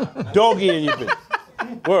Jack doggy in your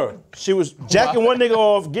bitch. Word. She was jacking one nigga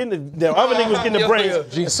off, getting the other nigga was getting the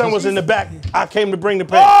brains. And son was in the back. I came to bring the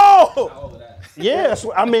pain. Oh! Yeah, that's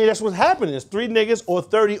what, I mean, that's what's happening. It's 3 niggas or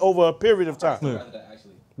 30 over a period of time.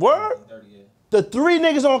 Word? The 3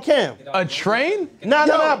 niggas on cam. A train?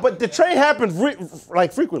 Nah, but the train happens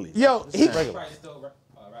frequently. Yo,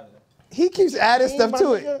 he keeps adding stuff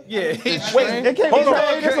to it. Yeah. Wait, it can't be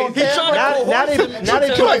trained. It's on camera. Now they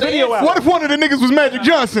put a video out. What if one of the niggas was Magic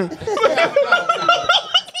Johnson?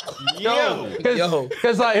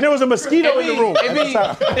 Because like, And there was a mosquito in the room. It'd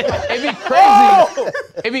be crazy.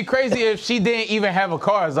 It'd be crazy if she didn't even have a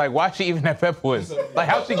car. It's like, why she even have Pep Boys? Like,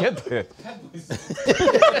 how'd she get there?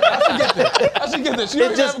 How'd she get there? She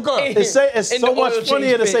don't even have a car. It's In so the much oil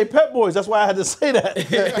funnier to change say pit. Pep Boys. That's why I had to say that.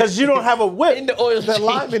 Because you don't have a whip. In the oil The change.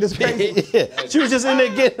 alignment is crazy. Yeah. She was just in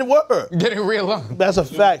there getting word. Getting realigned. That's a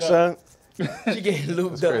fact, son. She getting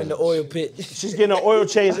lubed up in the oil pit. She's getting an oil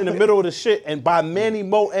change in the middle of the shit, and by Manny,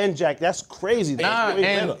 Mo, and Jack. That's crazy. Nah, That's way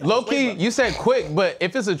and better. low key, you said quick, but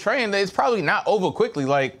if it's a train, it's probably not over quickly.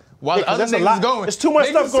 Like, while Yeah, the 'cause other that's a niggas lot. going. There's too much niggas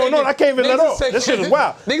stuff going on. I can't even let niggas off. taking- This shit is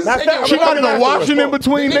wild. Niggas Matter of fact, She taking might have been washing in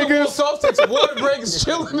between Nigga niggas. walks off, takes a water break, is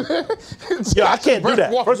chilling. Yo, I can't do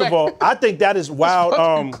that. First of all, I think that is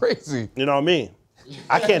wild. Crazy. You know what I mean?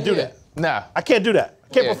 I can't do that. Nah, I can't do that.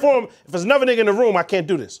 I can't Yeah. perform. If there's another nigga in the room, I can't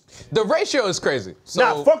do this. the ratio is crazy. So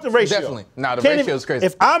Nah, fuck the ratio. Definitely. Nah, the Can't ratio even- is crazy.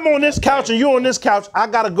 If I'm on this couch and you on this couch, I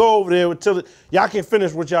gotta go over there until y'all can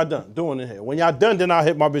finish what y'all doing in here. When y'all done, then I'll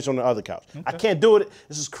hit my bitch on the other couch. I can't do it.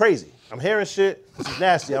 This is crazy. I'm hearing shit. This is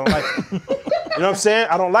nasty. I don't like it. You know what I'm saying?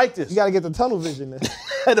 I don't like this. You gotta get the tunnel vision.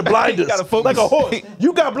 And the blinders. gotta focus. Like a horse.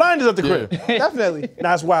 You got blinders at the crib. Definitely.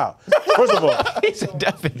 That's wild. First of all, He said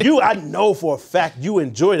definitely. I know for a fact you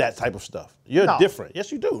enjoy that type of stuff. You're No. different.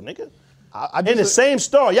 Yes, you do, nigga. I In the just, same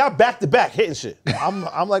store, y'all back to back hitting shit. I'm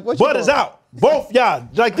like, what you Butt is doing? out. Both y'all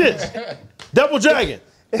like this. Double dragon.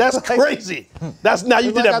 That's like- crazy. That's now you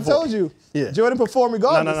It's did like that I before. told you. Yeah. Jordan performed No.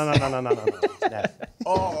 regardless. It's nasty.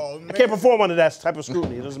 I can't perform under that type of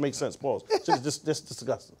scrutiny. It doesn't make sense. Pause. Just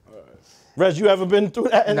disgusting. Reg, you ever been through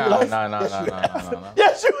that in your life? Nah.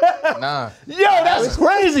 Yes, you have. Nah. Yo, that's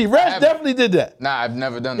crazy. Reg definitely did that. Nah, I've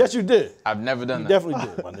never done that. Yes, you did. I've never done You that. definitely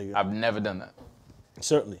did, my nigga. I've never done that.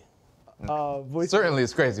 Certainly. Voice Certainly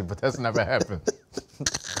it's crazy, but that's never happened.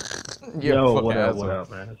 Yo, what up,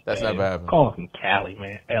 man? It's That's Dave. never happened. Calling from Cali,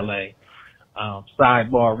 man, L.A.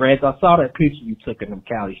 Sidebar, Reds. I saw that picture you took in them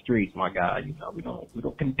Cali streets, my guy. You know, we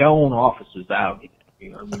don't condone officers out here.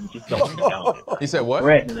 You know, what I mean, we just don't condone it. He said what?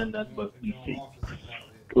 Threatening nothing but we see.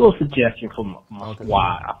 A little suggestion from my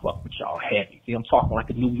squad. I fuck with y'all heavy. See, I'm talking like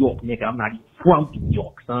a New York nigga. I'm not even from New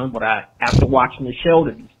York, son. But after watching the show,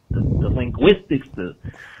 the linguistics, the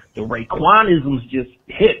Raequanisms just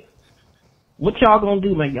hit. What y'all gonna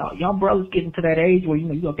do, man? Y'all brothers getting to that age where you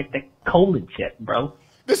gonna get that colon check, bro.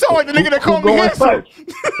 This sound like the nigga that called me going handsome.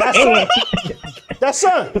 first? That's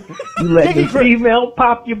son. You let the Kiki Chris. female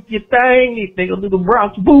pop your thing. If they gonna do the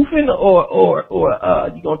Bronx boofing, or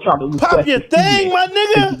you gonna try to Pop your thing, my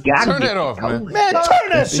nigga. You gotta Turn get that off, man. Man, turn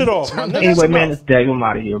that shit off, my nigga. Anyway, That's man, enough. it's Dave. I'm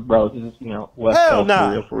out of here, bro. This is, West Hell Coast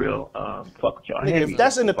nah. for real. Fuck with y'all. Nigga, heavy. if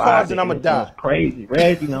that's in the Vibe, cards, then nigga. I'ma It's die. Crazy,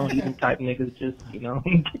 Red. Even type niggas just, get Yo, a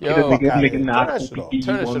nigga turn knock that shit off. you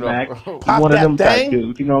Turn that on shit the back. off, bro. You Pop one of that them type thing.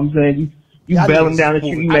 dudes. You know what I'm saying? You Y'all bailing niggas down the street,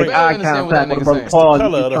 you moving make crazy. eye I understand contact what that with a nigga brother saying. Paul.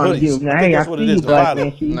 Color You of the trying to give hoodies. him, I hey, think I that's what see it you, is, black divided.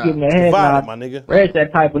 man. She Nah. give him a head Divided, nod. my nigga. Red's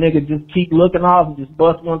that type of nigga, just keep looking off and just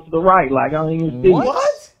bust one to the right, like I don't even see you.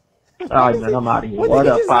 What? All right, man, I'm out of here. What What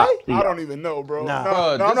did up, he Pop? say? See I ya. don't even know, bro. Nah. No, Bro,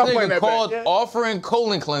 I'm this not playing nigga that called back. offering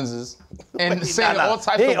colon cleanses and saying Nah, all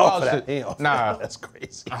types he of ain't off wild for that. shit. He ain't off for Nah, that. That's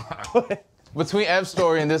crazy. between F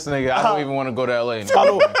Story and this nigga, I don't even want to go to LA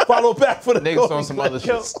anymore. Follow back for the Niggas golden on some other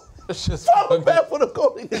Clip. shit. It's just Follow fucking, back for the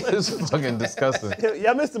golden Clip. it's fucking disgusting.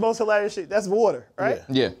 Y'all missed the most hilarious shit. That's water, right?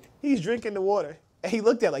 Yeah. He's drinking the water. And he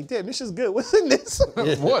looked at it like, damn, this is good. What's in this?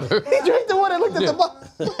 Water. He drank the water and looked at the bottle.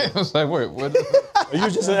 I was like, wait, what? You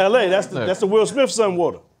was just in LA. That's the Will Smith son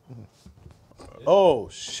water. Oh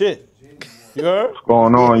shit. You heard? What's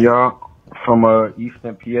going on, y'all? From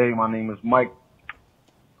Eastern PA, my name is Mike.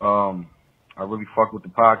 I really fuck with the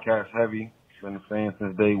podcast heavy. Been a fan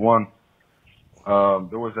since day one.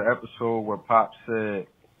 There was an episode where Pop said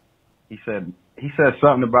he said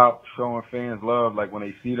something about showing fans love, like when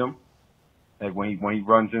they see them, like when he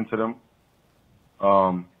runs into them.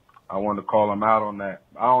 I wanted to call him out on that.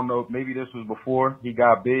 I don't know, maybe this was before he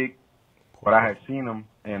got big, but I had seen him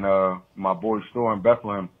in my boy's store in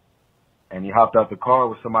Bethlehem, and he hopped out the car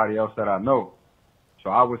with somebody else that I know. So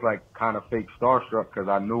I was like kind of fake starstruck because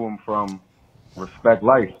I knew him from Respect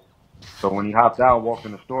Life. So when he hopped out and walked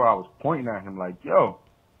in the store, I was pointing at him like, yo.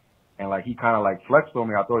 And like he kind of like flexed on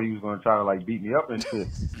me. I thought he was going to try to like beat me up and shit.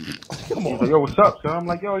 He's like, yo, what's up, son? I'm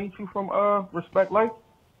like, yo, ain't you from Respect Life?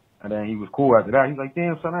 And then he was cool after that. He's like,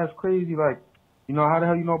 damn, son, that's crazy. Like, you know, how the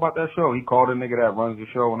hell you know about that show? He called a nigga that runs the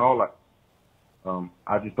show and all that.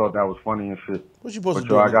 I just thought that was funny and shit. What you supposed to so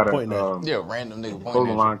do? I got random nigga a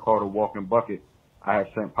clothing line called a Walking Bucket. I had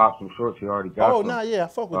sent Pop some shorts. He already got some. Yeah, I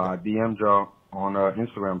fuck with that. DM'd y'all on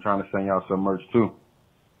Instagram trying to send y'all some merch too.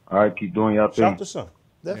 All right, keep doing y'all thing. Shout out to son.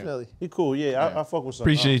 Definitely. He cool. Yeah, I fuck with son.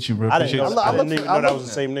 Appreciate you, bro. I didn't Appreciate know, you. I didn't even know that was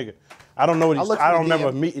the same nigga. I don't know what he's. I don't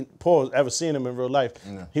remember meeting Paul, ever seeing him in real life.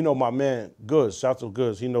 He know my man Goods. Shout out to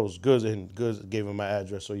Goods. He knows Goods, and Goods gave him my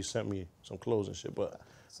address, so he sent me some clothes and shit. But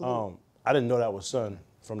I didn't know that was son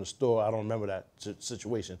from the store. I don't remember that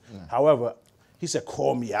situation. However, he said,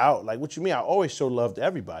 call me out. Like, what you mean? I always show love to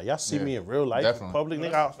everybody. Y'all see me in real life, in public,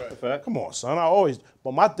 nigga. Come on, son. I always.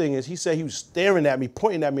 But my thing is, he said he was staring at me,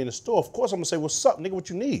 pointing at me in the store. Of course, I'm gonna say, what's up, nigga? What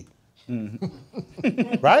you need?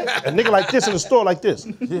 Right? A nigga like this in the store like this.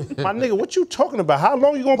 My nigga, what you talking about? How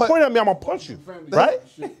long you gonna point at me? I'm gonna punch you. Right?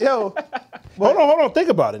 Yo. Hold on. Think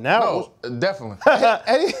about it now. No, definitely.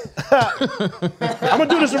 I'm gonna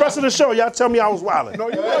do this the rest of the show. Y'all tell me I was wilding. No,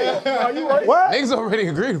 you right. No, you right. What? Niggas already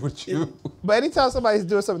agreed with you. But anytime somebody's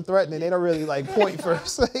doing something threatening, they don't really like point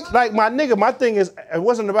first. Like my nigga, my thing is, it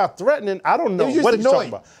wasn't about threatening. I don't know what he's talking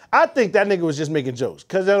about. I think that nigga was just making jokes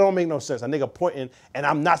because that don't make no sense. A nigga pointing and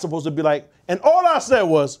I'm not supposed to be like, and all I said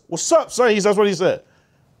was, what's up, son? That's what he said.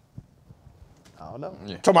 I don't know.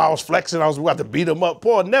 Talking about I was flexing, I was about to beat him up.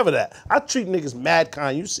 Paul, never that. I treat niggas mad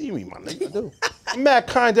kind. You see me, my nigga. I do. I'm mad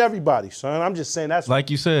kind to everybody, son. I'm just saying that's like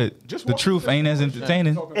you said. The truth ain't as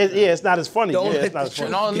entertaining. It's not as funny. Don't it's let not the as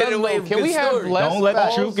funny. truth get away with Can we have stories. less? Don't let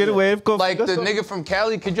the truth get away. Like the nigga from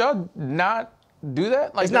Cali, could y'all not do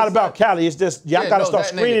that? Like It's not about Cali. It's just y'all gotta start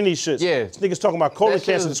that screening nigga. these shits. Yeah. This niggas talking about colon That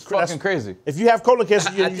shit cancer. is fucking crazy. If you have colon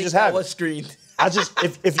cancer, you I think just that have was it. screened. I just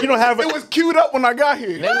if you don't have it, It was queued up when I got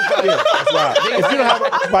here. that's right. If you don't have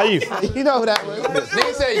it, by you. You know who that was.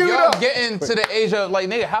 Nigga said y'all getting to the age of like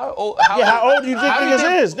nigga, how old? How old do you think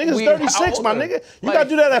niggas is? Niggas 36, my nigga. You gotta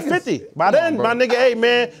do that at 50. By then, my nigga, hey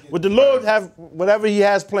man, with the Lord have whatever he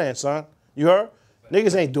has planned, son. You heard?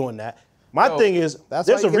 Niggas ain't doing that. My thing is,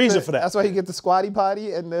 there's a reason for that. That's why you get the squatty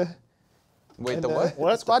potty and the. Wait, the what?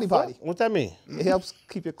 What? Squatty potty. What that mean? It helps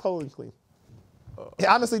keep your clothing clean. It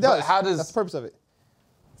honestly does. But how does- That's the purpose of it.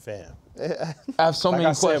 Fam. I have so Like many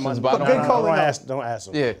I said, questions, my- but I good don't. call. Don't ask. Don't ask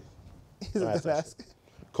him. Yeah. He's a good ask.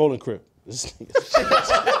 Colon Crip.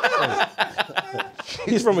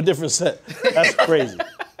 He's from a different set. That's crazy.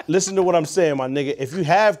 Listen to what I'm saying, my nigga. If you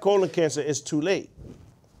have colon cancer, it's too late.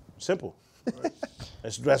 Simple.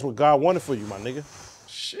 That's what God wanted for you, my nigga.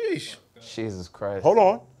 Sheesh. Jesus Christ. Hold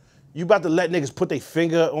on. You about to let niggas put their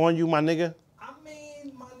finger on you, my nigga? I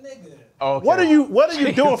mean, my nigga. Okay. What are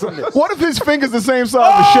you doing from this? What if his finger's the same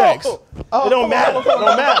size as Shaq's? It don't matter. It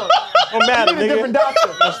don't matter. Don't matter, You need a different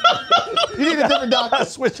nigga. doctor. You need a different doctor.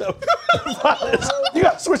 Switch up providers. You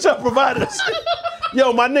got to switch up providers.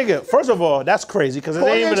 Yo, my nigga, first of all, that's crazy because it Call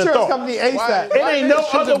ain't your even a insurance thought. company ASAP. It ain't no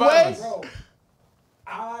other way. Bro,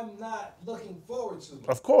 I'm not looking forward to it.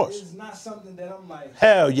 Of course. It's not something that I'm like,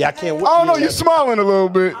 Hell yeah, I can't wait. I don't know, you smiling a little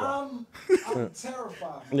bit. I'm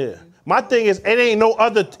terrified. Yeah. My thing is, it ain't no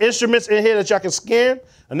other instruments in here that y'all can scan.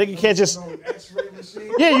 A nigga can't just. No X-ray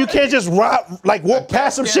machine. Yeah, you can't just walk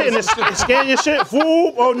past some shit and scan your shit.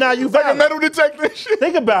 Fool. Oh, now you Like a valid. metal detector and shit.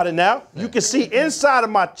 Think about it now. You can see inside of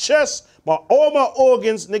my chest, all my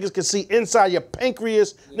organs. Niggas can see inside your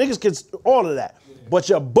pancreas. Niggas can all of that. But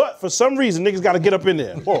your butt, for some reason, niggas got to get up in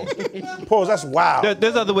there. Pause. Pause. That's wild.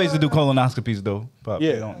 There's other ways to do colonoscopies though. But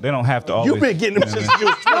Yeah. they don't have to always. You been getting them since you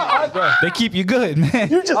was They keep you good, man.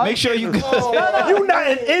 You just make sure you good. You not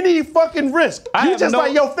in any fucking risk. I You have just no-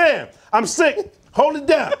 like, yo, fam, I'm sick. Hold it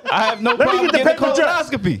down. I have no Let me problem get the getting a paper dress.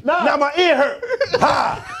 colonoscopy. Now my ear hurt.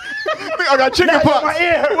 Ha. I got chicken Now pox. my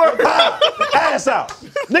ear hurt. Ha. Ass out.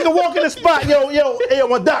 Nigga walk in the spot. Yo,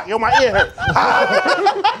 my doc. Yo, my ear hurt.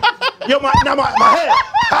 Ha. Yo, my head.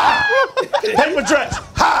 Ha. Paper dress.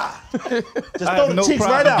 Ha. Just I throw have the no cheeks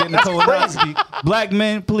problem right out. getting a That's crazy. colonoscopy. Black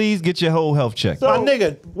men, please get your whole health checked. My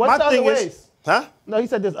nigga, What's my the other thing is, ways? huh? No, he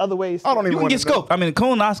said there's other ways. I don't even You can want get to know. scoped. I mean,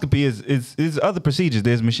 colonoscopy is other procedures.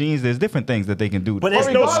 There's machines. There's different things that they can do. But it's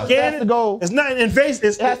no regardless, it has scan. to go- It's not invasive.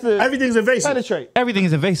 It has to Everything's invasive. penetrate. Everything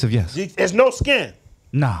is invasive. Yes. There's no scan.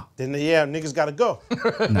 Nah, then yeah, niggas gotta go.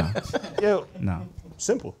 nah, Yo, nah.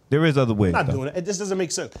 Simple. There is other ways. I'm not though. doing it. It just doesn't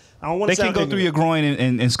make sense. I don't want They to can go through your groin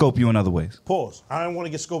and scope you in other ways. Pause. I don't want to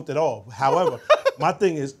get scoped at all. However, my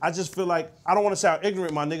thing is, I just feel like I don't want to sound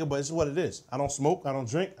ignorant, my nigga, but it's what it is. I don't smoke. I don't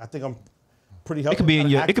drink. I think I'm pretty healthy. It could be in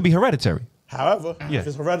your. It could be hereditary. However, Yeah. if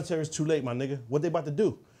it's hereditary, it's too late, my nigga. What they about to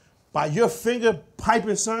do? By your finger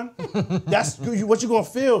piping, son, that's what you gonna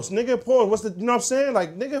feel, nigga. Pause. What's the, you know what I'm saying?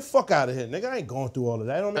 Like, nigga, fuck out of here, nigga. I ain't going through all of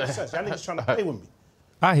that. It don't make sense. Y'all niggas trying to play with me.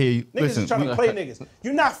 I hear you. Niggas Listen, is trying to play niggas.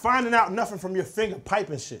 You're not finding out nothing from your finger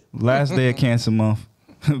piping shit. last day of cancer month,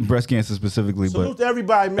 breast cancer specifically, Salute but to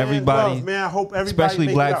everybody, man. everybody, Love, man. I hope everybody especially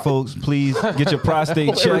make it black out. folks, please get your prostate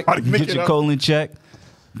checked, Everybody make get it your out. colon checked.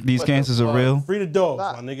 These cancers are real. Free the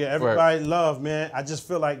dogs, my nigga. Everybody love, man. I just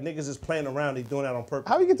feel like niggas is playing around. They doing that on purpose.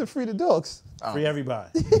 how we get to free the dogs? Free everybody.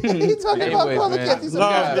 He talking about Anyways, colon man. cancer. He's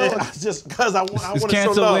Love, talking man. about Just because I want It's to show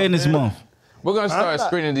Cancer love, Awareness man. Month. We're gonna start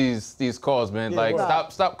screening these calls, man. Like, nah.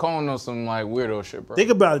 stop calling on some like weirdo shit, bro.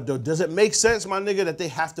 Think about it though. Does it make sense, my nigga, that they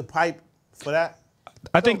have to pipe for that?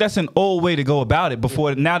 I think that's an old way to go about it.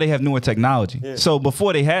 Before now, they have newer technology. Yeah. So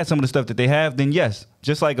before they had some of the stuff that they have, then yes,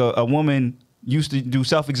 just like a woman used to do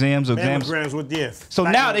self exams or exams. Mammograms with So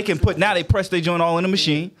now they can they press their joint all in the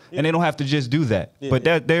machine, and they don't have to just do that. Yeah. But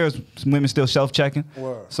there's women still self checking.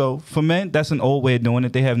 Word. So for men, that's an old way of doing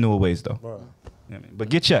it. They have newer ways though. Word. You know what I mean? But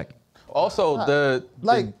get checked. Also,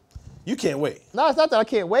 like, You can't wait. no, it's not that I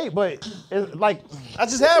can't wait, but it's like I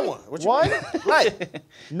just had one. What you One? mean? Right.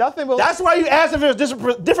 nothing but That's why you asked if it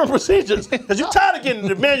was different procedures. Because you tired of getting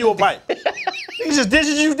the manual pipe. He just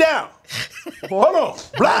dishes you down. Hold on.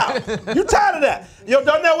 Blah. You tired of that. Yo,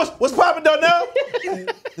 Darnell, what's poppin', Darnell?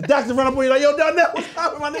 The doctor run up on you like, yo, Darnell, what's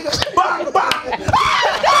poppin', my nigga? Bang, bang.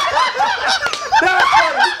 That's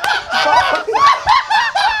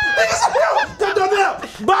funny. Nigga, Darnell,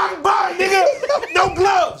 bang, bang, nigga. No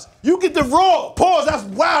gloves. You get the raw. Pause. That's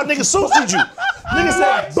wild, nigga. Suicied you. Nigga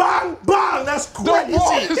said, bang, bang. That's crazy.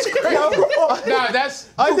 Nah, that's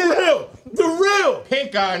The real. The real.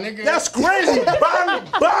 Pink eye, nigga. That's crazy. Bang,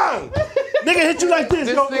 bang. Nigga hit you like this.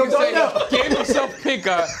 this Yo, nigga Darnell. gave himself pink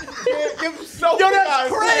eye. Yo,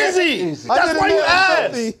 that's crazy. That's why you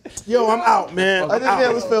asked. Yo, I'm out, man. I didn't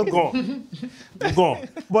get it was filthy. Gone. I'm gone.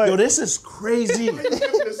 Yo, this is crazy.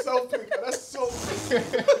 That's so pink.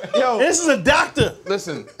 yo. This is a doctor.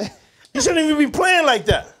 Listen, You shouldn't even be playing like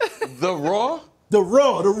that. the raw. The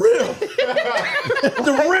raw, the real.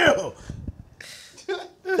 The real.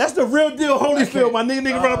 That's the real deal, Holyfield. My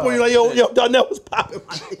nigga run up on you like, yo, Darnell was popping.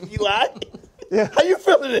 My nigga, you all right? Yeah. How you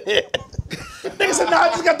feeling in here? Nigga said, nah, I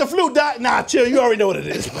just got the flu, doc. Nah, chill, you already know what it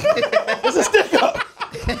is. It's a stick up.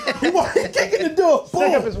 He kicking the door.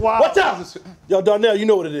 Stick up is wild. Watch out. Yo, Darnell, you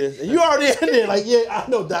know what it is. And you already in there like, yeah, I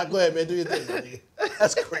know, doc. Go ahead, man. Do your thing, my nigga.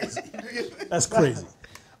 That's crazy. That's crazy.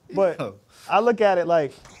 But I look at it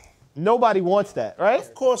like nobody wants that, right?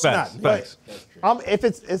 Of course Facts. not. Facts. If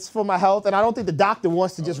it's for my health, and I don't think the doctor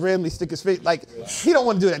wants to just randomly stick his face. Like he don't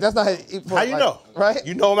want to do that. That's not How you know? right?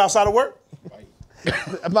 You know him outside of work?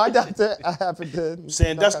 My doctor, I happen to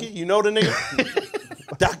Sandusky, you know the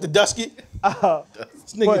nigga? Dr. Dusky?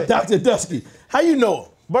 This nigga, But- Dr. Dusky. How you know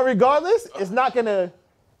him? But regardless, it's not gonna.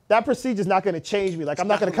 That procedure's not gonna change me. Like I'm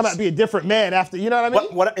not gonna come out and be a different man after. You know what I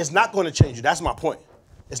mean? What, it's not going to change you. That's my point.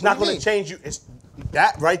 It's not What do going you to change you. It's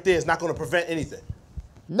that right there is not going to prevent anything.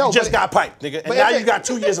 No, You just but- got piped, nigga, and but now if you got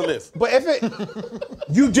 2 years to live. But if it,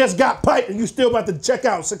 You just got piped, and you still about to check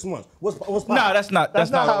out in 6 months. What's Nah, that's not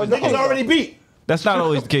That's not how always it the goes. Niggas case. already beat. That's not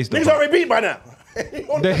always the case. Though. Niggas already beat by now.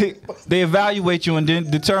 They evaluate you and then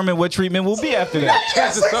determine what treatment will be after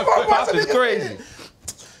that. Pop is crazy.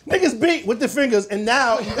 Niggas beat with their fingers, and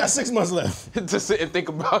now you got 6 months left. To sit and think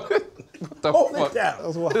about it. What the Hold it fuck?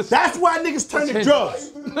 down. That's why niggas turn to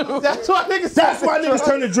drugs. that's why niggas. That's why niggas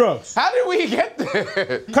turn to drugs. How did we get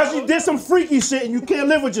there? Cause you did some freaky shit and you can't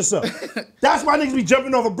live with yourself. That's why niggas be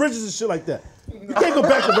jumping over bridges and shit like that. You can't go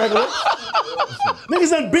back to regular. Niggas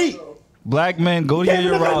done beat. Black men, go to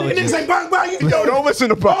your Niggas urologist. ain't bang bang. You Yo, don't listen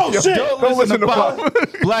to Pop. Oh Yo, shit. Don't listen to Pop.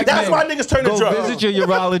 Black That's men, why niggas turn to go drugs. visit your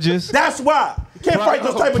urologist. That's why. You can't fight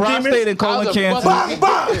those type of Prostate demons. and colon How the cancer. fuck- Bang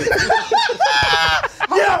bang.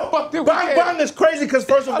 fuck did Yo, we bang get? bang is crazy because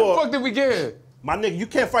first of How the all, fuck did we get here? my nigga, you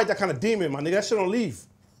can't fight that kind of demon, my nigga. That shit don't leave.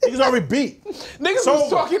 Niggas already beat. Niggas Sober. was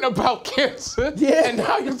talking about cancer, Yeah. and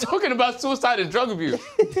now you're talking about suicide and drug abuse.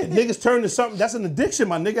 Niggas turn to something. That's an addiction,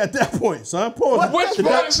 my nigga, at that point, son. Pause. Which The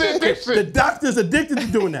one doc- is the addiction? The doctor's addicted to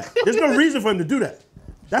doing that. There's no reason for him to do that.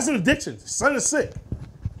 That's an addiction. Son is sick.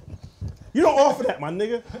 You don't offer that, my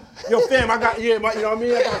nigga. Yo, fam, I got, you know what I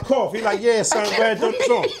mean? I got a cough. He like, yeah, son, go ahead, throw this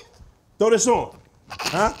on. Throw this on.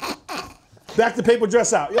 Huh? Back the paper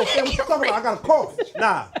dress out. Yo, fam, what you talking about? I got a cough.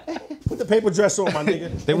 Nah. Put the paper dress on, my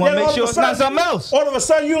nigga. They want to make sure it's not something else. All of a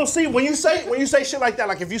sudden, you don't see when you say shit like that.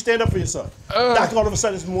 Like if you stand up for yourself, doctor, all of a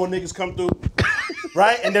sudden, there's more niggas come through,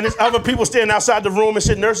 right? And then there's other people standing outside the room and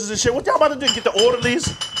shit, nurses and shit. What y'all about to do? Get the orderlies,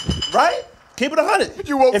 right? Keep it 100. If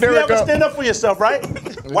you ever stand up for yourself, right?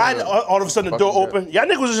 Why all of a sudden the door open? Y'all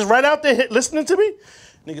niggas was just right out there listening to me.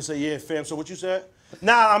 Niggas say, yeah, fam. So what you said?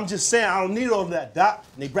 Nah, I'm just saying I don't need all of that, doc.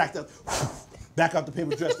 And they back out the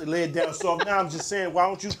paper dress, they lay it down soft. Now I'm just saying, why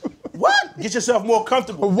don't you, what? Get yourself more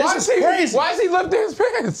comfortable. Why this is is crazy. Why is he lifting his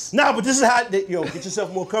pants? Nah, but this is how, get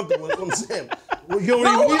yourself more comfortable. That's what I'm saying. Well, you don't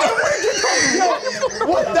even need it.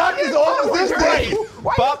 What doctor's office is this?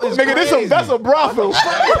 Pop is Nigga, crazy. that's a brothel.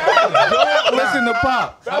 Don't listen to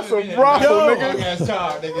Pop. That's a brothel, Yo.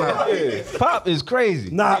 nigga. Pop is crazy.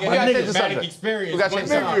 Nah, my nigga. Dramatic experience. We got One you.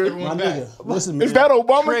 time, My everyone back. nigga, listen, man. Is that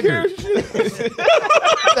Obamacare shit?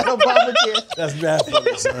 That's bad for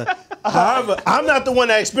me, son. However, I'm not the one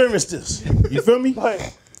that experienced this. You feel me?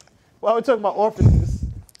 But while we're talking about orphanages,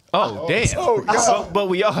 Oh, damn. But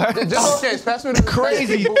we are. Just in case, pass me the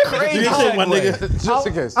Crazy, crazy. You think, my segue. nigga? Just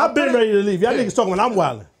in case. I've been ready to leave. Y'all niggas talking when I'm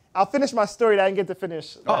wilding. I'll finish my story that I didn't get to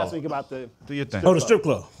finish last week about the Do your thing. Oh, the strip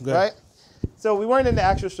club. Go ahead. right. So we weren't in the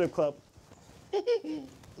actual strip club.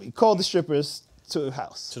 We called the strippers to the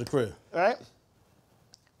house, To the crib. right?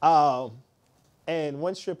 And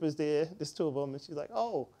one stripper's there. There's two of them, and she's like,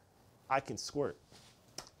 "Oh, I can squirt."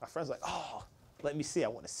 My friend's like, "Oh, let me see. I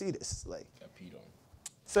want to see this." Like,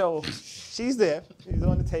 so she's there. She's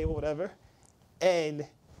on the table, whatever, and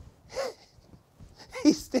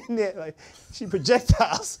he's standing there like she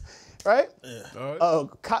projectiles, right? Yeah.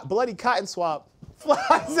 Bloody cotton swab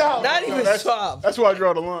flies out. Not even swab. That's why I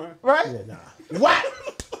draw the line. Right? Yeah, nah. What?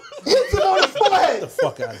 Hits him on the Get the forehead.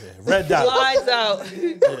 fuck out of here. Red dot. Flies out.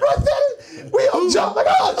 We all jump like,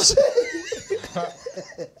 oh shit.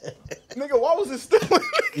 Nigga, why was it still in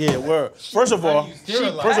Yeah, word. First of all,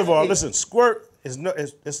 listen, squirt is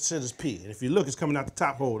shit is pee. And if you look, it's coming out the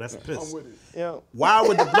top hole. That's a piss. Yo. Why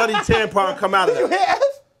would the bloody tampon come out of You that? have?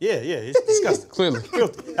 Yeah, it's disgusting. Clearly.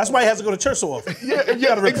 Filthy. That's why he has to go to church so often. Yeah,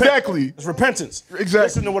 gotta repent. exactly. It's repentance. Exactly.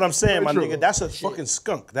 Listen to what I'm saying, my Very nigga. true. That's a fucking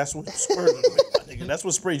skunk. That's what squirt is, my nigga. That's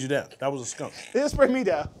what sprayed you down. That was a skunk. They just spray me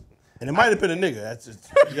down. And it might have been a nigga. That's just,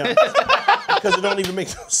 because it don't even make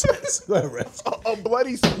no sense. Go ahead, Rex. a bloody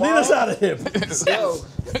Leave swab? us out of here. Yo,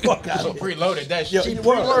 Fuck out of here. Preloaded that Yo, shit.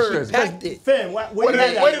 word. packed it. Fam, Where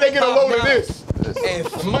did they get a load of this?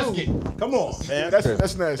 And Musket. Come on, man. That's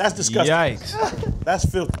nasty. That's disgusting. Yikes. That's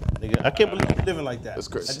filthy, nigga. I can't believe you're living like that. That's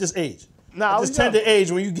crazy. At this age. Nah, I At was this tender age,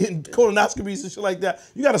 when you getting colonoscopies and shit like that,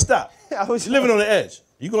 you gotta stop. I was You're living on the edge.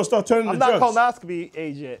 You gonna start turning I'm to not drugs. colonoscopy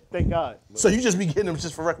age yet, thank God. So you just be getting them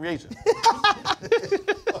just for recreation.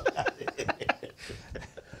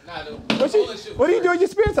 What do you do in your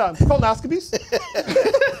spare time? Colonoscopies?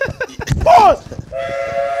 Pause.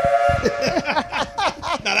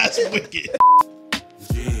 Now that's wicked.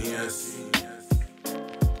 Genius.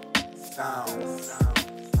 Sound.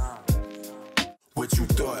 What you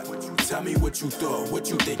thought? Tell me what you thought. What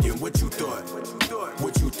you thinking? What you thought?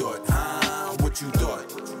 What you thought? Huh? What you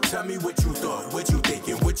thought? Tell me what you thought. What you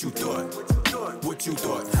thinking? What you thought? What you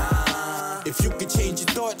thought? Huh? If you could change your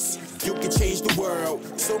thoughts, you could change the world.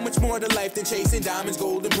 So much more to life than chasing diamonds,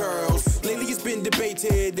 gold, and pearls. Lately it's been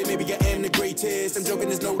debated that maybe I am the greatest. I'm joking,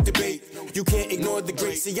 there's no debate. You can't ignore the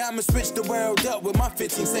great. See, I'ma switch the world up with my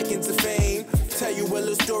 15 seconds of fame. Tell you a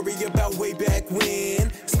little story about way back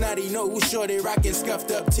when. Snotty nose, shorty rockin' scuffed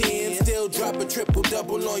up 10. Still drop a triple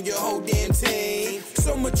double on your whole damn team.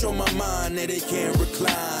 So much on my mind that it can't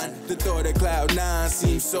recline. The thought of cloud 9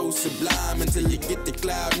 seems so sublime until you get to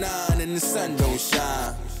cloud 9 and the sun don't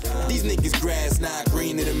shine. These niggas grass not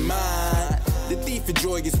greener than mine. The thief of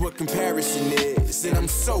joy is what comparison is. And I'm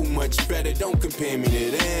so much better, don't compare me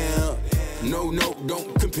to them. No,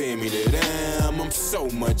 don't compare me to them. I'm so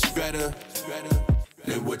much better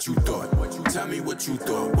than what you thought. Tell me what you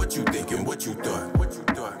thought. What you thinking? What you thought? What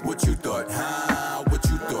you thought? Huh? What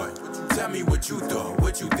you thought? Tell me what you thought.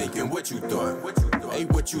 What you thinking? What you thought? Hey,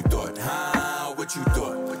 what you thought? Huh? What you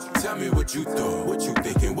thought? Tell me what you thought. What you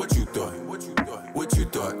thinking? What you thought? What you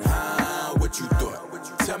thought? Huh? What you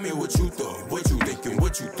thought? Tell me what you thought. What you thinking?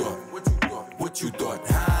 What you thought? What you thought?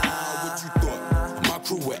 Huh? What you thought? My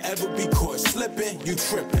crew will ever be caught slipping. You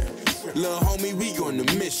tripping. Lil' homie, we on the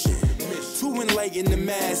mission. To enlighten enlighten the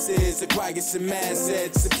masses, acquire some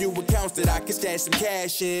assets, a few accounts that I can stash some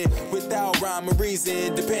cash in, without rhyme or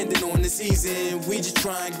reason, depending on the season. We just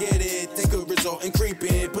try and get it, that could result in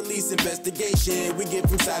creeping. Police investigation, we get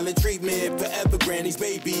from silent treatment. Forever granny's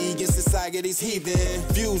baby, in society's heathen.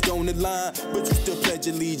 Views don't align, but you still pledge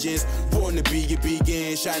allegiance. Born to be a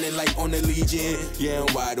beacon, shining light on the legion. Yeah,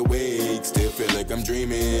 I'm wide awake, still feel like I'm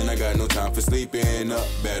dreaming. I got no time for sleeping, up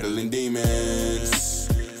battling demons.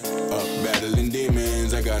 Up battling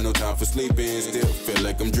demons, I got no time for sleeping. Still feel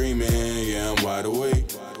like I'm dreaming, yeah, I'm wide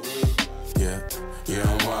awake. Yeah,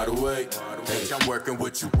 I'm wide awake. Hey, I'm working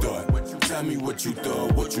what you thought. Tell me what you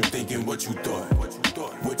thought, what you thinking, what you thought.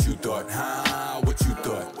 What you thought, huh? What you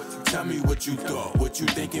thought. Tell me what you thought, what you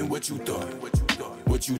thinking, what you thought.